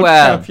 fucking okay. world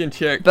Well,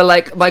 championship? But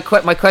like my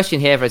question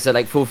here is that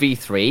like for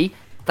V3,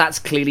 that's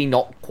clearly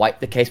not quite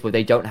the case where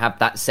they don't have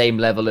that same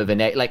level of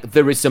innate. Like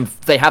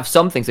they have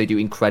some things they do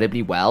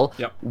incredibly well.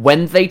 Yep.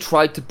 When they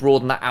tried to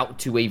broaden that out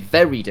to a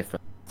very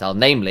different style,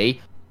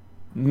 namely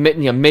mid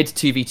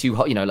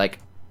 2v2, like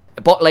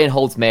bot lane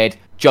holds mid,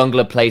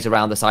 jungler plays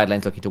around the side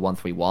lanes looking to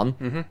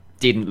 1-3-1.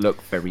 Didn't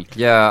look very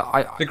clear.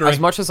 Yeah, Agree. as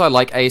much as I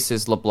like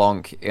Ace's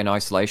LeBlanc in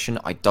isolation,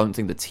 I don't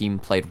think the team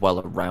played well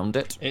around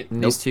it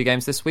in these 2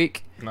 games this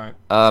week. No.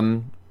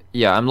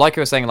 Yeah, and like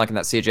I was saying, like in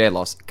that CJ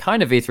loss,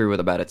 kind of V3 with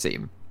a better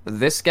team.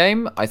 This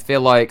game, I feel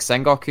like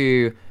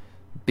Sengoku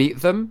beat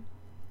them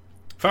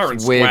Fair and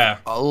with square.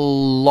 a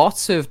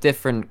lot of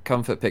different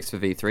comfort picks for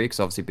V3, because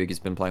obviously Boogie's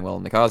been playing well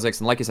in the Kha'Zix,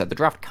 and like you said, the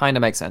draft kind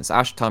of makes sense.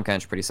 Ash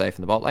Tahm-Kench pretty safe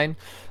in the bot lane.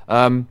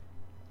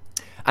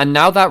 And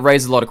now that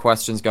raises a lot of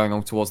questions going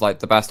on towards like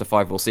the best of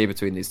 5 we'll see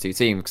between these 2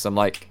 teams, because I'm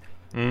like,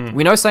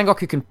 we know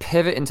Sengoku can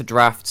pivot into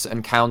drafts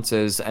and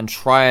counters and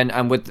try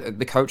and with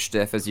the coach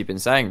diff, as you've been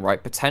saying,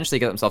 right, potentially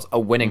get themselves a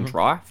winning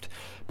draft.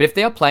 But if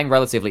they are playing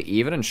relatively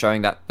even and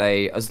showing that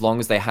they, as long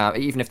as they have,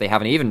 even if they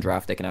have an even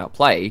draft, they can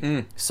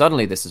outplay,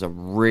 suddenly this is a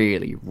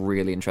really,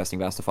 really interesting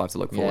best of 5 to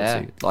look forward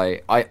Yeah. to.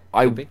 Like,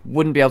 I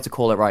wouldn't be able to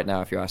call it right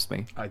now if you asked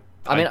me. I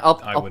mean, I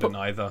I'll wouldn't put-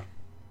 either.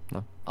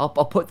 I'll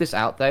put this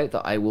out though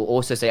that I will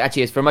also say,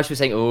 actually, it's very much for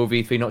saying, oh,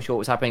 V3 not sure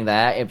what's happening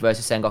there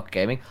versus Sengoku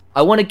Gaming.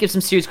 I want to give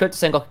some serious credit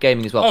to Sengoku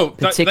Gaming as well. Oh,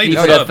 particularly they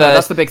for deserve their it. first,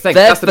 That's the big thing.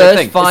 Their That's the big first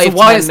thing. 5, It's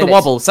why 10 it's the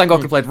minutes- wobble.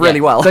 Sengoku played really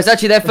well. Because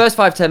actually their first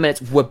 5-10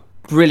 minutes were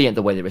brilliant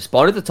the way they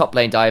responded to the top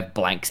lane dive,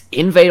 blanks,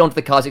 invade onto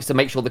the Kha'Zix to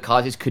make sure the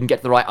Kha'Zix couldn't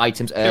get the right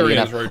items early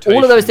Pyrian's enough.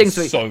 All of those things,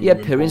 rotation, yeah, so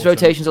Pyrian's important.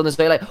 rotations on this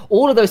way, like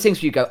all of those things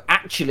where you go,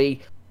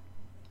 actually,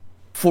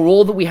 for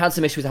all that we had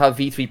some issues with how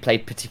V3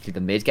 played, particularly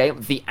the mid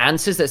game, the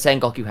answers that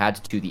Sengoku had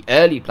to the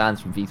early plans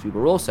from V3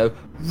 were also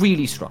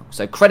really strong.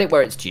 So credit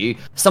where it's due.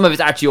 Some of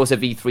it's actually also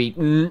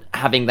V3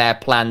 having their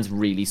plans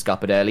really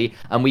scuppered early,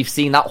 and we've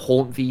seen that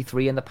haunt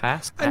V3 in the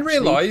past. And actually,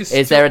 realise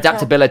is their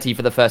adaptability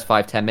for the first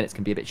 5-10 minutes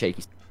can be a bit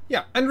shaky.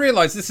 Yeah, and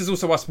realise this is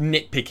also us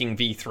nitpicking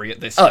V3 at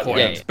this Oh, point.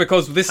 yeah.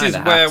 Because this is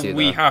Kinda where have to,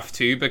 we though. have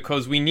to,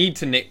 because we need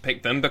to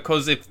nitpick them,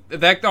 because if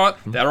they're our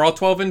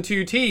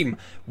 12-2 team,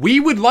 we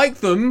would like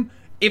them,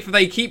 if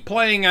they keep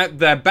playing at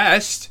their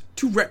best,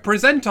 to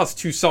represent us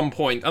to some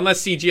point,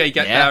 unless CGA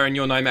get Yeah. there and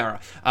you're Nymera.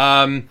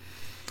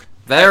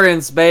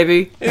 Variance,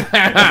 baby.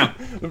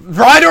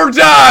 Ride or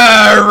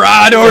die!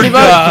 Ride or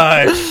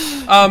die!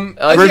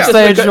 Group yeah.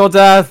 stage or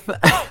death.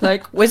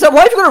 Like, why have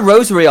you got a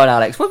rosary on,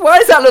 Alex? Why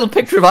is that little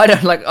picture of Ida,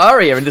 like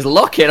Arya and this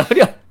locket on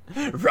your...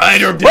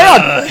 Ride or Wait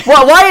die!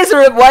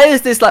 on! Why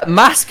is this like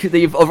mask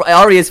that of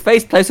Arya's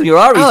face placed on your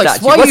Arya Alex,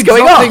 statue? why are What's you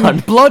going dropping on?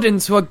 blood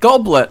into a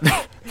goblet?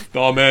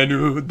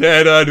 Domenu,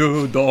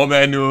 dedanu,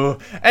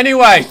 domenu.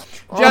 Anyway,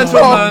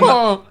 gentlemen,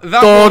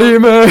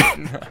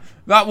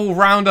 that will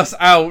round us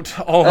out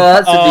of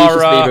That's the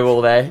deepest our lever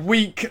all day.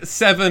 Week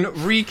 7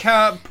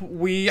 recap.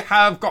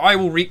 I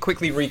will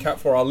quickly recap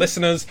for our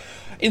listeners.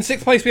 In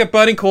 6th place, we have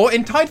Burning Core.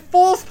 In tied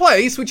 4th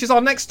place, which is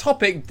our next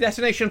topic,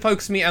 Detonation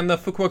Focus Me and the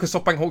Fukuoka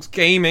SoftBank Hawks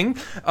Gaming.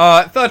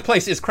 3rd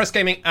place is Crest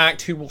Gaming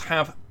Act, who will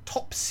have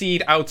top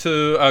seed out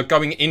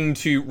going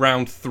into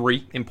round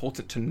 3.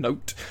 Important to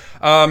note.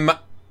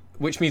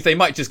 Which means they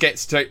might just get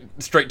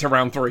straight to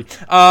round 3.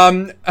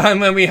 And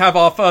then we have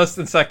our 1st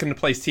and 2nd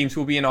place teams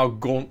who will be in our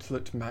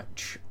gauntlet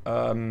match.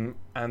 And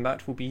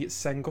that will be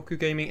Sengoku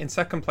Gaming in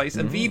 2nd place.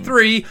 And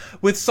V3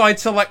 with side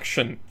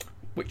selection,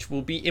 which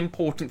will be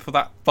important for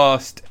that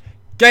first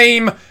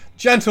game.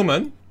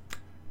 Gentlemen,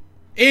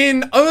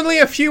 in only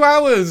a few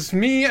hours,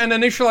 me and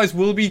Initialize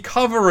will be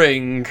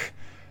covering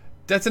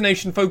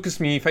Detonation Focus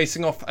Me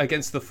facing off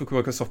against the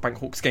Fukuoka SoftBank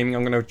Hawks Gaming.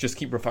 I'm going to just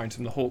keep referring to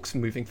them the Hawks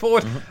moving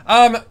forward.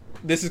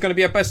 This is going to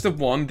be a best of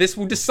 1. This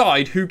will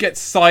decide who gets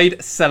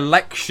side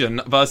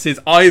selection versus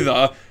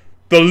either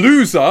the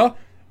loser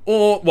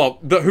or, well,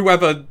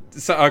 whoever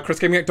Chris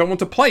Gaming don't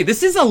want to play.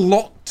 This is a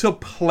lot to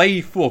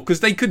play for, because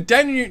they could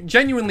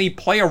genuinely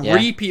play a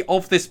repeat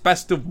of this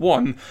best of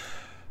 1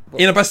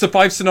 in a best of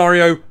 5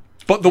 scenario,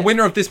 but the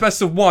winner of this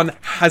best of 1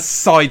 has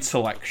side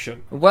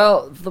selection.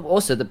 Well,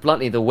 also,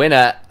 bluntly, the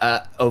winner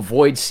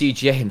avoids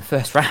CGA in the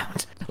first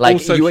round. Like,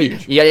 Also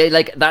huge. Yeah,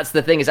 like that's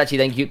the thing is actually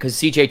then because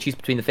CGA choose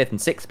between the 5th and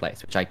 6th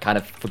place, which I kind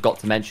of forgot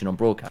to mention on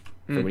broadcast.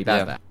 I feel really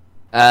bad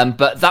about.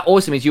 But that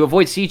also means you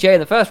avoid CJ in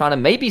the first round,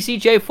 and maybe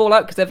CJ fall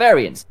out because they're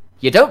variants.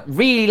 You don't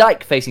really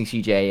like facing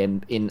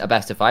CJ in a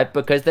best of 5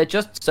 because they're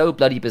just so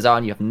bloody bizarre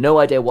and you have no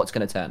idea what's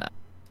going to turn out.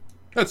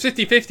 It's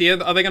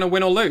 50-50. Are they going to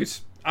win or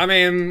lose? I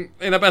mean,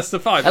 in a best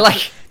of 5.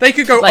 They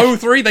could go like-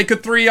 0-3, they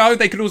could 3-0,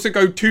 they could also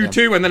go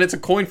 2-2, and then it's a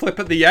coin flip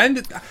at the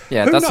end.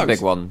 Yeah, Who that's knows? a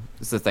big one.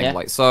 It's the thing. Yeah.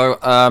 Like, so,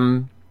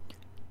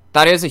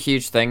 That is a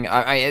huge thing.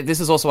 This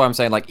is also why I'm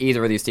saying, like,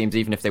 either of these teams,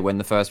 even if they win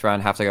the first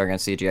round, have to go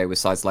against CGA with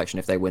side selection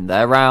if they win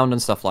their round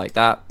and stuff like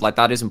that. Like,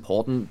 that is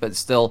important, but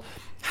still,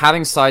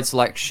 having side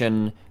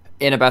selection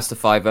in a best of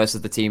 5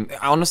 versus the team...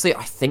 Honestly,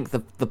 I think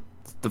the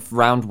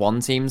round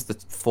 1 teams, the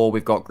 4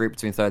 we've got grouped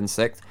between 3rd and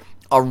 6th,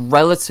 are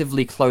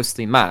relatively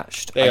closely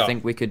matched. I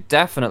think we could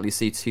definitely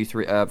see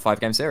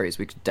 5-game series.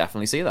 We could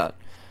definitely see that.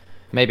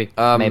 Maybe.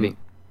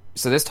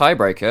 So this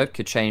tiebreaker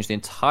could change the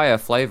entire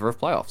flavour of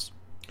playoffs.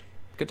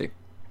 Could do.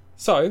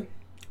 So,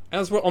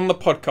 as we're on the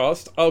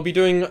podcast, I'll be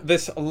doing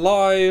this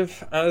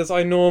live as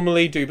I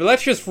normally do. But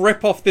let's just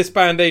rip off this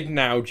Band-Aid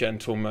now,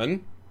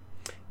 gentlemen.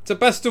 It's a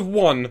best of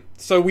 1,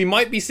 so we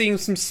might be seeing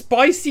some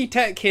spicy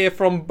tech here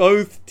from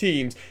both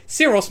teams.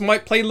 Syros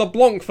might play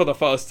LeBlanc for the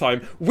first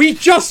time. We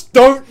just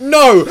don't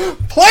know!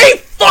 Play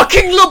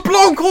fucking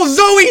LeBlanc or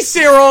Zoe,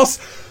 Syros!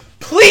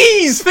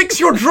 Please, fix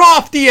your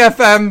draft,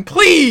 DFM,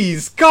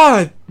 please!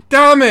 God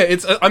damn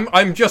it!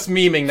 I'm just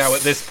memeing now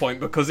at this point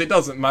because it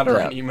doesn't matter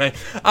anyway.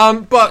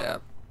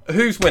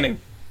 Who's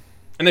winning?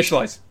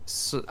 Initialize.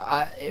 So,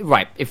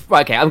 right.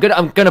 I'm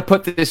gonna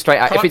put this straight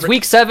out. If it's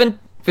week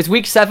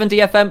 7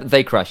 DFM,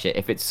 they crush it.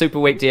 If it's Super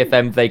Week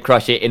DFM, they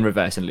crush it in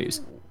reverse and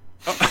lose.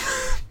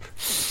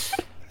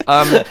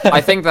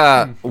 I think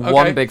that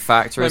one big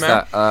factor is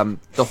that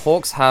the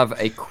Hawks have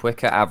a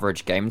quicker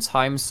average game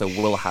time, so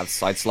we'll have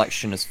side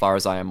selection as far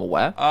as I am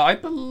aware. I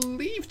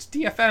believed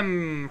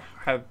DFM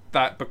had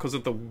that because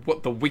of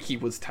what the wiki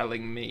was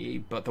telling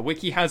me, but the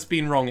wiki has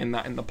been wrong in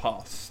the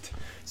past.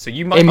 So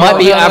you might. It might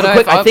be.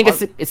 I think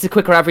it's a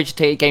quicker average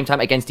game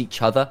time against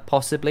each other,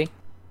 possibly.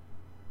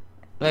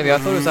 Maybe I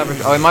thought it was average.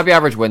 Oh, it might be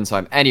average win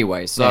time.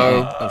 Anyway,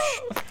 so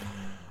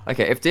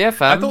okay, if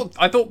DFM,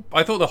 I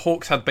thought the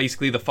Hawks had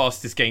basically the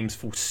fastest games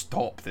full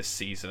stop this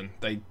season.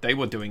 They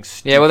were doing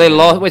stupid. Yeah, well, they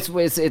lost.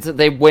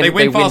 They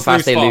win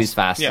fast, they lose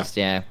fastest.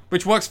 Yeah,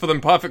 which works for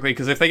them perfectly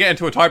because if they get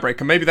into a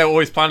tiebreaker, maybe they're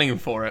always planning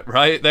for it,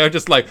 right? They're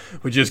just like,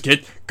 we just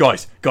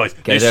guys, let's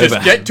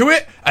just get to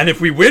it, and if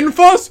we win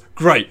fast,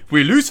 great.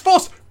 We lose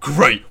fast,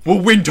 great.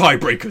 We'll win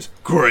tiebreakers,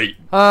 great.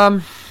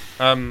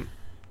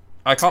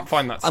 I can't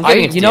find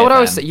that. You know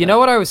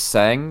what I was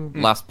saying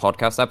last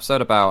podcast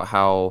episode about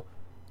how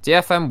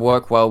DFM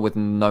work well with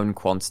known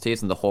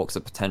quantities, and the Hawks are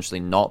potentially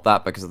not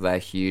that because of their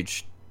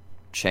huge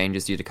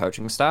changes due to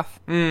coaching staff.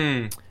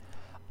 I'm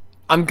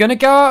gonna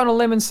go out on a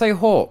limb and say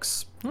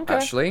Hawks. Okay.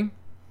 Actually,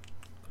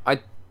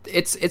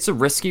 it's a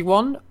risky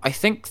one. I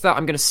think that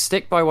I'm gonna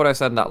stick by what I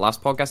said in that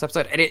last podcast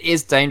episode, and it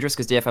is dangerous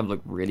because DFM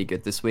looked really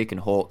good this week, and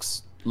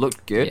Hawks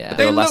looked good, but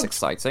they were less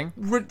exciting.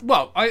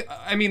 Well,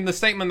 I mean, the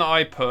statement that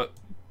I put.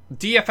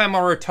 DFM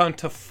are returned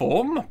to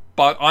form,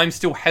 but I'm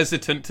still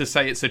hesitant to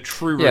say it's a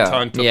true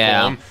return to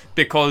form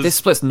because this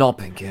split's not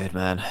been good,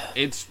 man.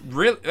 It's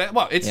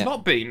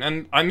not been,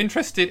 and I'm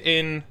interested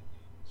in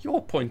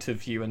your point of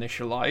view,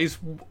 Initialize,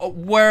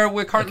 where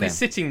we're currently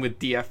sitting with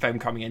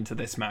DFM coming into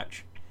this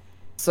match.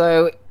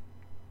 So,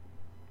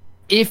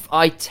 if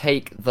I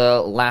take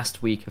the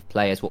last week of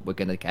play as what we're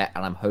going to get,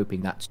 and I'm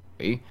hoping that's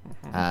true,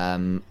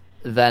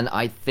 then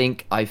I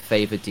think I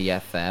favour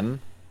DFM.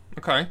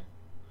 Okay.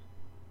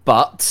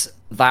 But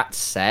that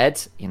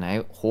said,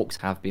 Hawks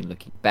have been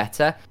looking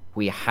better.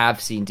 We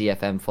have seen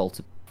DFM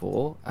falter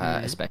before,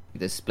 especially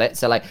this split.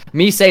 So,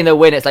 me saying they'll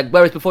win, it's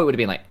whereas before it would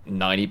have been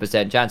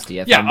 90% chance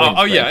DFM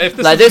wins. If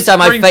this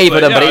time I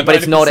favoured them, but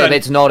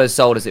it's not as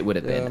sold as it would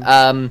have been.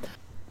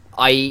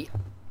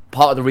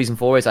 Part of the reason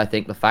for is I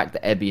think the fact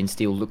that Ebby and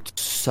Steele looked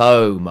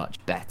so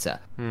much better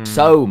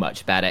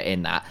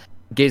in that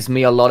gives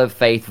me a lot of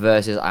faith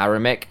versus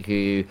Aramik,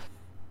 who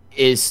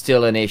is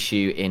still an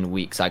issue in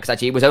weak side. Because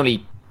actually, it was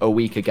only a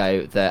week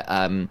ago that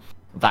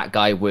that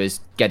guy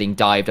was getting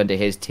dived under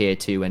his tier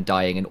 2 and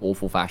dying in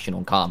awful fashion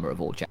on Karma of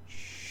all checks.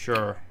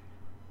 Sure.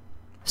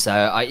 So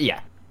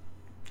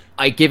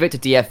I give it to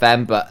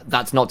DFM, but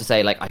that's not to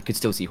say I could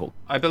still see Hawk.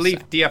 I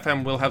believe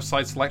DFM will have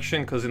side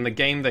selection because in the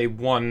game they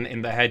won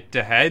in the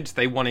head-to-head,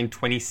 they won in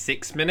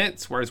 26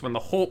 minutes, whereas when the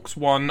Hawks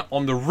won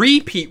on the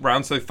repeat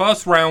round, so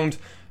first round,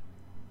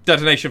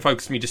 Detonation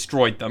Focus Me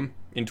destroyed them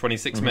in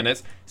 26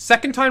 minutes.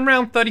 Second time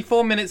round,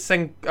 34 minutes.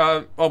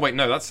 Oh wait,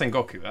 no, that's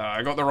Sengoku.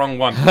 I got the wrong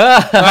one.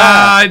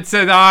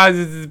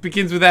 It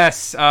begins with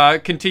S.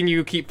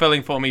 Continue, keep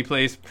filling for me,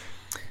 please.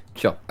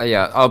 Sure.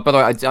 Yeah. Oh, by the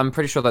way, I'm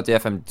pretty sure that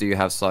DFM do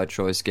have side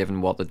choice,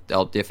 given what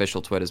the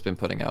official Twitter's been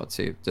putting out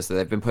too. Just that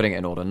they've been putting it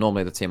in order.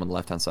 Normally, the team on the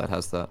left-hand side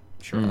has that.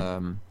 Sure.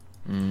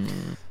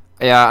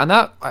 Yeah, and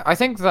that I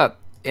think that.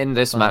 In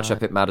this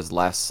matchup, it matters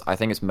less. I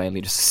think it's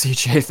mainly just a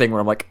CJ thing where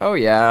I'm like, oh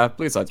yeah,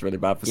 blue side's really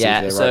bad for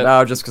CJ right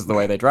now, just because of the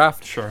way they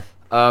draft. Sure.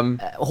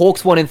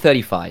 Hawks won in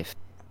 35.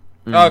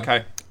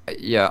 Okay.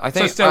 Yeah, I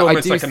think... So still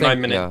almost a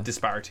 9-minute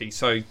disparity,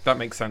 so that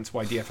makes sense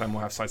why DFM will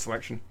have side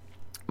selection.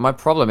 My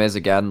problem is,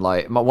 again,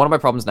 one of my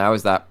problems now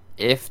is that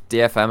if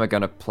DFM are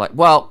going to play...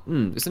 Well,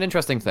 it's an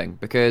interesting thing,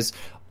 because...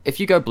 If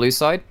you go blue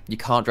side, you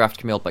can't draft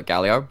Camille but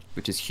Galio,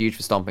 which is huge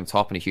for stomping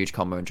top and a huge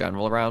combo in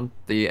general around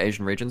the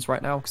Asian regions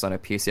right now, because I know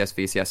PCS,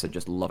 VCS are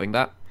just loving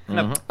that.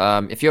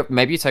 If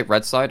maybe you take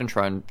red side and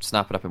try and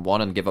snap it up in one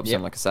and give up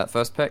something like a set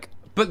first pick,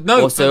 But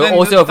no, Also, but then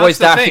also that's avoids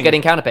the Dasher thing.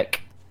 getting counterpick.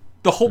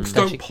 The Hawks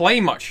don't play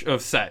much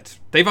of set.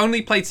 They've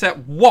only played set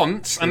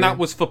once, and that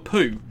was for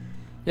Pooh.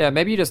 Yeah,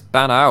 maybe you just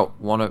ban out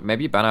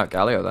maybe you ban out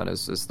Galio then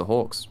as the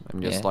Hawks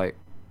and just Yeah.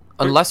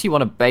 unless you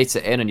want to bait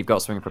it in and you've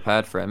got something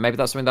prepared for it, maybe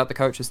that's something that the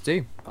coaches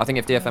do. I think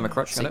if DFM are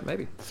crushing on it,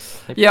 maybe.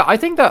 Yeah, I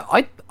think that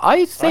I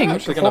think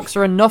actually the gonna- Hawks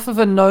are enough of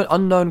an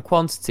unknown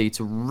quantity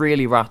to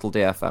really rattle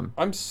DFM.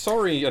 I'm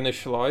sorry,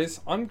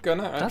 Initialize. I'm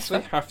gonna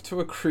actually have to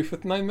agree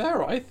with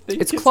Nymera. I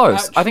think It's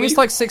close. I think it's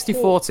actually like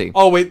 60-40.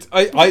 Oh,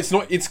 it's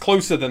not. It's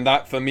closer than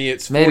that for me.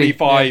 It's Maybe,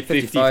 45,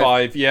 yeah,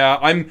 55. Yeah,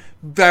 I'm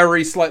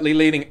very slightly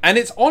leaning, and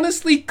it's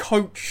honestly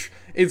coach.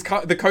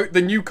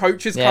 The new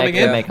coach is Yeah, coming it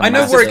could in. make a I know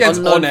massive we're difference.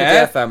 against on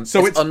air,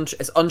 so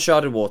it's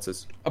uncharted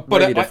waters. but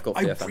really difficult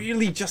for I DFM.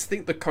 really just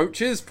think the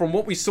coaches, from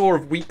what we saw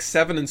of Week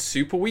 7 and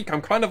Super Week,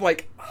 I'm kind of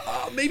like,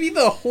 maybe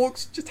the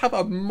Hawks just have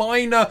a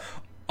minor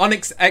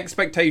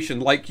expectation,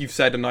 like you've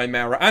said, in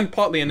Nymera, and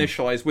partly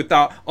initialized with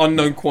that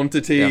unknown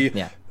quantity.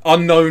 Yeah.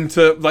 Unknown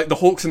to, like, the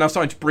Hawks are now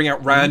starting to bring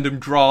out random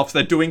drafts.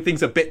 They're doing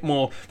things a bit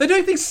more. They're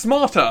doing things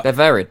smarter. They're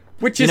varied.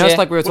 Which you is know, it's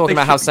like we were what talking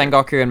they about how should be.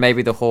 Sengoku and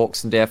maybe the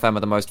Hawks and DFM are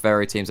the most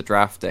varied teams at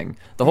drafting.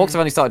 The Hawks have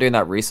only started doing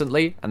that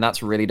recently, and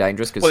that's really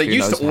dangerous because Well, it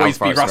used to always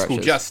be Rascal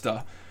Jester.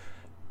 Jester.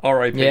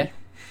 R.I.P. Yeah.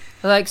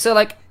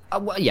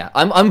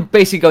 I'm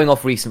basically going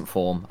off recent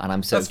form, and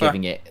I'm sort That's of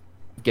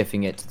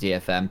giving it to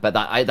DFM. But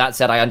that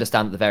said, I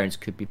understand that the variance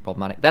could be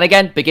problematic. Then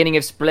again, beginning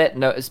of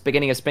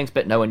spring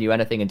split, no one knew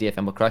anything, and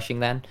DFM were crushing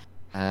then.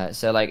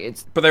 It's.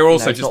 But they were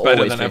also it's just not better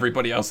always than true.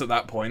 everybody else at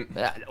that point.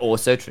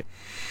 Also true.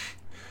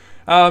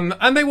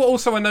 And they were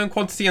also a known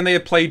quantity, and they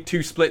had played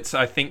 2 splits,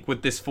 I think,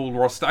 with this full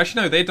roster.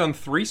 Actually, no, they had done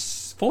 4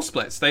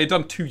 splits. They had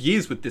done 2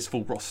 years with this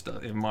full roster,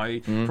 from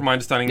my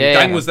understanding. Yeah,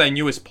 Gang yeah. was their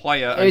newest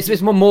player.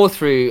 It's more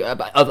through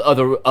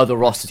other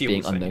rosters Steel being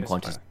was their unknown newest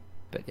quantities. player.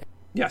 But yeah.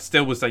 Yeah,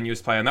 Still was their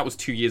newest player, and that was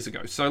 2 years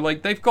ago. So,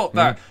 like, they've got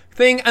that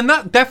thing, and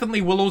that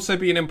definitely will also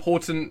be an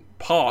important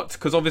part,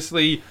 because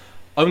obviously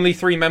only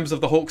 3 members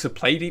of the Hawks have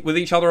played with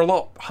each other a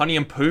lot. Honey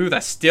and Pooh,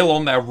 they're still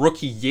on their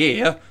rookie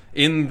year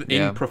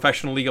in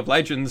Professional League of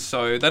Legends,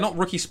 so they're not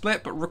rookie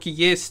split, but rookie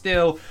year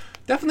still.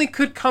 Definitely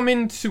could come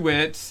into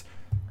it.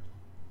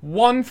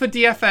 1 for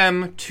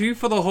DFM, 2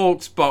 for the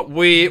Hawks, but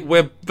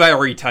we're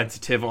very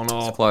tentative on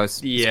our... It's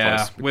close.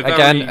 Yeah. It's close. We're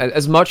Again, very...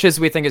 as much as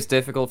we think it's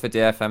difficult for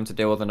DFM to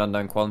deal with an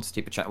unknown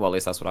quantity, well, at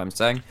least that's what I'm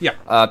saying. Yeah.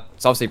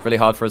 It's obviously really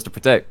hard for us to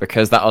predict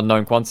because that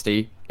unknown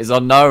quantity is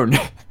unknown.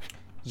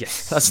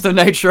 Yes. That's the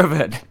nature of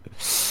it.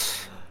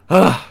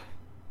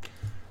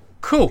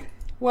 Cool.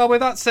 Well,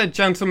 with that said,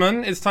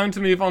 gentlemen, it's time to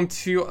move on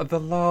to the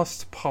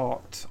last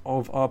part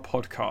of our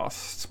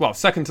podcast. Well,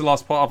 second to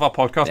last part of our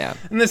podcast. Yeah.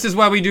 And this is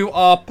where we do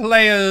our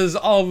Players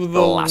of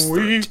the last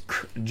Week,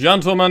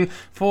 gentlemen,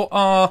 for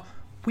our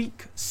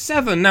Week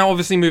 7. Now,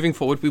 obviously, moving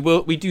forward,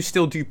 we do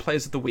still do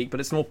Players of the Week, but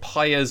it's more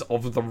Players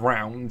of the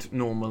Round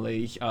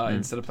normally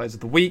instead of Players of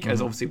the Week,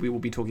 as obviously we will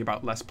be talking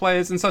about less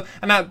players.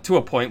 And that, to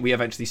a point, we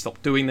eventually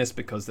stopped doing this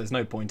because there's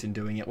no point in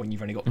doing it when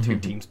you've only got 2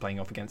 teams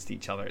playing off against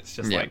each other. It's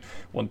just like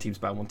one team's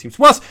better, one team's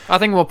worse. I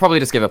think we'll probably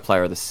just give a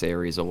player of the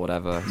series or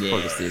whatever. It's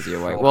probably just the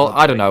easier way. Well,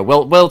 I don't know.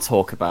 We'll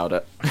talk about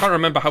it. I can't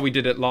remember how we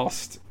did it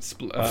last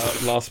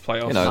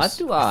playoff. You know, As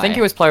do I think I.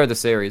 it was player of the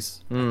series.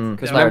 Because Player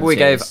of remember the we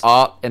gave series.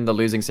 Art in the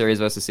losing series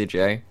versus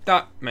CGA.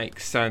 That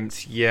makes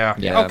sense. Yeah.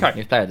 Yeah. Okay.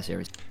 He's player of the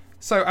series.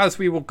 So as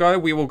we will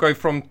go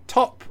from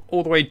top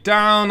all the way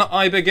down.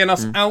 I begin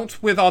us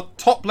out with our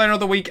top laner of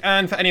the week.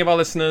 And for any of our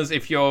listeners,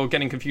 if you're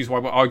getting confused why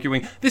we're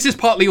arguing, this is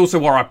partly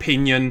also our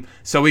opinion.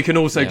 So we can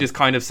also just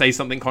kind of say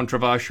something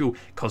controversial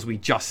because we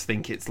just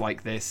think it's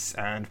like this.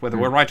 And whether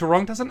we're right or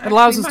wrong doesn't It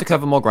allows us matter. to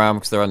cover more ground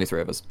because there are only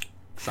 3 of us.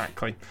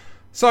 Exactly.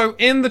 So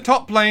in the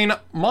top lane,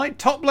 my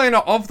top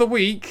laner of the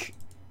week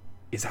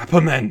is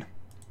Apperman.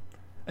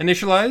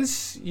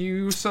 Initialize,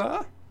 you,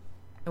 sir?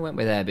 I went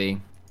with Abby.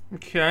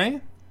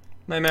 Okay.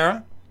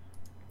 Nymera?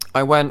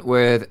 I went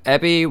with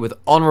Ebby with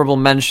honourable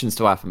mentions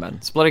to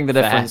Afferman. Splitting the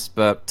difference,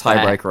 but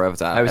tiebreaker over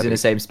to I was in Ebby. the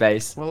same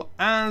space. Well,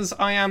 as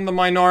I am the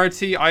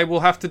minority, I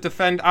will have to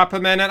defend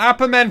Apperman, and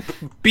Apperman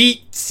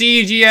beat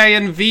CGA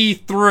in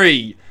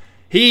V3.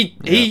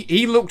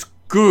 He looked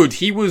good.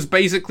 He was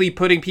basically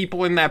putting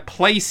people in their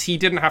place. He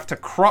didn't have to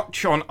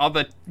crutch on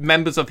other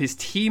members of his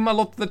team a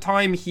lot of the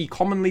time. He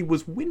commonly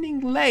was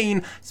winning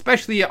lane,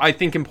 especially, I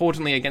think,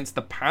 importantly against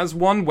the Paz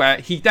one, where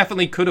he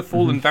definitely could have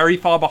fallen very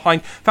far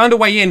behind, found a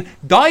way in,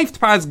 dived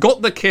Paz,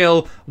 got the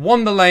kill,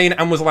 won the lane,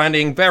 and was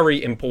landing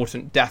very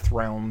important death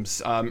rounds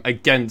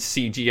against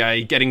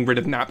CGA, getting rid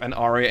of Nap and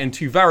Arya in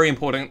 2 very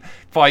important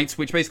fights,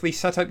 which basically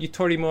set up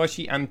Yutori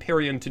Moashi and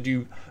Pyrion to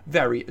do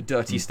very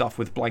dirty stuff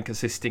with Blank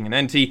assisting and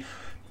Enti.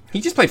 He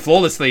just played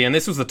flawlessly, and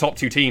this was the top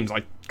 2 teams.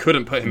 I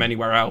couldn't put him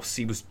anywhere else.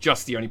 He was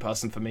just the only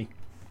person for me.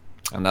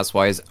 And that's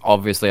why he's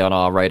obviously on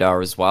our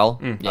radar as well.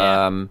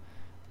 Yeah. I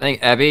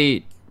think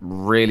Ebby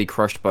really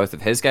crushed both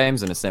of his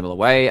games in a similar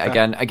way.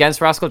 Again,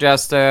 against Rascal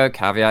Jester,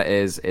 caveat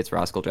is it's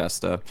Rascal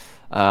Jester.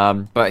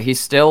 But he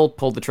still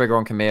pulled the trigger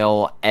on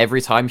Camille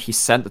every time he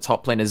sent the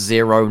top lane a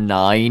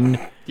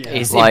 0-9.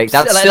 Is Like, it-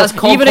 that's like,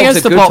 still, even Colcock's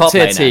against a a good bot top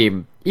tier laner.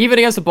 team, even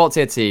against a bot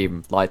tier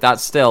team, like,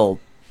 that's still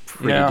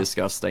pretty Yeah.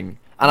 disgusting.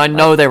 And I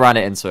know they ran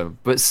it into him,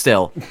 but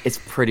still, it's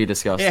pretty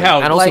disgusting. It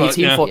helped, And also, but,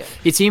 yeah.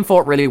 he team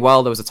fought really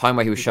well. There was a time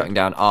where he was shutting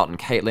down Art and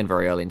Caitlyn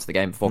very early into the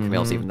game before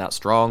Camille's even that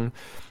strong.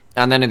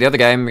 And then in the other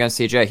game against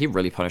CJ, he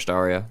really punished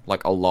Arya,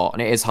 like, a lot.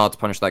 And it is hard to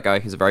punish that guy.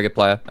 He's a very good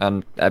player.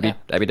 And Abby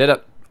did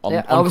it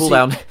on obviously-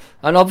 cooldown.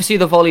 And obviously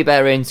the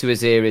Volibear into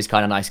Azir is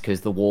kind of nice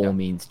because the wall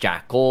means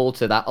jack all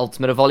to that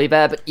ultimate of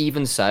Volibear, but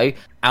even so,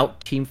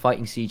 out team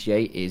fighting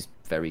CGA is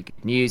very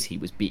good news. He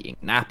was beating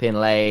Nap in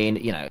lane,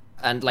 you know,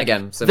 and like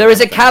Again, there is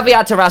a similar thing.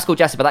 caveat to Rascal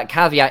Jester, but that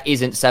caveat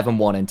isn't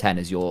 7-1 and 10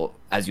 as your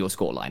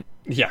scoreline.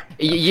 Yeah.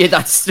 Yeah,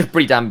 that's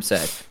pretty damn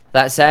absurd.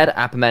 That said,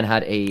 Apperman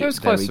had a was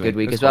very close to good it.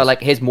 week It was as well. close.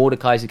 Like his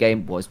Mordekaiser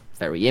game was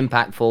very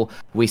impactful.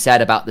 We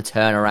said about the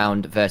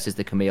turnaround versus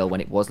the Camille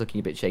when it was looking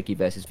a bit shaky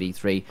versus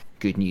V3.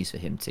 Good news for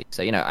him too.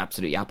 So you know,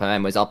 absolutely,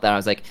 Apperman was up there. I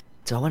was like,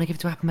 do I want to give it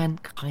to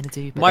Apperman? Kind of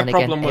do. But My then again,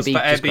 problem was Ebby for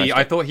just Ebby. crushed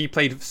I it. thought he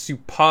played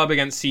superb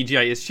against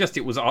CJ. It's just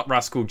it was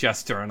Rascal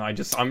Jester, and I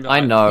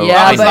know.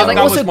 Yeah, I but know. like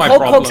That was also my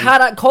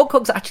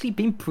Colcock's actually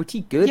been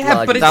pretty good. Yeah,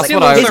 largely. but it's Like, still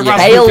what I also was-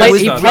 Rascal Hale Jester.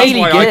 was That's really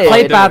why I good. couldn't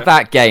Played do bad it.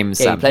 that game, Yeah,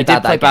 Sam. he played He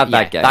did play bad yeah,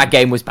 that game. That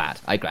game was bad.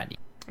 I grant you.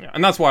 Yeah,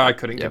 and that's why I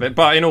couldn't give it.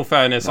 But in all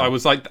fairness, I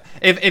was like,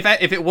 if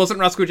it wasn't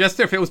Rascal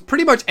Jester, if it was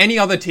pretty much any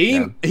other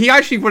team, he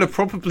actually would have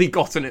probably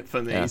gotten it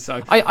for me. So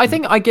I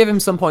think I give him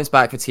some points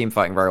back for team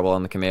fighting very well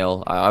on the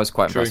Camille. I was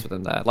quite impressed with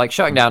him there. Like,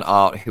 shutting down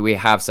Art, who we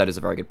have said is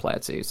a very good player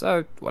too.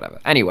 So, whatever.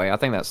 Anyway, I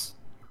think that's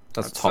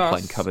top lane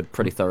us. covered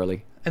pretty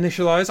thoroughly.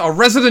 initialize our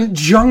resident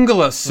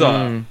jungler,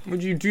 sir.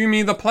 Would you do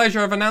me the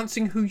pleasure of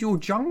announcing who your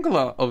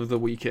jungler of the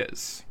week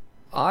is?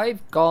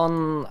 I've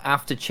gone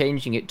after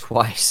changing it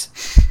twice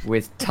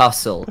with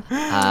Tussle.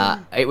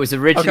 It was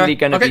originally Okay,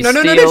 going to okay, be no,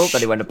 Steel, shh.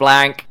 then it went to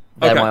blank.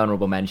 Then Okay. my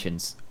honourable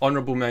mentions.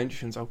 Honourable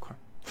mentions. Okay.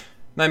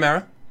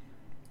 Nymera?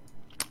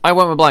 I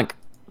went with blank.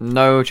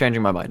 No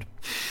changing my mind.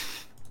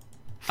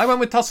 I went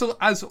with Tussle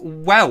as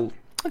well.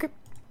 Okay.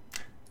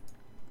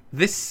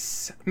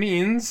 This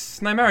means,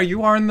 Nymera,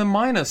 you are in the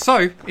minor.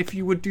 So, if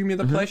you would do me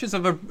the pleasures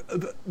of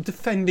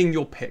defending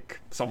your pick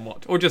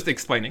somewhat, or just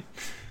explaining.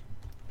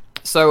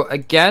 So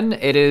again,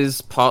 it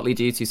is partly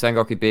due to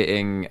Sengoku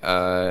beating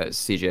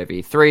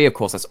CJV3. Of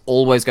course, that's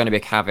always going to be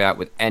a caveat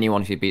with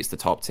anyone who beats the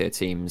top tier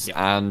teams,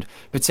 and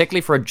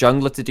particularly for a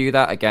jungler to do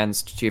that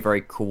against two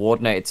very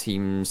coordinated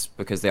teams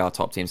because they are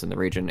top teams in the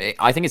region.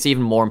 I think it's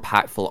even more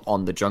impactful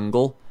on the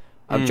jungle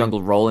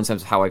role in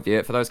terms of how I view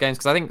it for those games,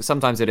 because I think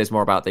sometimes it is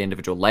more about the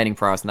individual laning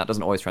prowess, and that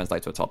doesn't always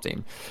translate to a top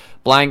team.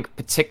 Blank,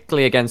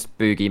 particularly against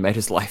Boogie, made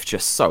his life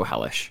just so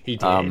hellish. He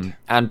did.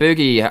 And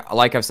Boogie,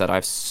 like I've said, I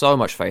have so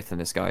much faith in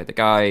this guy. The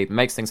guy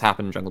makes things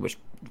happen in jungle, which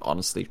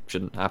honestly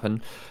shouldn't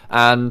happen.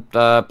 And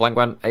Blank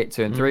went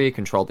 8-2-3,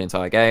 controlled the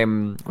entire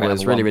game,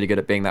 was really, really good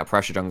at being that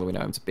pressure jungler we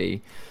know him to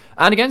be.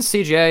 And against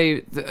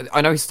CGA,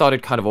 I know he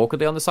started kind of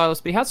awkwardly on the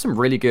Sylas, but he had some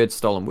really good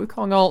stolen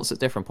Wukong ults at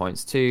different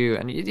points too.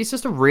 And he's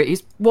just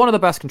he's one of the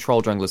best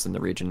control junglers in the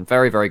region.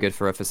 Very, very good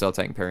for a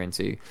facilitating Pyrian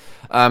too.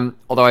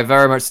 Although I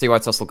very much see why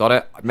Tussle got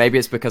it. Maybe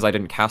it's because I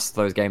didn't cast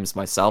those games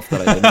myself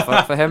that I didn't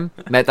vote for him.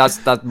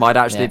 That might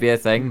actually be a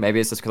thing. Maybe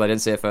it's just because I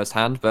didn't see it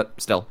firsthand, but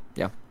still,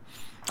 yeah.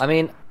 I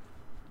mean,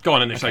 Go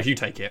on, Initialize, you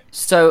take it.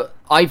 so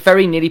I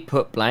very nearly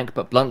put blank,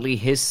 but bluntly,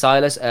 his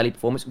Silas early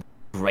performance,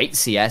 great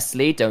CS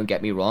lead, don't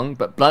get me wrong,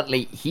 but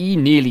bluntly, he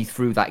nearly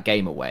threw that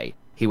game away.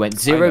 He went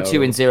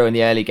 0-2-0 in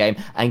the early game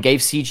and gave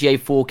CGA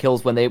 4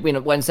 kills when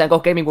when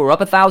Sengoku Gaming were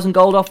up 1,000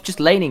 gold off just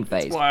laning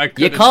phase. Why I You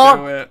couldn't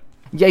can't. do it.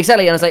 Yeah,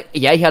 exactly. And I was like,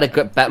 yeah, he had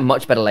a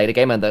much better later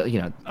game, and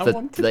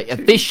the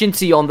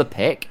efficiency on the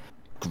pick,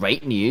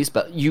 great news.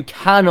 But you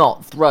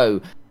cannot throw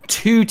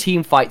 2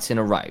 team fights in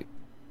a row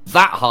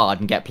that hard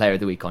and get Player of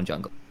the Week on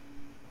jungle.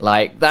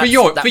 Like that's,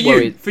 that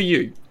worries- For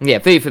you. Yeah,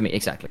 for me,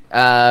 exactly.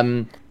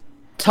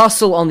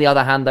 Tussle, on the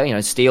other hand,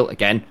 though, Steel,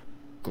 again,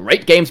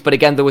 great games, but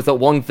again, there was that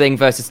one thing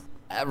versus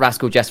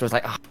Rascal Jester. I was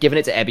like, giving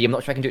it to Ebby, I'm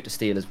not sure I can do it to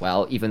Steel as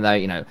well, even though,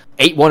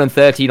 8-1 and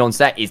 13 on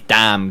set is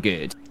damn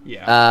good.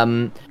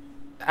 Yeah.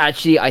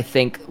 Actually, I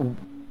think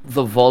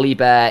the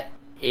Volibear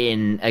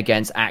in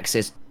against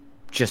Axis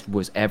just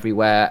was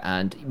everywhere,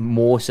 and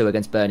more so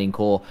against Burning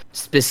Core.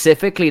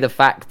 Specifically, the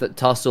fact that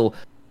Tussle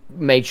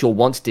made sure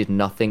once did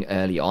nothing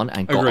early on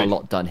and got Agreed. a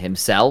lot done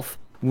himself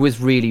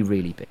was really,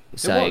 really big.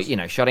 So,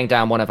 was. shutting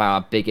down one of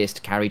our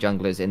biggest carry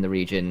junglers in the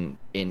region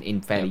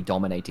in fairly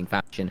dominating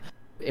fashion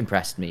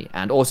impressed me.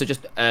 And also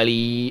just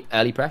early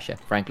pressure,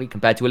 frankly,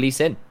 compared to Lee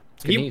Sin.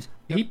 It's good news.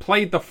 He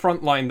played the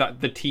front line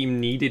that the team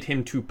needed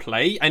him to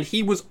play, and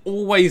he was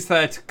always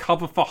there to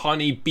cover for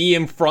Honey, be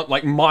in front,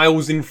 like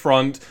miles in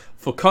front,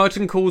 for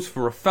curtain calls,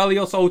 for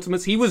Aphelios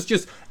ultimates. He was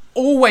just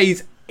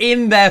always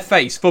in their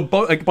face for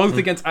both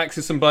against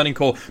Axis and Burning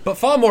Core, but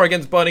far more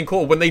against Burning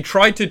Core when they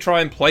tried to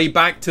try and play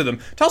back to them.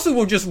 Tussle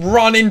will just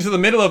run into the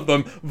middle of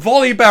them,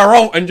 volley bear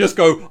ult, and just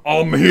go,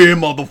 "I'm here,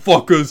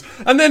 motherfuckers!"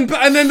 And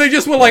then they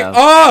just were like,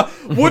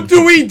 what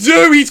do we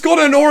do? He's got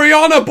an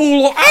Orianna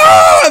ball,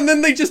 And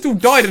then they just all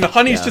died, and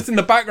Honey's just in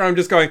the background,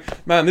 just going,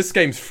 "Man, this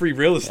game's free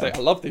real estate. I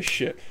love this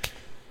shit."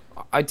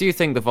 I do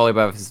think the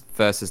Volibear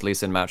versus Lee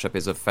Sin matchup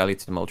is a fairly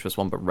tumultuous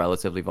one, but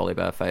relatively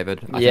Volibear favoured.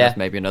 I think that's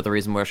maybe another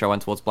reason why I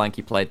went towards Blank.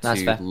 He played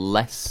two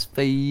less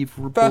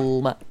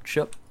favourable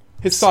matchup.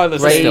 His style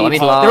is still. I mean,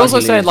 they're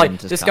also saying like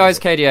this guy's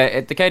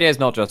KDA. The KDA is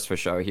not just for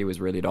show. He was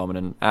really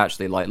dominant.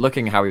 Actually, like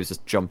looking how he was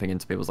just jumping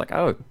into people was like,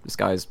 oh, this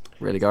guy's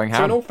really going ham.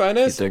 So in all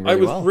fairness, really I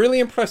was really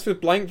impressed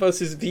with Blank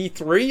versus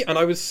V3, and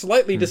I was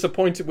slightly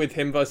disappointed with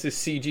him versus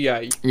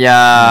CGA.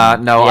 Yeah,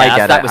 no, I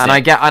get it,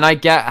 and I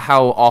get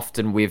how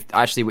often we've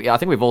actually. I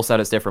think we've all said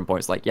at different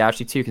points. Like, yeah,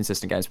 actually, two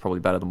consistent games are probably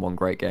better than one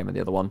great game and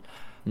the other one.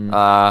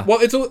 I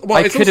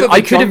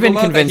could have been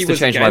convinced to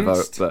change my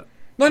vote, but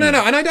no,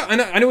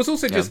 and it was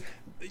also just.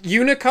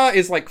 Unica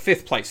is like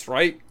 5th place,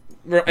 right?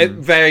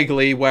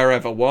 Vaguely,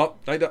 wherever. What?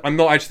 I'm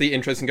not actually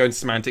interested in going to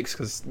semantics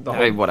because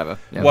whatever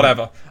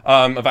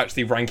of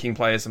actually ranking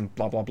players and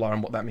blah blah blah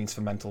and what that means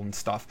for mental and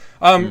stuff.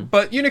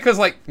 But Unica's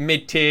like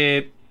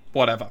mid-tier,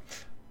 whatever.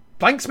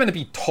 Blank's meant to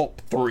be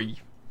top 3,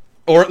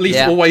 or at least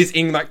always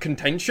in that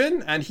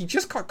contention, and he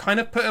just got kind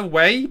of put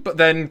away, but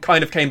then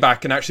kind of came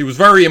back and actually was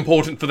very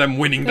important for them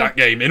winning that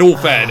game. In all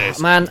fairness,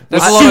 man,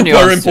 was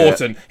super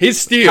important.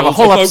 His steal, have a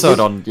whole episode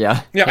on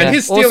and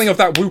his stealing of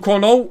that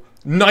Wukong ult,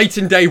 night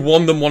and day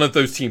won them one of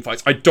those team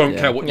fights. I don't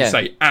care what you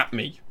say at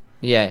me.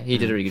 Yeah, he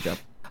did a really good job.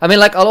 I mean,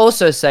 like, I'll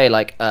also say,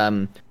 like,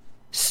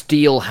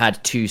 Steel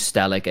had 2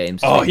 stellar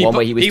games. One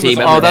where he was teaming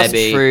with that's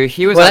Ebby. True.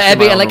 He was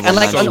Ebby,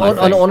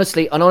 and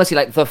honestly,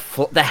 like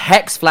the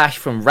Hex Flash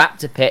from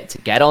Raptor Pit to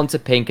get onto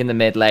Pink in the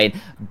mid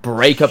lane,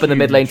 break up in the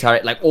mid lane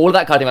turret, like all of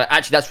that kind of thing. Like,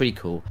 actually, that's really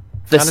cool.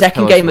 The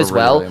second game as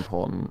well,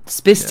 really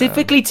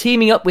specifically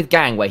teaming up with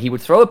Gang, where he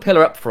would throw a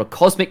pillar up for a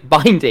cosmic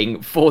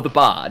binding for the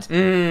Bard.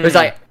 It was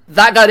like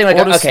that kind of thing. Where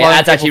I go, okay,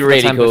 that's actually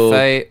really cool.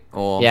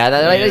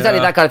 Exactly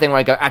that kind of thing where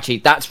I go, actually,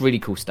 that's really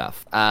cool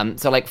stuff.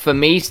 So like for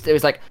me, it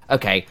was like,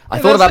 okay, I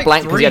thought about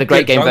Blank because he had a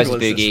great game versus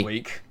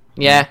Boogie.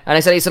 Yeah, and I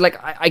said, so like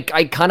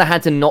I kind of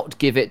had to not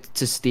give it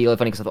to Steel,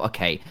 if only because I thought,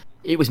 okay,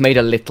 it was made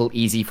a little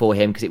easy for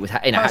him because it was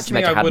had to have an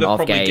off game. I would have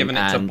probably given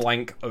it to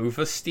Blank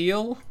over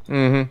Steel.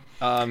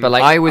 But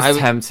like, I was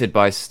tempted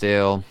by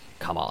Steel.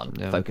 Come on,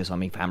 focus on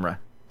me, camera.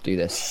 Do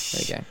this.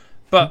 There you go.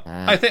 But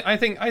I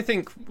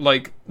think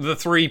like the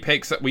 3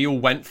 picks that we all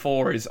went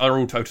for are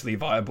all totally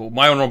viable.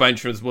 My honorable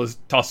mentions was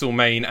Tussle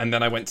main, and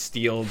then I went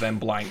Steel, then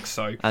Blank.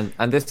 So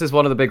and this is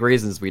one of the big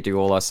reasons we do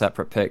all our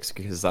separate picks,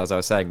 because as I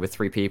was saying, with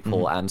 3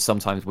 people and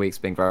sometimes weeks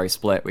being very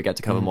split, we get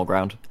to cover more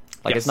ground.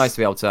 Like it's nice to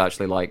be able to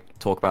actually like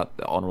talk about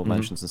the honorable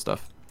mentions and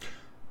stuff.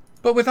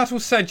 But with that all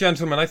said,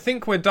 gentlemen, I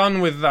think we're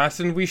done with that,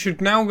 and we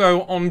should now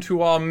go on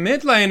to our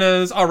mid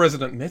laners. Our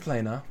resident mid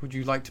laner, would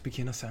you like to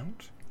begin us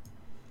out?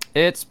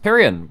 It's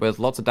Pyrion, with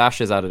lots of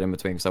dashes added in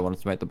between, because I wanted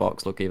to make the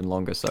box look even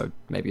longer, so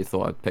maybe you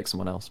thought I'd pick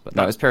someone else. But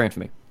no, it's Pyrion for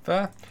me.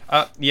 Fair.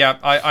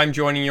 I'm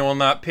joining you on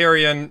that.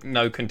 Pyrion,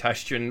 no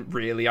contestation,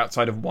 really,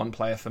 outside of 1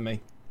 player for me.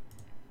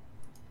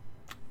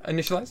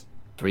 Initialize?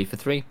 3 for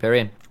 3,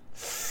 Pyrion.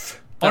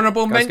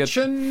 Honourable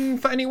mention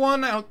for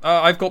anyone?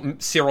 I've got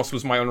Syros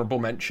was my honourable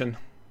mention.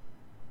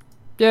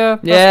 Yeah,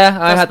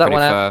 I had that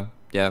one out.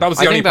 Yeah, that was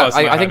the only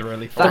person I had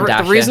really.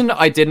 The reason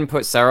I didn't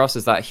put Syros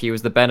is that he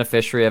was the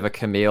beneficiary of a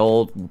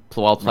Camille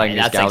while playing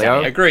his Galio.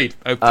 Exactly. Agreed.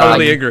 I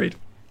totally agreed.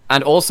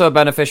 And also a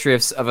beneficiary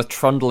of a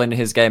Trundle in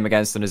his game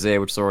against an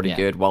Azir, which is already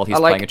good, while he's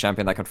playing a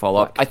champion that can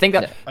follow up. I think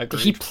that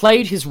he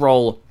played his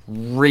role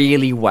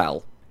really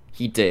well.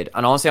 He did.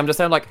 And honestly, I'm just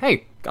saying, like,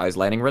 hey, guy's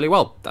laning really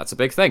well. That's a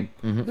big thing.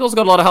 He's also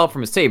got a lot of help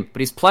from his team, but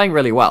he's playing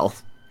really well.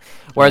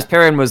 Whereas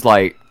Pyrion was,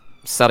 like,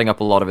 setting up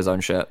a lot of his own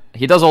shit.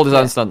 He does all his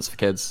own stunts for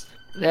kids.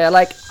 Yeah,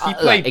 like he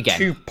played again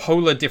 2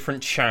 polar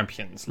different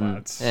champions,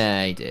 lads.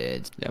 Yeah, he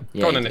did.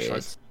 Go on,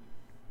 initialize.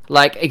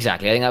 Like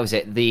exactly, I think that was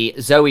it. The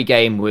Zoe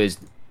game was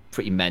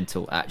pretty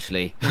mental,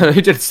 actually.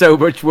 It did so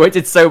much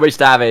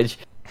damage.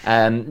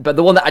 But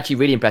the one that actually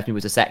really impressed me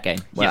was the set game,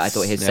 where I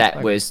thought his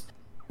set was.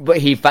 But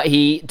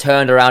he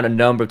turned around a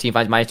number of team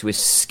fights, managed to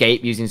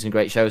escape using some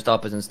great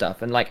showstoppers and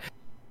stuff, and like.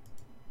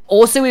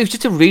 Also, it was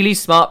just a really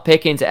smart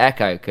pick into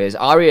Echo, because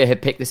Arya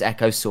had picked this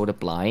Echo sort of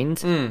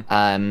blind.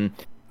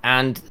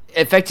 And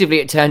effectively,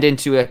 it turned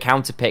into a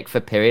counter pick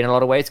for Pyrion in a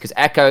lot of ways, because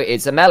Echo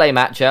is a melee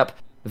matchup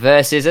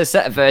versus a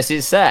set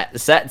versus Set. The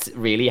Set's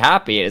really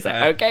happy. It's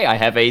like, okay, I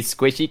have a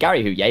squishy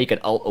carry who, he can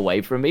ult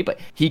away from me, but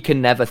he can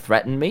never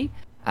threaten me.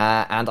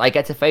 And I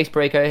get to face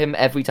breaker him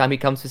every time he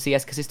comes for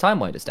CS because his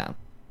time winders down.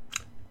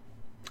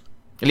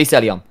 At least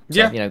early on.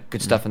 So,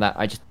 good stuff in that.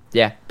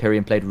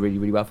 Pyrion played really,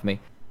 really well for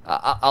me.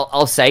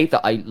 I'll say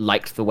that I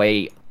liked the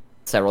way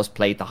Seros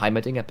played the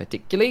Heimerdinger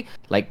particularly.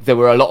 Like, there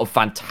were a lot of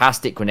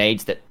fantastic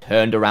grenades that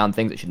turned around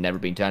things that should never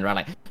have been turned around.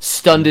 Like,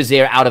 stunned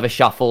Azir out of a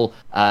shuffle.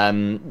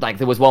 Like,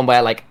 there was one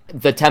where, like,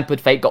 the Tempered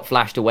Fate got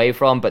flashed away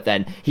from, but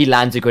then he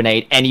lands a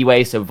grenade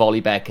anyway, so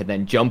Volibear can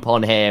then jump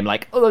on him.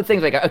 Like, all the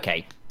things like,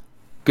 okay,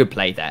 good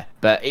play there.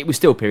 But it was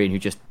still Pyrion who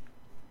just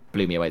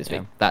blew me away this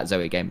week. That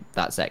Zoe game,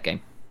 that Zet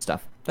game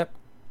stuff. Yep.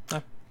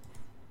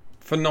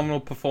 Phenomenal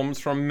performance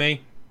from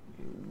me.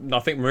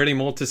 Nothing really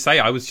more to say.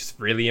 I was just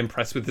really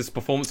impressed with this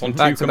performance on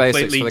two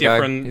completely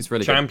different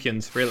really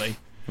champions, really.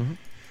 Mm-hmm.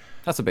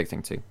 That's a big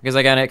thing too, because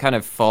again, it kind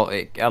of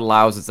it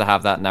allows us to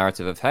have that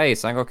narrative of, hey,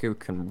 Sangoku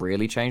can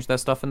really change their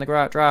stuff in the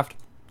draft.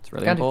 It's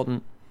really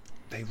important.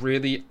 They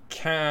really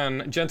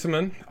can.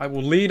 Gentlemen, I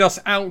will lead us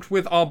out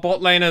with our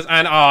bot laners,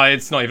 and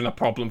it's not even a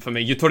problem for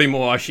me. Yutori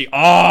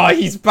Muashi,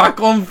 he's back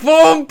on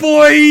form,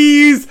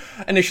 boys!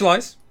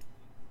 Initialize.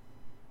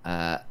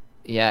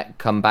 Yeah,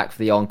 come back for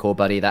the encore,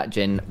 buddy. That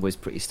Jhin was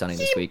pretty stunning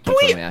this week.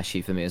 Yutori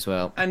Muashi for me as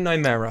well. And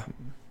Nymera.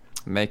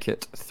 Make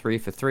it 3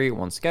 for 3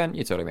 once again.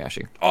 Yutori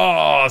Muashi.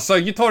 So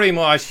Yutori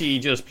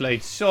Muashi just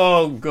played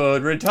so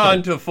good.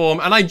 Returned to form.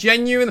 And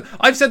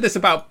I've said this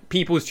about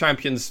people's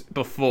champions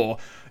before.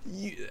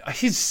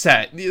 His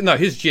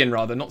Jhin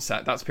rather, not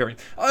set. That's Pyrion.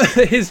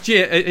 His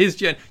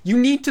Jhin. You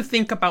need to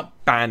think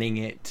about banning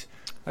it.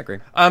 I agree.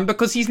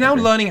 Because he's now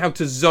learning how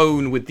to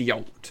zone with the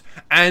ult.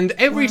 And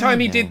every time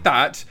he did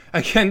that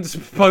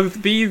against both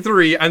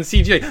B3 and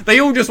CGA, they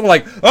all just were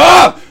like,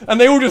 and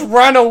they all just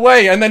ran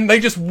away, and then they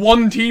just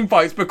won team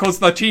fights because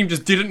the team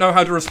just didn't know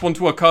how to respond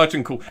to a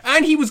curtain call.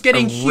 And he was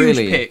getting huge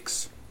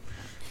picks.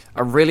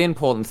 A really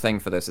important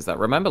thing for this is that,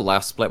 remember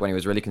last split when he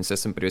was really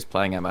consistent, but he was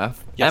playing MF?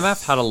 Yes.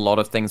 MF had a lot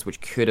of things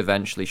which could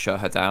eventually shut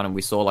her down, and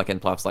we saw, like, in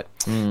playoffs,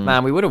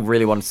 man, we would have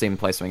really wanted to see him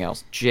play something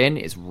else. Jhin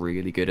is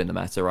really good in the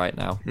meta right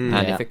now,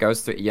 and if it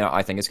goes through,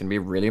 I think it's going to be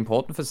really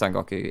important for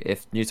Sangoku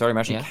if Yutori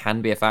Muashi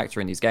can be a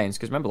factor in these games,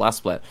 because remember last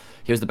split,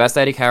 he was the best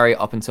AD carry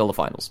up until the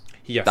finals.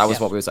 Yes. That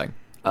was what we were saying.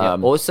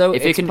 Also,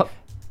 if you can...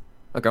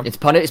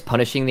 It's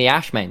punishing the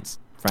Ashe mains,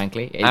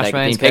 frankly. Ashe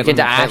mains, being picked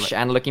into Ashe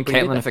and looking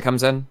pretty Caitlyn, if it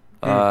comes in.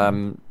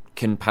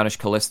 Can punish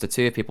Kalista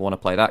too if people want to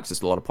play that, because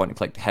there's a lot of point and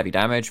click heavy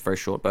damage, very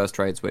short burst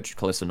trades, which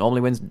Kalista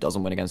normally wins,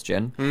 doesn't win against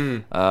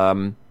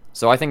Jhin.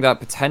 So I think that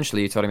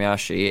potentially Yutori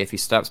Muashi, if he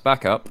steps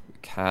back up,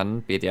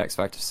 can be the X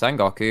Factor for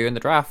Sangoku in the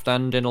draft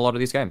and in a lot of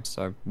these games.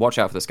 So watch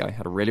out for this guy.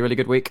 Had a really, really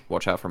good week.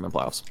 Watch out for him in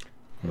playoffs.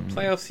 The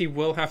playoffs, he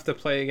will have to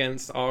play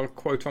against our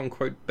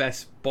quote-unquote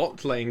best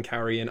bot lane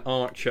carry in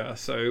Archer.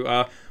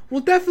 So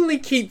we'll definitely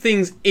keep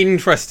things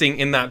interesting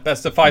in that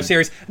best of 5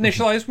 series.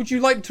 Initialize, would you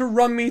like to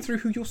run me through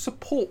who your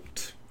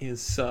support is,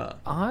 sir?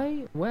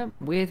 I went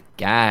with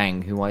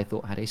Gang, who I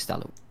thought had a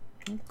stellar.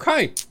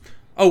 Okay.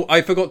 Oh,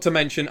 I forgot to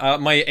mention,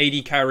 my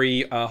AD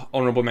carry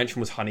honourable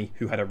mention was Honey,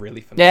 who had a really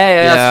fun.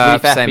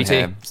 Yeah, that's really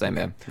fair. Same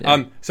here.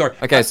 Yeah. Sorry.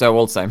 Okay, so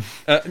all the same.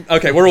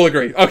 Okay, we're all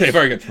agreed. Okay,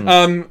 very good.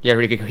 Yeah,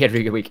 really good. He had a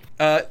really good week.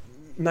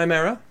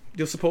 Nymera,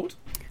 your support?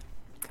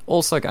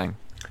 Also Gang.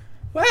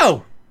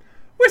 Well,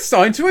 we're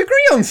starting to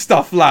agree on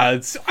stuff,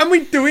 lads. And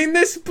we're doing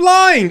this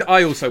blind.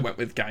 I also went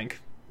with Gang,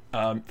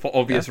 for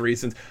obvious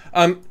reasons.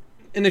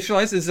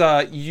 Initialize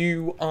is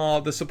you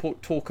are the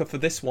support talker for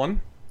this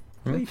one.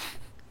 Please.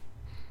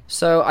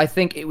 So I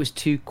think it was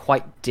two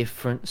quite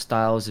different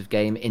styles of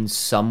game in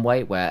some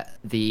way, where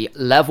the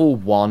level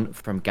 1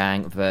 from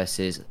Gang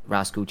versus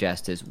Rascal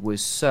Jesters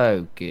was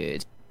so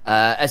good.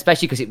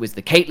 Especially because it was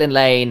the Caitlyn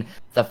lane.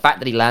 The fact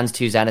that he lands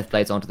 2 Zenith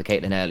Blades onto the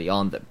Caitlyn early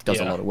on that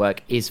does a lot of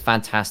work is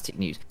fantastic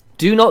news.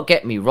 Do not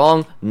get me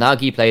wrong,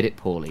 Nagi played it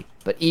poorly.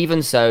 But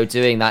even so,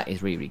 doing that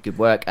is really, really good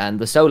work. And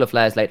the solar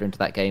flares later into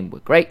that game were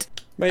great.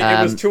 Mate,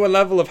 it was to a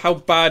level of how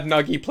bad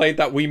Nagi played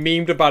that we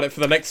memed about it for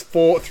the next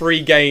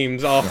 3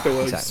 games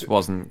afterwards. It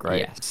wasn't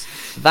great. Yes.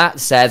 That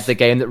said, the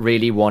game that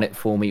really won it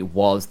for me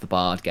was the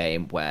Bard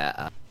game,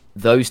 where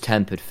those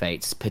Tempered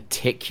Fates,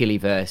 particularly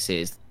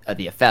versus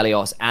the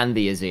Aphelios and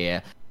the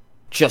Azir,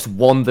 just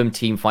won them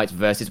team fights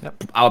versus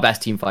our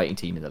best team fighting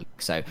team in the league.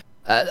 So,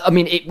 I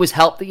mean, it was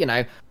helped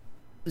that,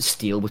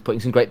 Steel was putting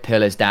some great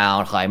pillars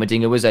down,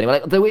 Heimerdinger was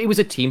anyway. It was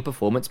a team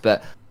performance,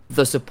 but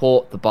the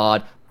support, the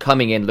Bard,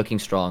 coming in, looking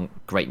strong,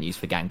 great news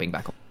for Gang being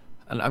back on.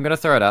 And I'm going to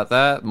throw it out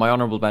there. My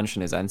honourable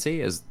mention is NT.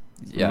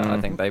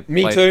 I think they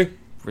Me played too.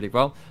 really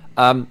well.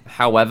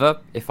 However,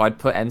 if I'd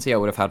put NT, I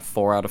would have had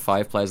 4 out of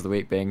 5 players of the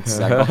week being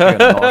Sangoku. I'm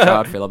not sure how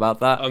I'd feel about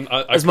that.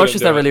 As much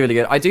as they're really, really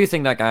good, I do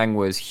think that Gang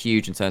was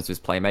huge in terms of his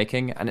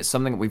playmaking, and it's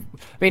something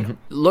that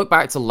look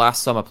back to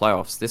last summer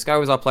playoffs. This guy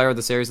was our player of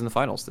the series in the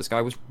finals. This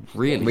guy was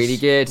really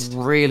good.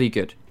 Really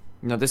good.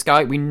 This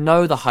guy, we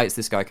know the heights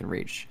this guy can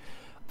reach.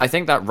 I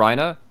think that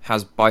Reiner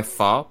has by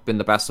far been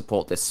the best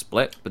support this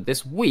split, but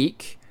this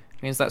week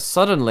means that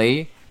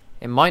suddenly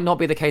it might not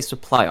be the case for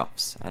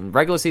playoffs. And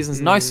regular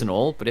season's nice and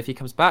all, but if he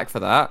comes back for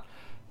that,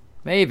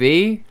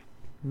 maybe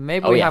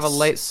we have a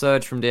late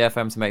surge from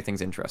DFM to make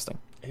things interesting.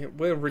 It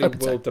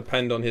will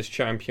depend on his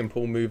champion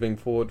pool moving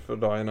forward for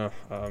Reiner.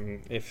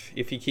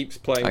 If he keeps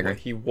playing what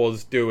he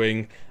was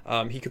doing,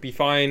 he could be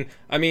fine.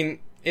 I mean,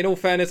 in all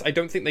fairness, I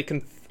don't think they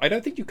can I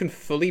don't think you can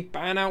fully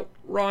ban out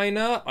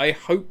Reiner. I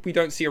hope we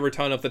don't see a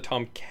return of the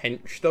Tahm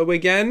Kench though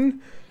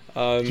again.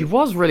 He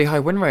was really high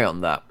win rate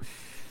on that.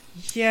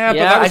 Yeah, but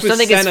that I was just don't with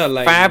think it's Senna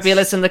lanes.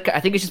 fabulous I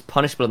think it's just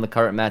punishable in the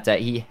current meta.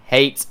 He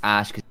hates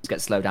Ashe because he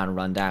gets slowed down and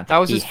run down. That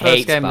was he his first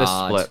hates game this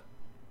Bard. split.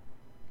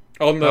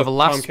 On the The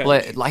last Tahm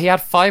split, Kench. like, he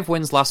had 5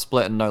 wins last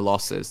split and no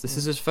losses. This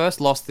is his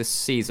first loss this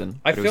season.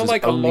 I but it was feel his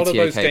like a only lot of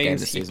those TAK game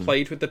games this he season.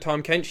 played with the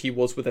Tahm Kench, he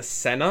was with a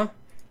Senna.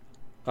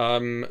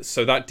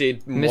 So that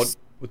did Miss-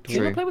 with Did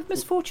you ever play with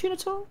Misfortune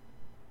at all?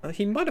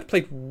 he might have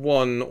played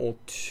 1 or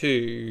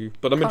 2,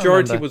 but the Can't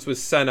majority remember. was with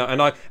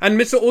Senna.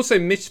 Also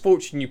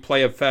Misfortune, you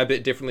play a fair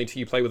bit differently to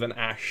you play with an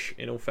Ashe.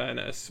 In all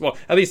fairness, well,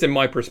 at least in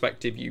my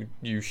perspective,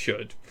 you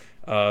should.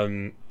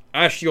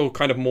 Ashe, you're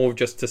kind of more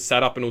just to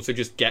set up and also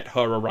just get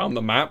her around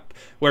the map.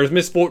 Whereas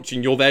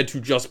Misfortune, you're there to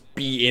just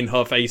be in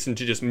her face and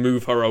to just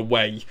move her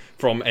away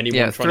from anyone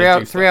Yeah, trying to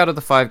do three out of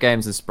the 5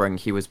 games in spring,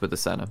 he was with the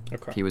Senna.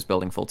 Okay. He was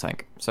building full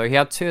tank. So he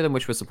had 2 of them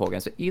which were support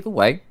games. But either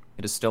way,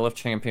 it is still a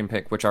champion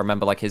pick, which I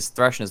remember, like, his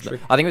Thresh and his...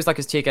 I think it was like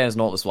his TK and his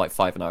Nautilus were like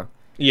 5-0.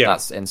 Yeah.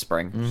 That's in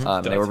spring. They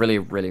Does. were really,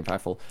 really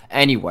impactful.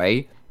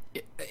 Anyway,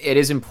 it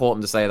is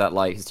important to say that,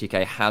 like, his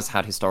TK has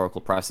had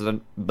historical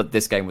precedent, but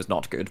this game was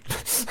not good.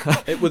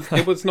 It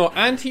was not,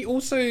 and he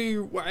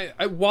also,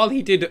 while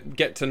he did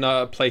get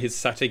to play his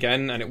set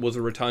again, and it was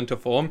a return to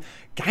form,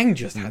 Gang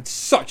just had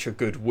such a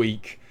good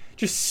week,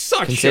 just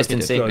such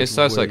Consistency. a good It's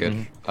so week.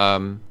 good.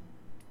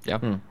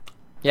 Yeah.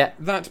 Yeah.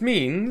 That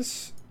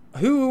means,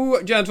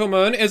 who,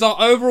 gentlemen, is our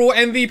overall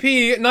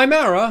MVP?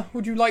 Nymera,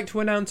 would you like to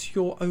announce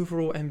your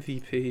overall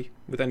MVP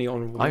with any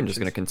honourable I'm just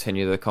going to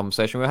continue the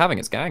conversation we're having.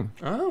 It's Gang.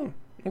 Oh,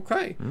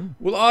 okay.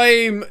 Well,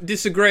 I'm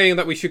disagreeing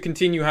that we should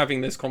continue having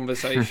this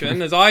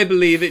conversation, as I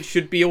believe it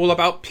should be all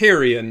about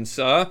Pyrion,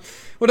 sir.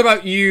 What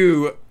about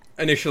you,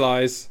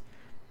 Initialize?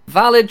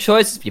 Valid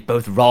choices. You're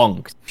both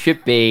wrong.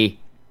 Should be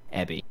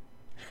Ebby.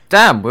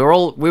 Damn, we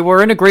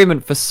were in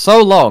agreement for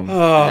so long.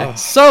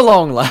 So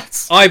long,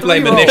 lads. I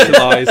blame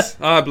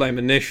Initialize. I blame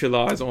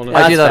Initialize, honestly.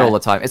 I do That's that fair. all the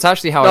time. It's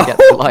actually how I get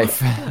through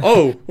life.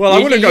 Oh, well, I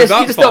You wouldn't just- go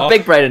you that just far. not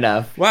big brain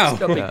enough. Wow. Just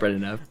not big brain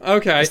enough.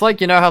 Okay. It's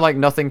like, you know how, like,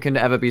 nothing can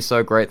ever be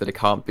so great that it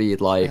can't be,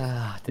 like,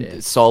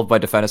 dear. solved by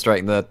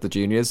defenestrating the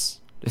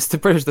juniors. It's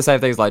pretty much the same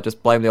thing as, like,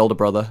 just blame the older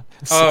brother.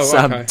 Oh,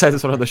 Sam, okay. take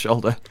this one on the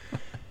shoulder.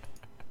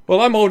 Well,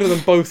 I'm older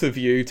than both of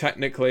you,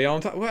 technically,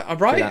 aren't I? Well,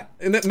 right? Yeah.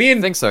 And me and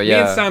I think so, Me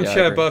yeah, and Sam yeah, I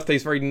share agree.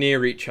 birthdays very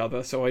near each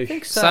other, so I.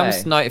 So,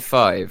 Sam's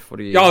 95. What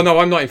are you? Oh no,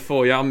 I'm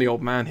 94. Yeah, I'm the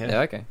old man here.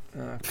 Yeah, okay.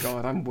 Oh,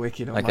 God, I'm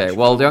wicked. on Okay, much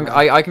well, fun, man.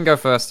 I can go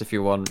first if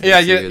you want. Yeah,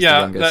 as yeah, the yeah.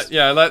 youngest.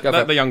 Let Go for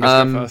it. the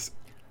youngest go first.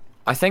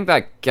 I think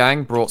that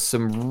Gang brought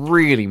some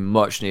really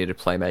much needed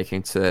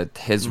playmaking to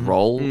his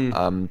role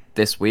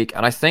this week,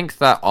 and I think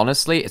that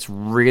honestly, it's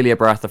really a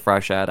breath of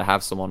fresh air to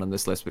have someone on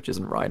this list which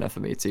isn't Reiner for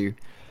me too.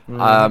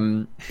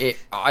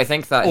 I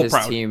think that Or his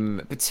Proud.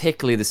 team,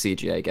 particularly the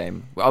CGA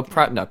game, well,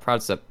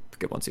 Proud's a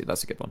good one too.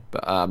 That's a good one,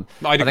 but I I'd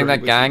think agree that with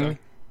you, Gang, though.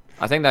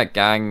 I think that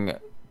Gang.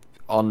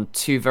 On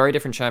 2 very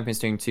different champions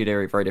doing 2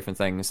 very different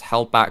things,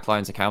 held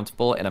backlines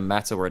accountable in a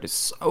meta where it is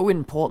so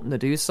important to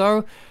do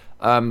so.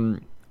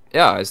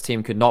 Yeah, his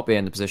team could not be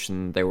in the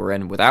position they were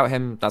in without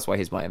him. That's why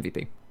he's my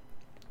MVP.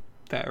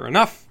 Fair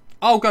enough.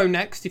 I'll go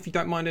next if you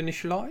don't mind.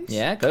 Initialize.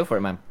 Yeah, go for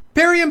it, man.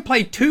 Pyrion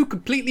played 2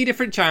 completely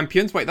different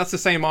champions. Wait, that's the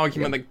same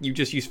argument that you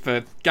just used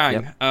for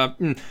Gang.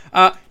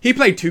 He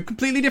played 2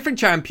 completely different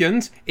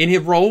champions in his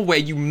role where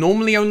you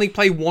normally only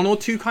play 1 or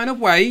 2 kind of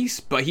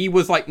ways, but he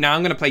was like, now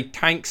I'm going to play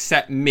tank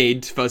set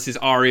mid versus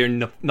Arya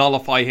and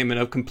nullify him in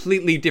a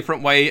completely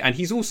different way, and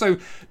he's also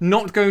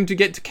not going to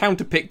get to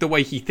counterpick the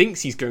way he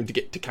thinks he's going to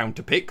get to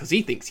counterpick, because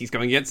he thinks he's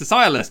going against the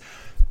Silas.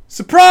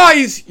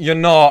 Surprise! You're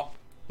not.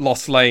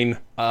 Lost lane.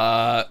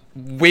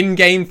 Win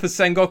game for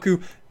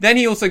Sengoku. Then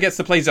he also gets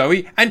to play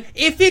Zoe. And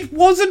if it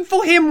wasn't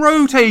for him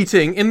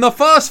rotating in the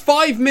first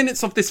 5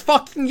 minutes of this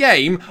fucking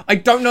game, I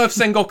don't know if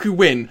Sengoku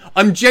win.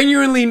 I'm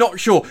genuinely not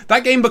sure.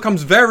 That game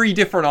becomes very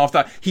different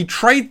after. He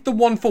trades the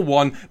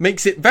 1-for-1,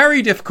 makes it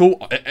very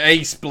difficult.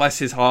 Ace, bless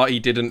his heart, he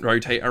didn't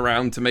rotate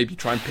around to maybe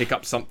try and pick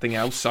up something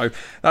else. So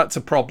that's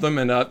a problem.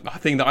 And a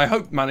thing that I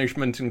hope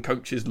management and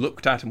coaches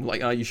looked at and were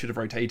like, you should have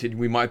rotated.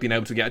 We might have been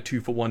able to get a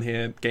 2-for-1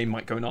 here. Game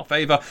might go in our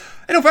favour.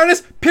 In all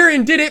fairness,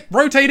 Pyrion did it,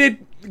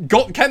 rotated,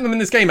 kept them in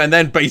this game, and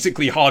then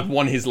basically hard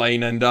won his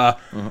lane. And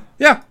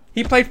yeah,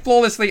 he played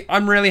flawlessly.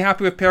 I'm really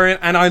happy with Pyrion,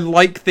 and I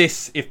like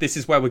this if this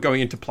is where we're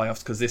going into playoffs,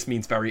 because this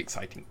means very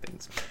exciting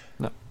things.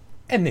 No.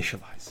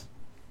 Initialize.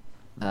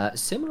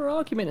 Similar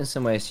argument in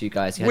some ways to you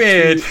guys. You had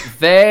Weird. 2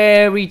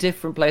 very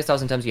different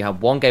playstyles in terms of you had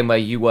one game where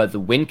you were the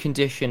win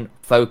condition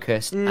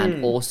focused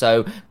and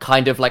also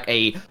kind of like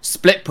a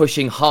split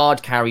pushing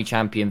hard carry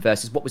champion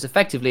versus what was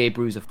effectively a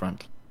bruiser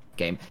front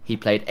game. He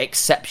played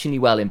exceptionally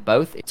well in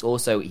both. It's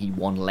also he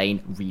won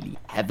lane really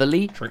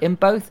heavily in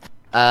both.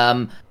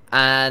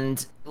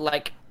 And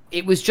like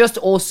it was just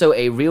also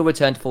a real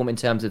return to form in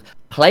terms of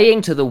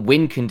playing to the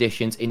win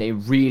conditions in a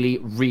really,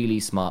 really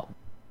smart way.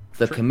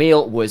 The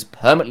Camille was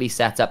permanently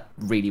set up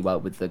really well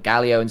with the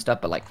Galio and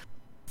stuff, but like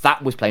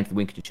that was playing for the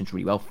win conditions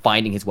really well,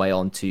 finding his way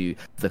onto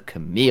the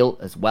Camille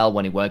as well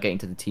when he were getting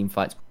to the team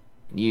fights.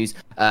 News,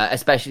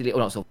 especially, or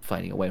not sort of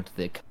finding a way onto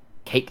the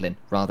Caitlyn,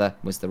 rather,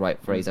 was the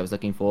right phrase I was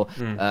looking for.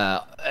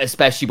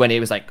 Especially when it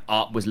was like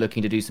Art was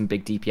looking to do some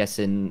big DPS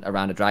in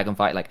around a dragon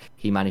fight, like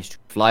he managed to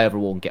fly over a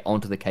wall and get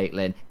onto the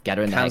Caitlyn, get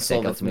her in the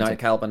Cancel Hextech the Night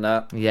Calvin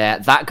there. Yeah,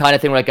 that kind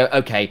of thing where I go,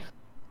 okay,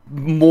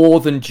 more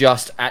than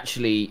just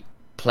actually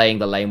playing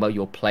the lane well,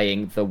 you're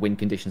playing the win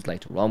conditions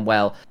later on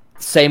well.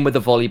 Same with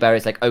the Volibear,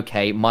 it's like,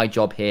 okay, my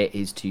job here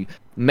is to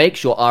make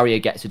sure Arya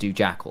gets to do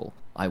Jackal.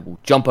 I will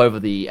jump over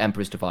the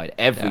Emperor's Divide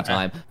every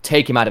time,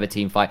 take him out of a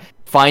team fight,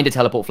 find a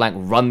teleport flank,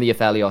 run the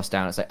Aphelios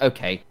down. It's like,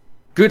 okay,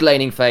 good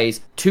laning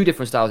phase, 2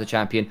 different styles of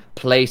champion,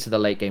 plays to the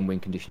late game win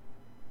condition.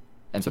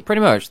 And so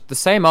pretty much the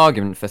same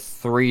argument for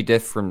 3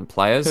 different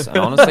players. And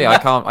honestly, I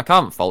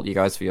can't fault you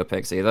guys for your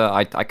picks either.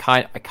 I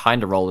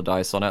kind of roll the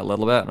dice on it a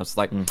little bit, and it's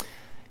like,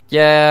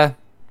 yeah,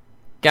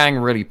 Gang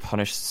really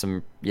punished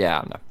some.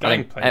 Yeah, no.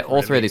 Gang played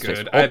all 3 of these good.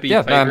 picks. Abby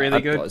played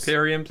really good.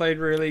 Tyrion played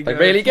really good.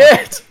 Really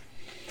good.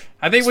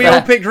 I think we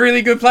all picked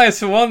really good players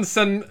for once,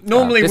 and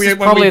normally this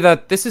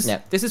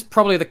is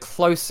probably the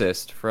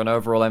closest for an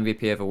overall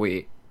MVP of a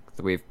week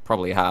that we've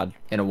probably had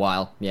in a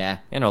while. Yeah,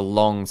 in a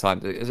long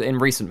time, in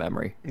recent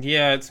memory.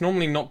 Yeah, it's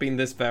normally not been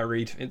this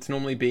varied. It's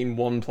normally been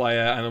one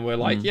player, and we're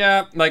like,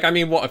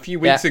 a few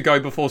weeks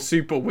ago before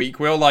Super Week,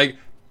 we were like,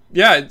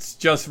 yeah, it's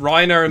just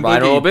Reiner and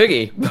Reiner or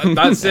Boogie.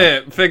 That's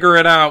it. Figure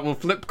it out. We'll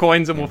flip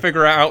coins and we'll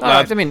figure it out.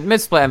 I mean,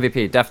 mid-split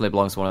MVP definitely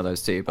belongs to one of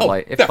those 2. But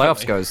if definitely.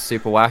 playoffs goes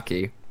super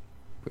wacky,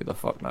 who the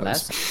fuck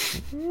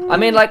knows? I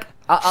mean, like,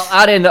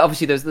 I'll add in that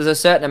obviously there's a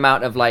certain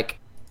amount of, like,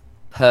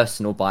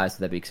 personal bias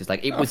there because,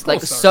 like, it was,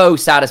 like, so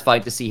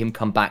satisfying to see him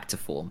come back to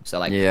form. So,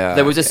 like,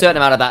 there was a certain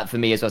amount of that for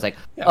me as well. I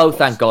was like,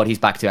 thank God he's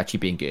back to actually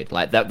being good.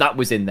 Like, that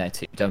was in there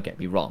too, don't get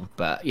me wrong.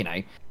 But, you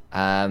know.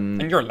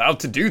 And you're allowed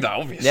to do that,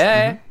 obviously.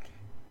 Yeah.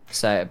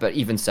 So, but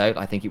even so,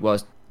 I think it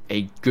was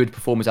a good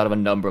performance out of a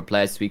number of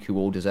players this week who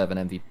all deserve an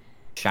MVP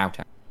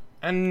shout-out.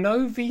 And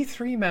no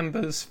V3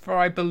 members for,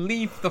 I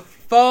believe, the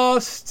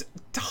first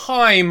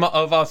time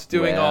of us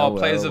doing our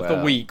Players of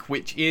the Week,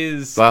 which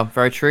is... Well,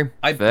 very true.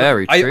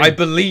 Very true. I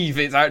believe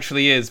it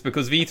actually is,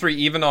 because V3,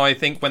 even though I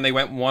think when they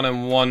went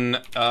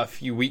 1-1 a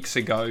few weeks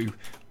ago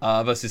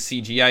versus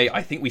CGA,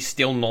 I think we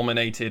still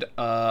nominated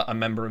a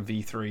member of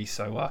V3,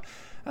 so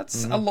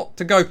that's a lot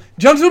to go.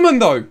 Gentlemen,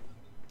 though,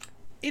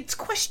 it's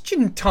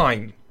question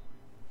time.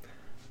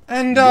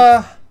 And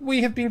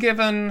we have been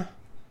given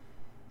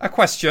a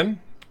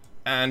question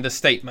and a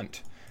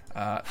statement,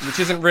 which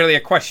isn't really a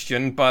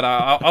question, but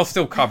I'll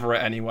still cover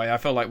it anyway. I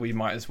feel like we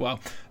might as well.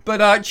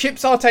 But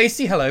chips are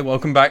tasty. Hello,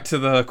 welcome back to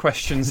the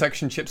question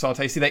section. Chips are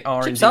tasty. They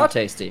are Chips indeed. are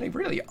tasty. They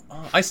really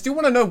are. I still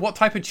want to know what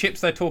type of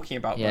chips they're talking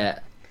about. Yeah.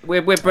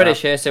 We're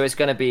British here, so it's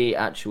going to be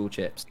actual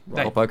chips.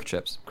 Or poker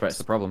chips. That's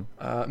the problem.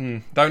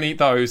 Don't eat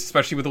those,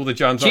 especially with all the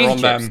germs that are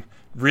on them.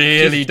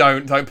 Really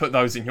don't put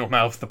those in your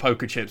mouth. The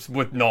poker chips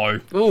would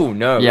no. Oh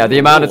no. Yeah, the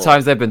amount of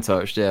times they've been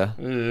touched. Yeah.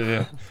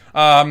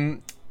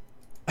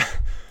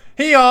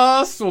 He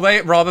asked, or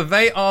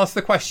they asked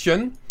the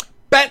question: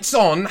 bets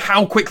on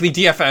how quickly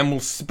DFM will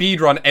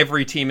speedrun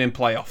every team in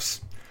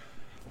playoffs.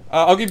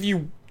 I'll give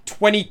you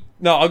 20.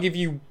 No, I'll give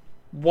you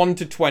 1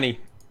 to 20.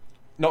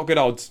 Not good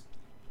odds.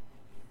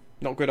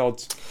 Not good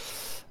odds.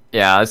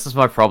 Yeah, this is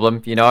my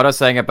problem. You know what I was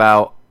saying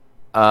about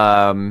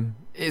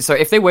so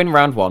if they win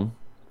round 1,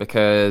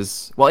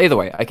 because either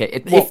way, okay.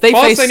 If they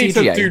face they need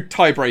CGA, to do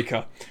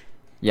tiebreaker.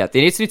 Yeah,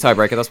 they need to do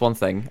tiebreaker. That's one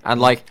thing. And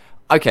like,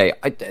 okay,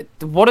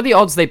 what are the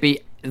odds they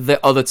beat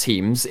the other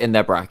teams in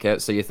their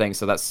bracket? So you think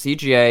that's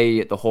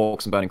CGA, the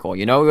Hawks, and Burning Core.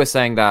 You know, we were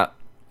saying that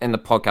in the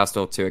podcast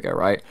or 2 ago,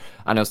 right?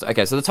 And it was,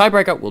 okay, so the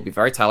tiebreaker will be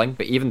very telling,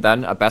 but even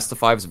then, a best of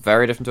 5 is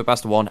very different to a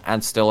best of 1,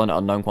 and still an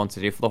unknown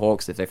quantity for the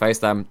Hawks. If they face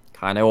them,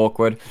 kind of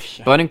awkward.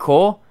 Yeah. Burning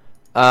Core,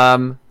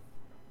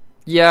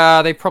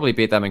 yeah, they probably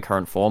beat them in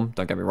current form,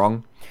 don't get me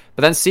wrong.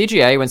 But then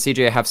CGA, when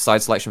CGA have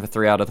side selection for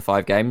 3 out of the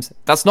 5 games,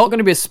 that's not going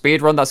to be a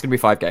speed run, that's going to be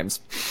 5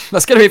 games.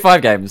 That's going to be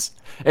 5 games.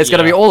 It's going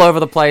to be all over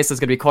the place, there's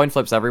going to be coin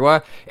flips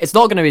everywhere. It's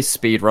not going to be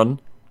speed run.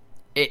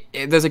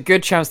 There's a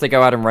good chance they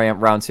go out in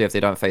round 2 if they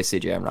don't face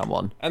CGA in round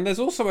 1. And there's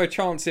also a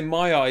chance, in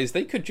my eyes,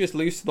 they could just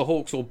lose to the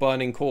Hawks or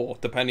Burning Core,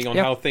 depending on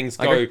how things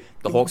go.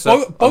 The Hawks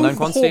both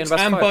Hawks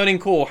and Burning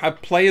Core have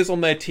players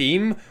on their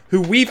team who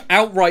we've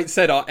outright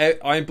said are,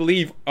 I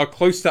believe, are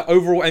close to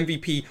overall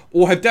MVP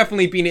or have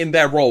definitely been in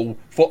their role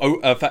for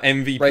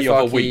MVP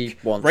of a week.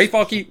 Ray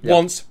Farkey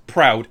once,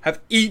 proud, have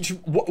each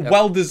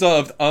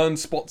well-deserved earned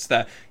spots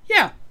there.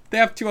 Yeah. They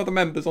have 2 other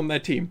members on their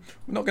team.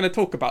 We're not going to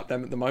talk about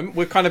them at the moment.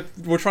 We're trying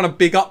to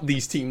big up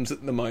these teams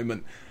at the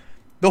moment.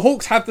 The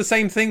Hawks have the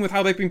same thing with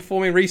how they've been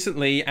performing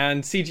recently,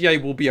 and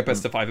CGA will be a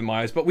best of 5 in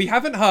my eyes. But we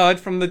haven't heard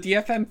from the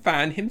DFM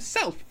fan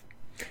himself.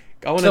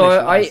 Go on. So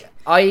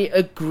I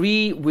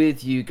agree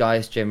with you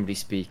guys, generally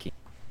speaking.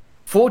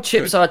 For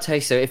Chips Arte,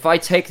 so if I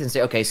take this and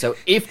say, okay, so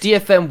if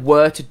DFM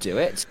were to do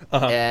it,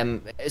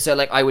 so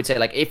like I would say,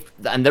 like if,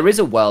 and there is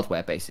a world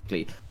where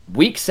basically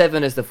week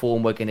 7 is the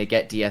form we're going to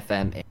get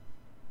DFM in.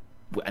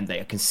 And they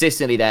are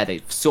consistently there.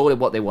 They've sorted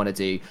what they want to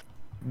do.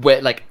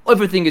 where like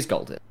everything is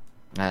golden.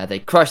 They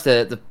crush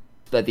the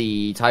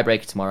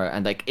tiebreaker tomorrow,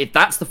 and like if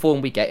that's the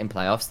form we get in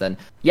playoffs, then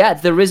yeah,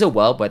 there is a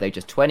world where they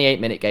just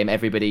 28-minute game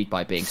everybody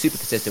by being super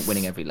consistent,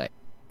 winning every lane.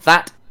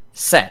 That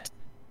said,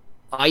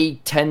 I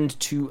tend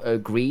to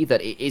agree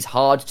that it is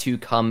hard to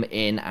come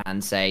in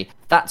and say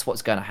that's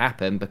what's going to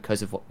happen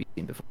because of what we've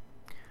seen before.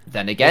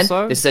 Then again,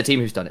 Also, this is a team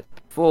who's done it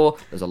before.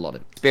 There's a lot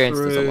of experience,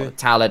 there's a lot of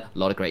talent, a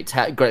lot of great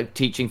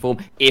teaching form.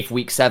 If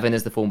week 7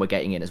 is the form we're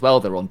getting in as well,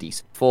 they're on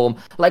decent form.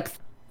 Like,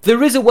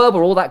 there is a world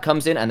where all that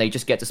comes in and they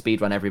just get to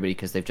speedrun everybody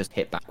because they've just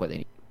hit back where they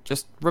need.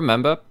 Just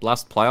remember,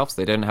 last playoffs,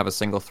 they didn't have a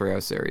single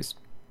 3-0 series.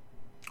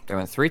 They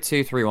went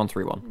 3-2, 3-1,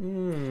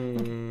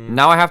 3-1.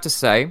 Now I have to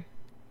say,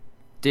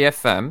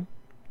 DFM,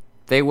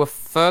 they were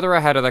further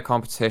ahead of their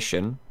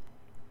competition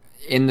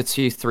in the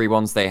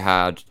 2-3-1s they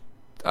had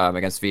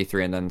against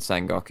V3 and then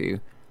Sengoku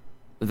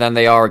than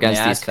they are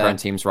against these current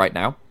teams right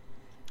now.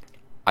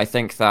 I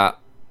think that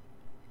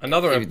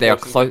they are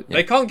close.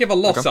 They can't give a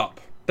loss up.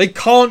 They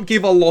can't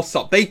give a loss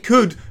up. They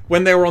could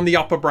when they were on the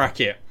upper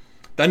bracket.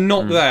 They're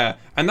not there.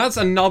 And that's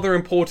another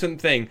important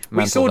thing.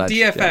 We saw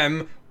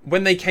DFM,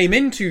 when they came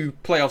into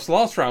playoffs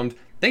last round,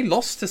 they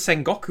lost to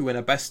Sengoku in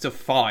a best of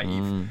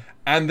 5.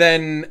 And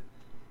then...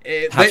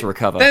 Had to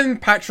recover. Then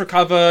patch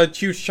recover,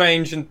 huge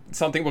change, and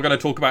something we're going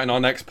to talk about in our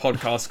next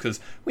podcast because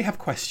we have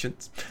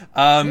questions.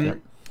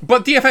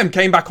 But DFM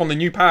came back on the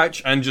new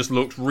patch and just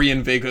looked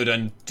reinvigorated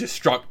and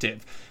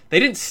destructive. They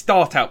didn't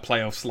start out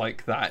playoffs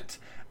like that,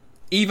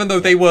 even though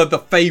they were the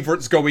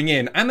favourites going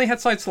in, and they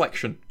had side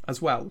selection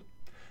as well.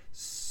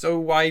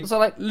 So I'm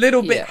a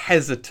little bit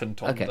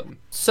hesitant on them.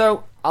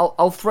 So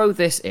I'll throw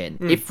this in.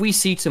 If we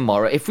see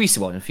tomorrow, in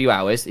a few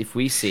hours, if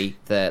we see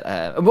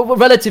that,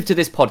 relative to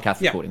this podcast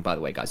recording, by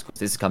the way, guys,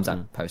 this comes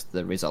out post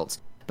the results.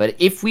 But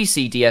if we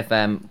see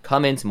DFM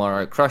come in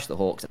tomorrow, crush the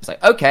Hawks, it's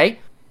like, okay,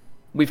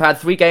 we've had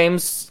 3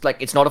 games, like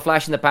it's not a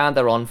flash in the pan,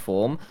 they're on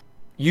form.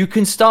 You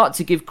can start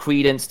to give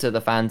credence to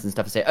the fans and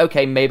stuff and say,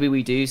 okay, maybe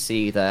we do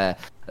see the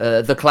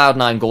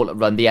Cloud9 gauntlet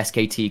run, the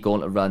SKT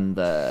gauntlet run,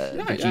 the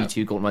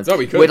G2 gauntlet runs. Oh,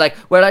 we could.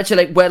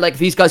 Where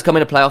these guys come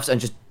into playoffs and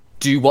just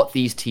do what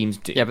these teams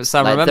do. Yeah, but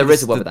Sam, there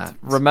is a word with that.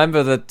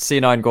 Remember the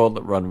C9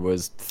 gauntlet run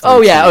was...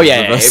 It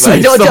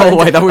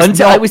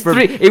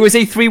was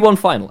a 3-1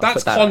 final.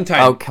 That's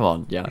content. Oh, come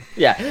on, yeah.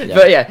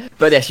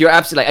 But yes, you're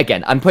absolutely...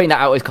 Again, I'm putting that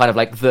out as kind of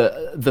like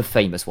the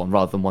famous one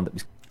rather than one that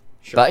was...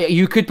 Sure. But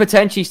you could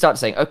potentially start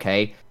saying,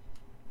 okay,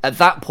 at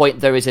that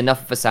point there is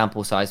enough of a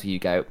sample size where you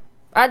go,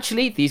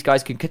 actually, these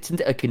guys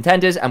are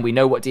contenders, and we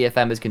know what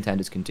DFM as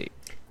contenders can do.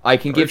 I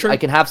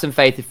can have some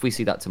faith if we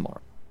see that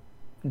tomorrow.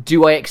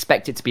 Do I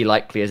expect it to be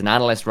likely as an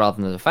analyst rather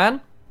than as a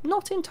fan?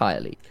 Not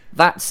entirely.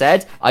 That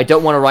said, I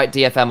don't want to write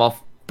DFM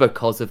off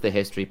because of the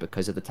history,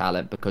 because of the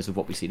talent, because of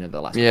what we've seen in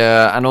the last game.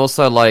 And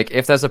also, like,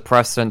 if there's a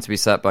precedent to be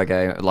set by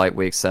game like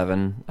week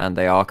 7, and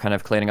they are kind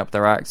of cleaning up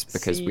their acts,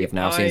 because we've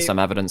now seen some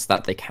evidence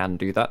that they can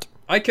do that.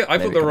 I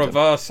put the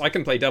reverse. I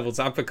can play devil's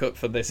advocate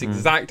for this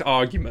exact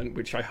argument,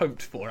 which I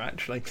hoped for,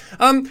 actually.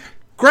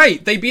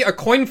 Great, they beat a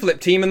coin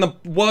flip team and the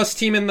worst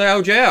team in the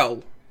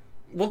LJL.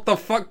 What the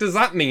fuck does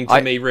that mean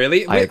to me,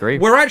 really? I agree.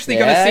 We're actually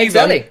going to see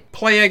them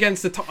play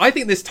against I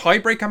think this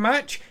tiebreaker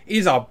match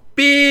is a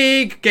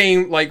big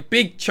game, like,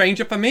 big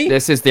changer for me.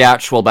 This is the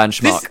actual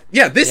benchmark.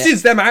 This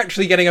is them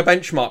actually getting a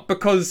benchmark,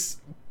 because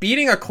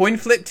beating a coin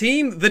flip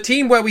team, the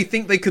team where we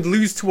think they could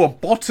lose to a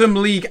bottom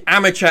league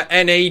amateur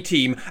NA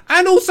team,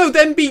 and also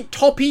then beat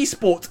top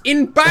esports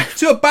in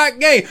back-to-back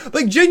game.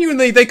 Like,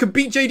 genuinely, they could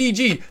beat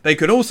JDG. They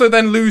could also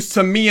then lose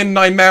to me and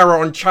Nymera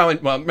on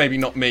challenge. Well, maybe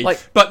not me,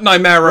 but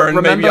Nymera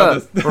and maybe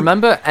others.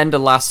 Remember end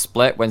of last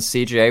split when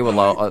CGA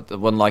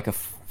won like a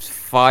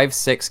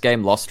 5-6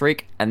 game loss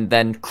streak and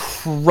then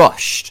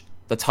crushed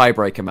the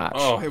tiebreaker match.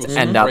 Oh, it was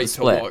end great out the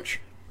split. to watch.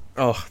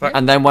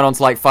 And then went on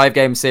to like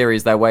 5-game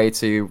series their way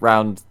to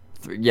round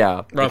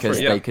because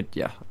they could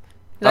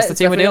that's the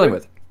team we're dealing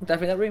with.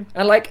 Definitely that room.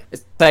 And like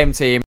it's the same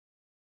team.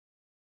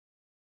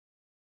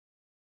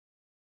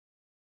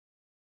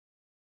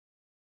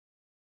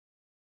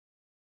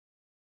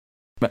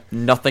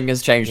 Nothing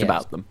has changed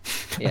about them.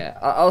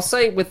 I'll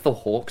say with the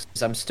Hawks,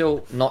 I'm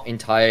still not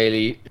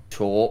entirely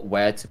sure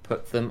where to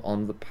put them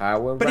on the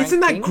power But rankings. isn't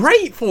that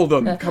great for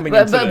them coming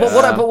into this?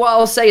 But what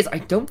I'll say is I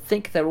don't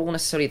think they're all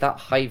necessarily that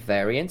high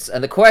variance.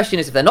 And the question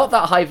is, if they're not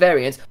that high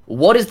variance,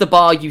 what is the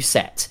bar you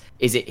set?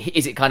 Is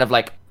it kind of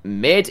like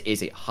mid?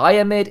 Is it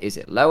higher mid? Is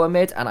it lower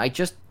mid? And I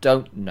just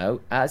don't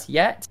know as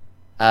yet.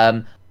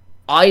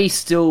 I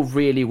still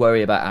really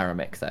worry about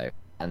Aramik, though.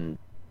 And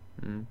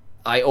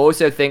I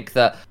also think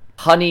that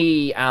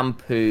Honey,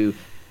 Ampu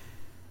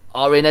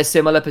are in a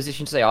similar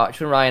position to, say,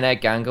 Archer and Ryanair,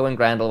 Gango and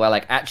Grendel, where,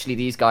 like, actually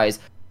these guys,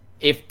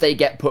 if they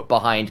get put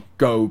behind,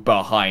 go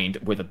behind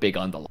with a big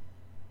underline.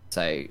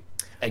 So,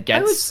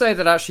 against... I would say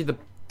that actually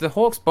the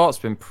Hawks bot's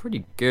been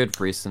pretty good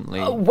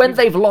recently. When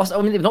they've lost...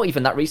 I mean, not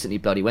even that recently,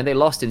 bloody. When they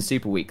lost in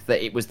Super Week,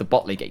 that it was the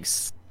bot league getting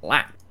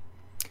slapped.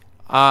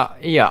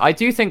 I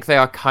do think they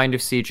are kind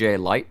of CGA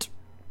light.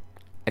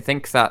 I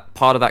think that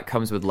part of that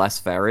comes with less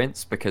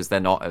variance, because they're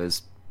not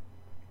as...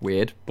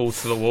 weird.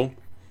 Balls to the wall.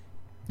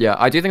 Yeah,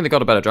 I do think they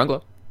got a better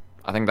jungler.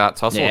 I think that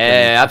tussle Yeah,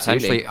 can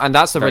absolutely. potentially, and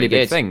that's a Very really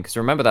big good. thing because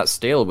remember that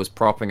Steel was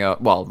propping up,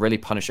 well, really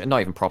punishing,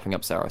 not even propping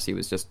up Saros. He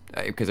was just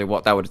because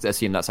what that would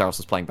assume that Saros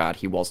was playing bad.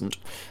 He wasn't.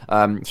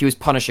 He was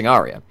punishing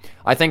Arya.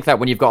 I think that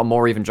when you've got a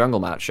more even jungle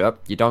matchup,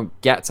 you don't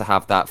get to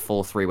have that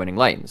full 3 winning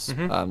lanes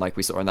like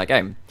we saw in that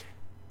game.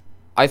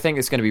 I think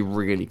it's going to be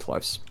really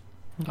close.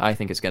 I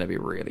think it's going to be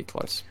really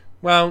close.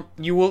 Well,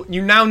 you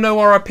now know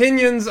our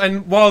opinions,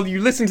 and while you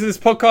listen to this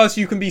podcast,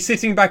 you can be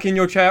sitting back in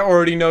your chair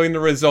already knowing the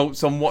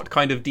results on what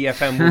kind of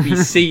DFM we'll be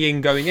seeing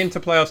going into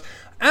playoffs,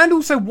 and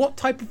also what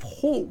type of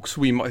Hawks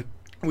we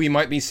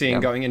might be seeing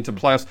going into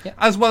playoffs,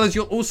 as well as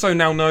you'll also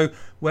now know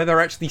where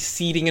they're actually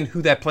seeding and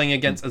who they're playing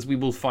against, as we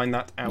will find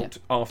that out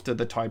after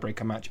the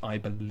tiebreaker match. I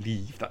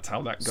believe that's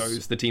how that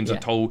goes. The teams are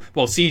told.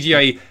 Well,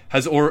 CGA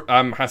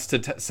has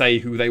to say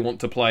who they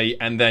want to play,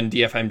 and then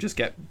DFM just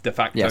get de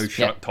facto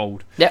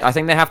told. Yeah, I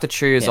think they have to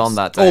choose on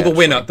that day. Oh,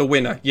 the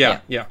winner.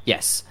 Yeah.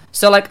 Yes.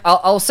 So, like,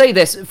 I'll say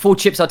this for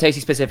Chips Artesi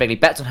specifically.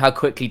 Bets on how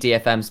quickly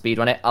DFM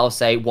speedrun it. I'll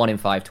say 1 in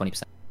 5,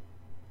 20%.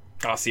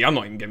 Ah, see, I'm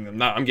not even giving them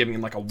that. I'm giving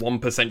them like a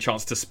 1%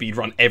 chance to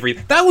speedrun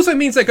everything. That also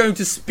means they're going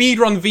to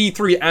speedrun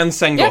V3 and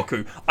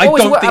Sengoku. I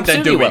don't think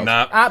they're doing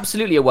that.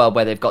 Absolutely a world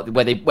where they've got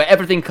where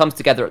everything comes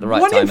together at the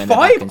right 1 time. in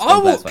 5?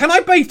 Oh, can I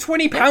pay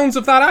 £20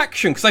 of that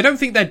action? Because I don't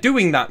think they're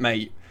doing that,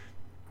 mate.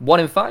 1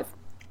 in 5?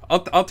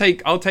 I'll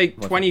take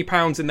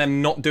 £20 and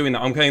them not doing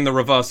that. I'm paying the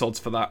reverse odds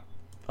for that.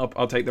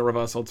 I'll take the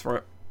reverse odds for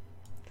it.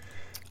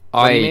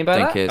 What do you mean by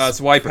that? It's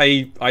So I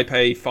pay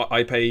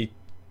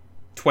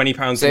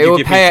 £20. So and it you would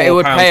give me pay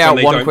 £4 out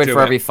when they £1 don't do for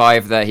it. every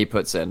 5 that he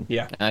puts in.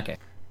 Yeah. Okay.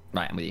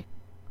 Right, I'm with you.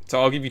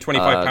 So I'll give you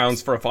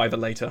 £25 for a fiver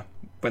later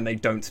when they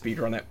don't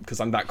speedrun it, because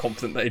I'm that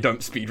confident they don't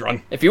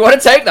speedrun. If you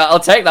want to take that, I'll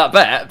take that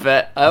bet.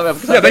 But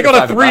They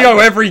got a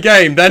 3-0 every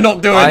game. They're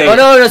not doing it. Oh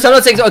no! So I'm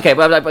not saying okay,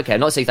 but I'm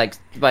not saying like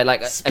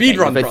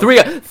Speedrun, okay, bro.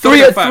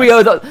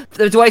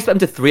 3-0. Do I expect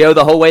them to 3-0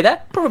 the whole way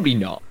there? Probably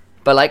not.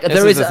 But like This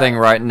there is is the thing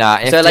right now.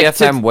 If so, like,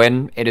 DFM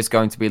win, it is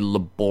going to be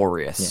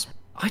laborious.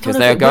 I don't Because know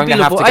they're if it going would to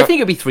be have to labor- go... I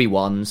think it'd be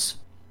 3-1s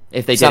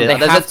if they Sam, did it.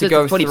 they have to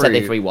go 20% through.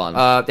 they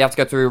 3-1. They have to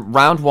go through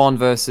round 1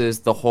 versus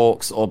the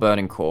Hawks or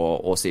Burning Core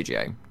or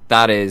CGA.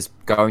 That is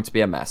going to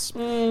be a mess.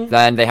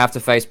 Then they have to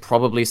face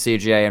probably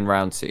CGA in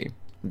round 2.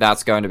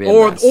 That's going to be a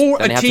mess. Or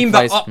Then they a have to team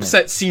place- that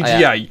upsets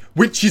CGA,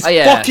 which is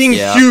yeah. fucking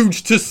Yeah.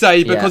 huge to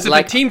say, because if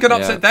like- a team can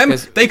upset them,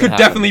 because they it could can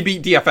definitely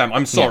beat DFM.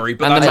 I'm sorry,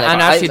 but And, that's and a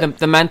fact. actually,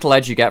 the mental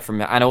edge you get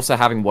from it, and also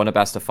having won a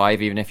best of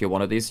 5, even if you're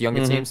one of these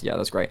younger teams, yeah,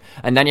 that's great.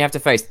 And then you have to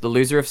face the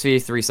loser of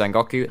C3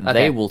 Sengoku.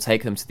 They will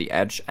take them to the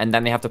edge, and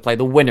then they have to play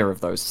the winner of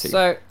those two.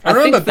 So And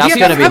remember, that's DFM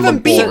gonna be haven't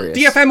beat laborious.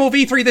 DFM or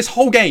V3 this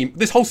whole game,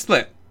 this whole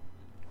split.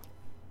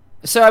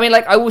 So I mean,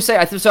 like I will say,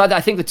 I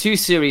think the two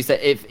series that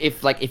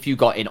if you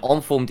got in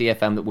on form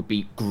DFM that would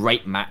be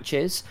great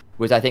matches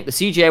was I think the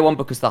CGA one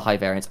because of the high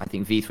variance. I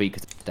think V3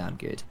 because it's damn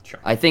good. Sure.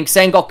 I think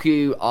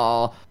Sengoku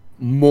are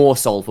more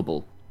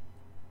solvable.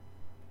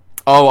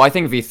 Oh, I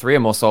think V3 are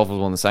more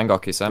solvable than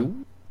Sengoku,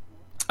 Sam.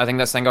 I think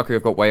that Sengoku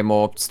have got way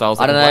more styles.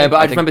 I don't know, but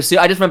I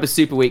just remember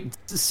Super Week.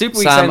 Super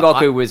Week Sam,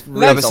 Sengoku was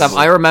really No, but Sam,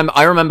 solvable.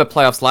 I remember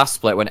playoffs last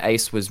split when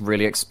Ace was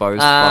really exposed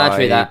by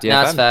true that. DFM.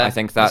 No, that's fair. I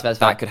think That's that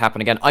fair. could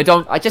happen again. I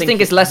just think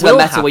it's less of a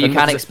meta where you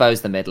can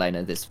expose the mid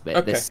laner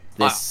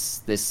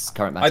this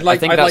current match. I'd like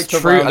that's to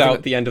true. round I think- out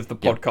at the end of the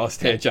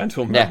podcast here,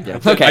 gentlemen. Yeah.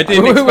 Okay. I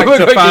didn't We're expect to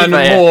gonna fan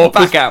keep it. more.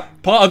 Back 'cause out.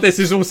 Part of this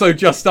is also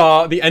just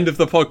the end of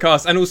the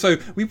podcast, and also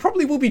we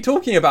probably will be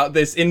talking about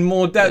this in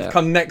more depth Yeah,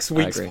 come next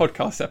week's agree.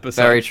 podcast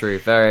episode. Very true.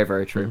 Very,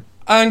 very true.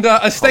 And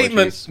a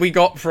statement Apologies. we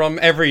got from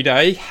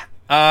Everyday.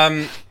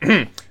 I'd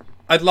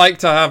like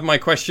to have my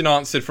question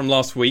answered from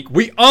last week.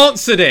 We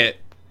answered it.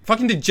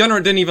 Fucking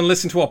degenerate didn't even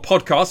listen to our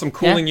podcast. I'm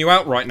calling you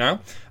out right now.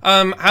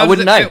 How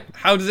wouldn't know.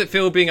 How does it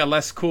feel being a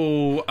less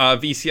cool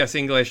VCS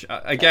English?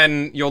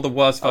 Again, you're the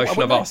worst version of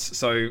wouldn't know. us,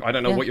 so I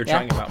don't know what you're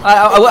chatting about.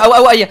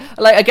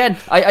 Like again,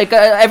 I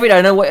every day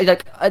I know what.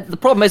 The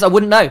problem is I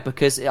wouldn't know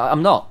because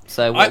I'm not.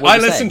 So what I are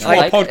you listen saying?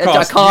 to our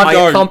podcast, I you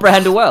don't. can't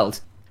comprehend a world.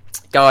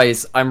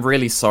 Guys, I'm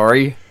really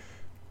sorry.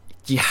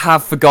 You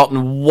have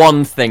forgotten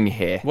one thing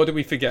here. What did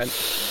we forget?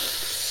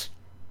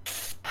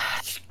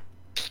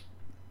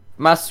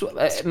 Maswam.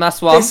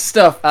 This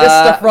stuff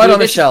right on the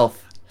this- shelf.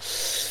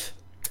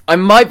 I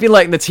might be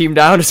letting the team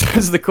down as far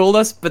as the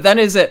coolness, but then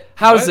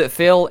how does What? it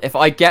feel if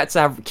I get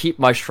to keep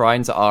my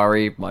shrine to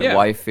Ari, my Yeah.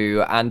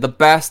 waifu, and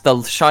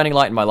the shining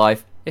light in my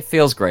life? It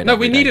feels great. No,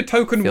 every we need day. a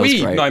token Feels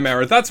weed, great.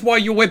 Nymera. That's why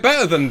we're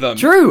better than them.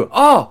 True.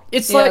 Oh,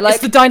 it's Yeah, like like-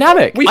 it's the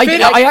dynamic. We feel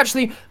like- I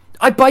actually.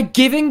 By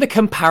giving the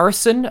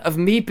comparison of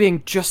me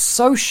being just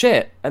so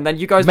shit, and then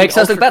you guys Makes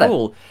being us look ultra better.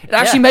 Cool, it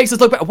actually Yeah. makes us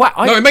look better. Wow,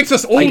 No, it makes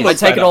us all I look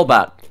take it better. all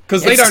back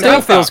 'Cause they It don't still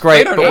have feels that. great,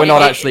 They don't but we're have not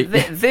that. actually.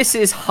 This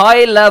is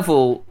high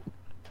level,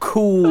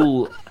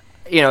 cool. Cool.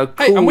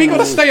 Hey, and we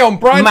gotta stay on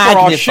brand for our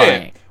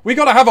magnifying. shit. We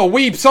gotta have a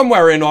weeb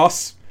somewhere in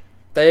us.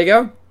 There you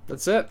go.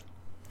 That's it.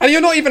 And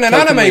you're not even an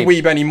Token anime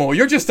weeb. weeb anymore.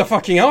 You're just a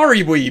fucking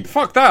Ari weeb.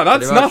 Fuck that.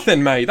 That's Pretty much.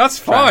 nothing, mate. That's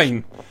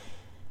fine.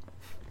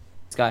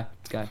 This guy.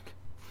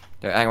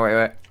 Hang on,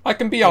 wait. I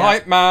can be a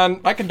hype man.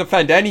 I can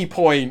defend any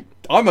point.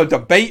 I'm a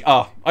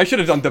debater. I should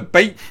have done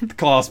debate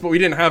class, but we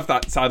didn't have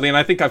that, sadly, and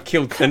I think I've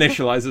killed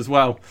Initialize as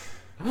well.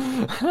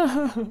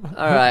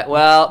 Alright,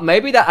 well,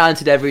 maybe that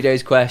answered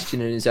Everyday's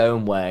question in his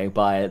own way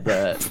by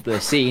the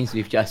scenes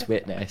we've just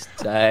witnessed.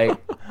 So,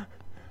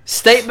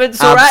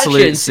 statements or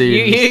Absolute actions?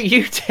 scenes.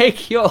 You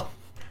take your...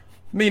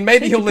 I mean,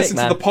 maybe he'll your listen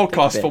pick, to the man. Take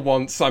podcast your for pick.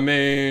 once. I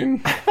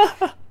mean,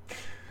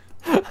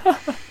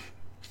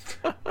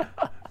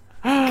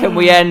 Can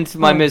we end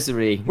my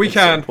misery? we at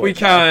some can point?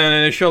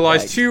 Initialize.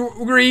 Like- To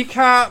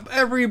recap,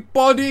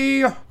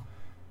 everybody,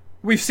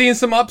 we've seen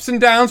some ups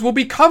and downs. We'll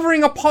be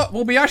covering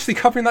we'll be actually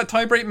covering that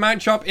tiebreak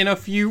matchup in a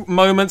few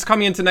moments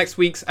coming into next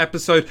week's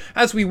episode,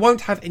 as we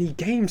won't have any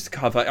games to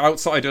cover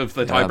outside of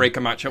the tiebreaker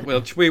matchup,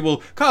 which we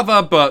will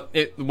cover, but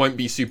it won't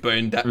be super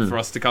in depth for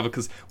us to cover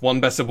because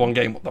one best of one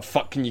game. What the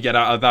fuck can you get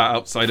out of that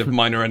outside of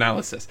minor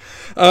analysis?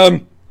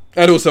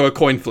 And also a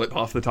coin flip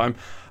half the time.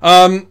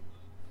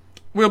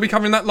 We'll be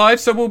covering that live,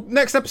 so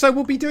next episode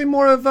we'll be doing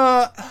more of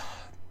a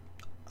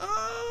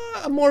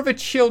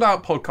chilled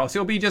out podcast.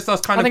 It'll be just us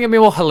kind I of. think it'll be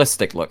a more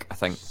holistic look. I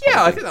think.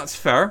 Yeah, I think that's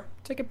fair.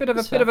 Take a bit of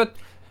a,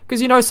 because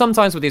you know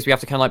sometimes with these we have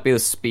to kind of like be the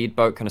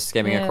speedboat, kind of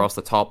skimming Yeah. across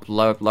the top,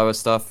 lower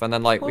stuff, and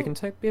then like we can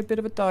be a bit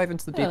of a dive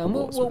into the deeper Yeah, and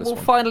waters with this we'll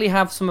one. finally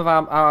have some of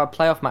our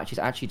playoff matches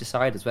actually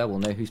decide as well. We'll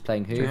know who's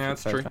playing who. Yeah, for the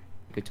that's first true. round.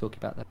 We could talk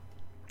about that.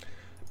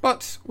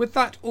 But with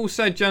that all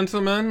said,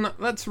 gentlemen,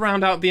 let's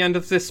round out the end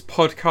of this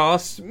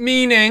podcast.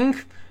 Meaning,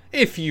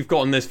 if you've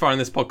gotten this far in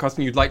this podcast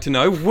and you'd like to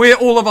know,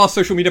 all of our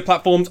social media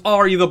platforms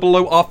are either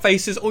below our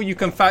faces, or you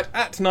can find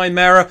at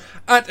Nymera,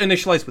 at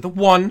Initialize with a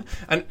 1,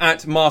 and at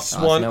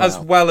Mars1, no as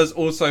L. well as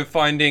also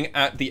finding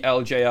at the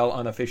LJL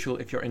Unofficial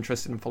if you're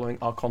interested in following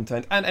our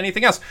content and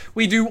anything else.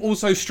 We do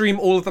also stream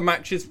all of the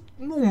matches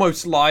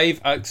almost live,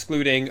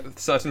 excluding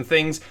certain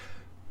things.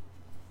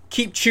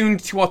 Keep tuned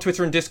to our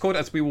Twitter and Discord,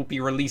 as we will be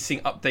releasing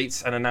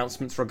updates and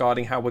announcements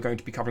regarding how we're going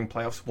to be covering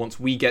playoffs once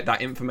we get that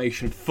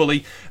information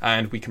fully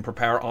and we can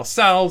prepare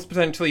ourselves.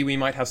 Potentially, we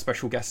might have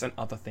special guests and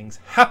other things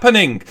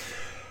happening.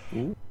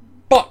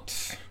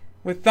 But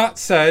with that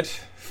said,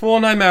 for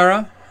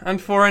Nymera and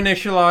for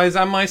Initialize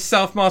and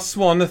myself, Mars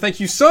Swan,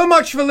 thank you so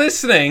much for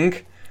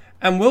listening,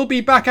 and we'll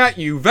be back at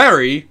you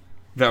very,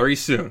 very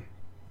soon.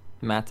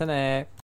 Matinee.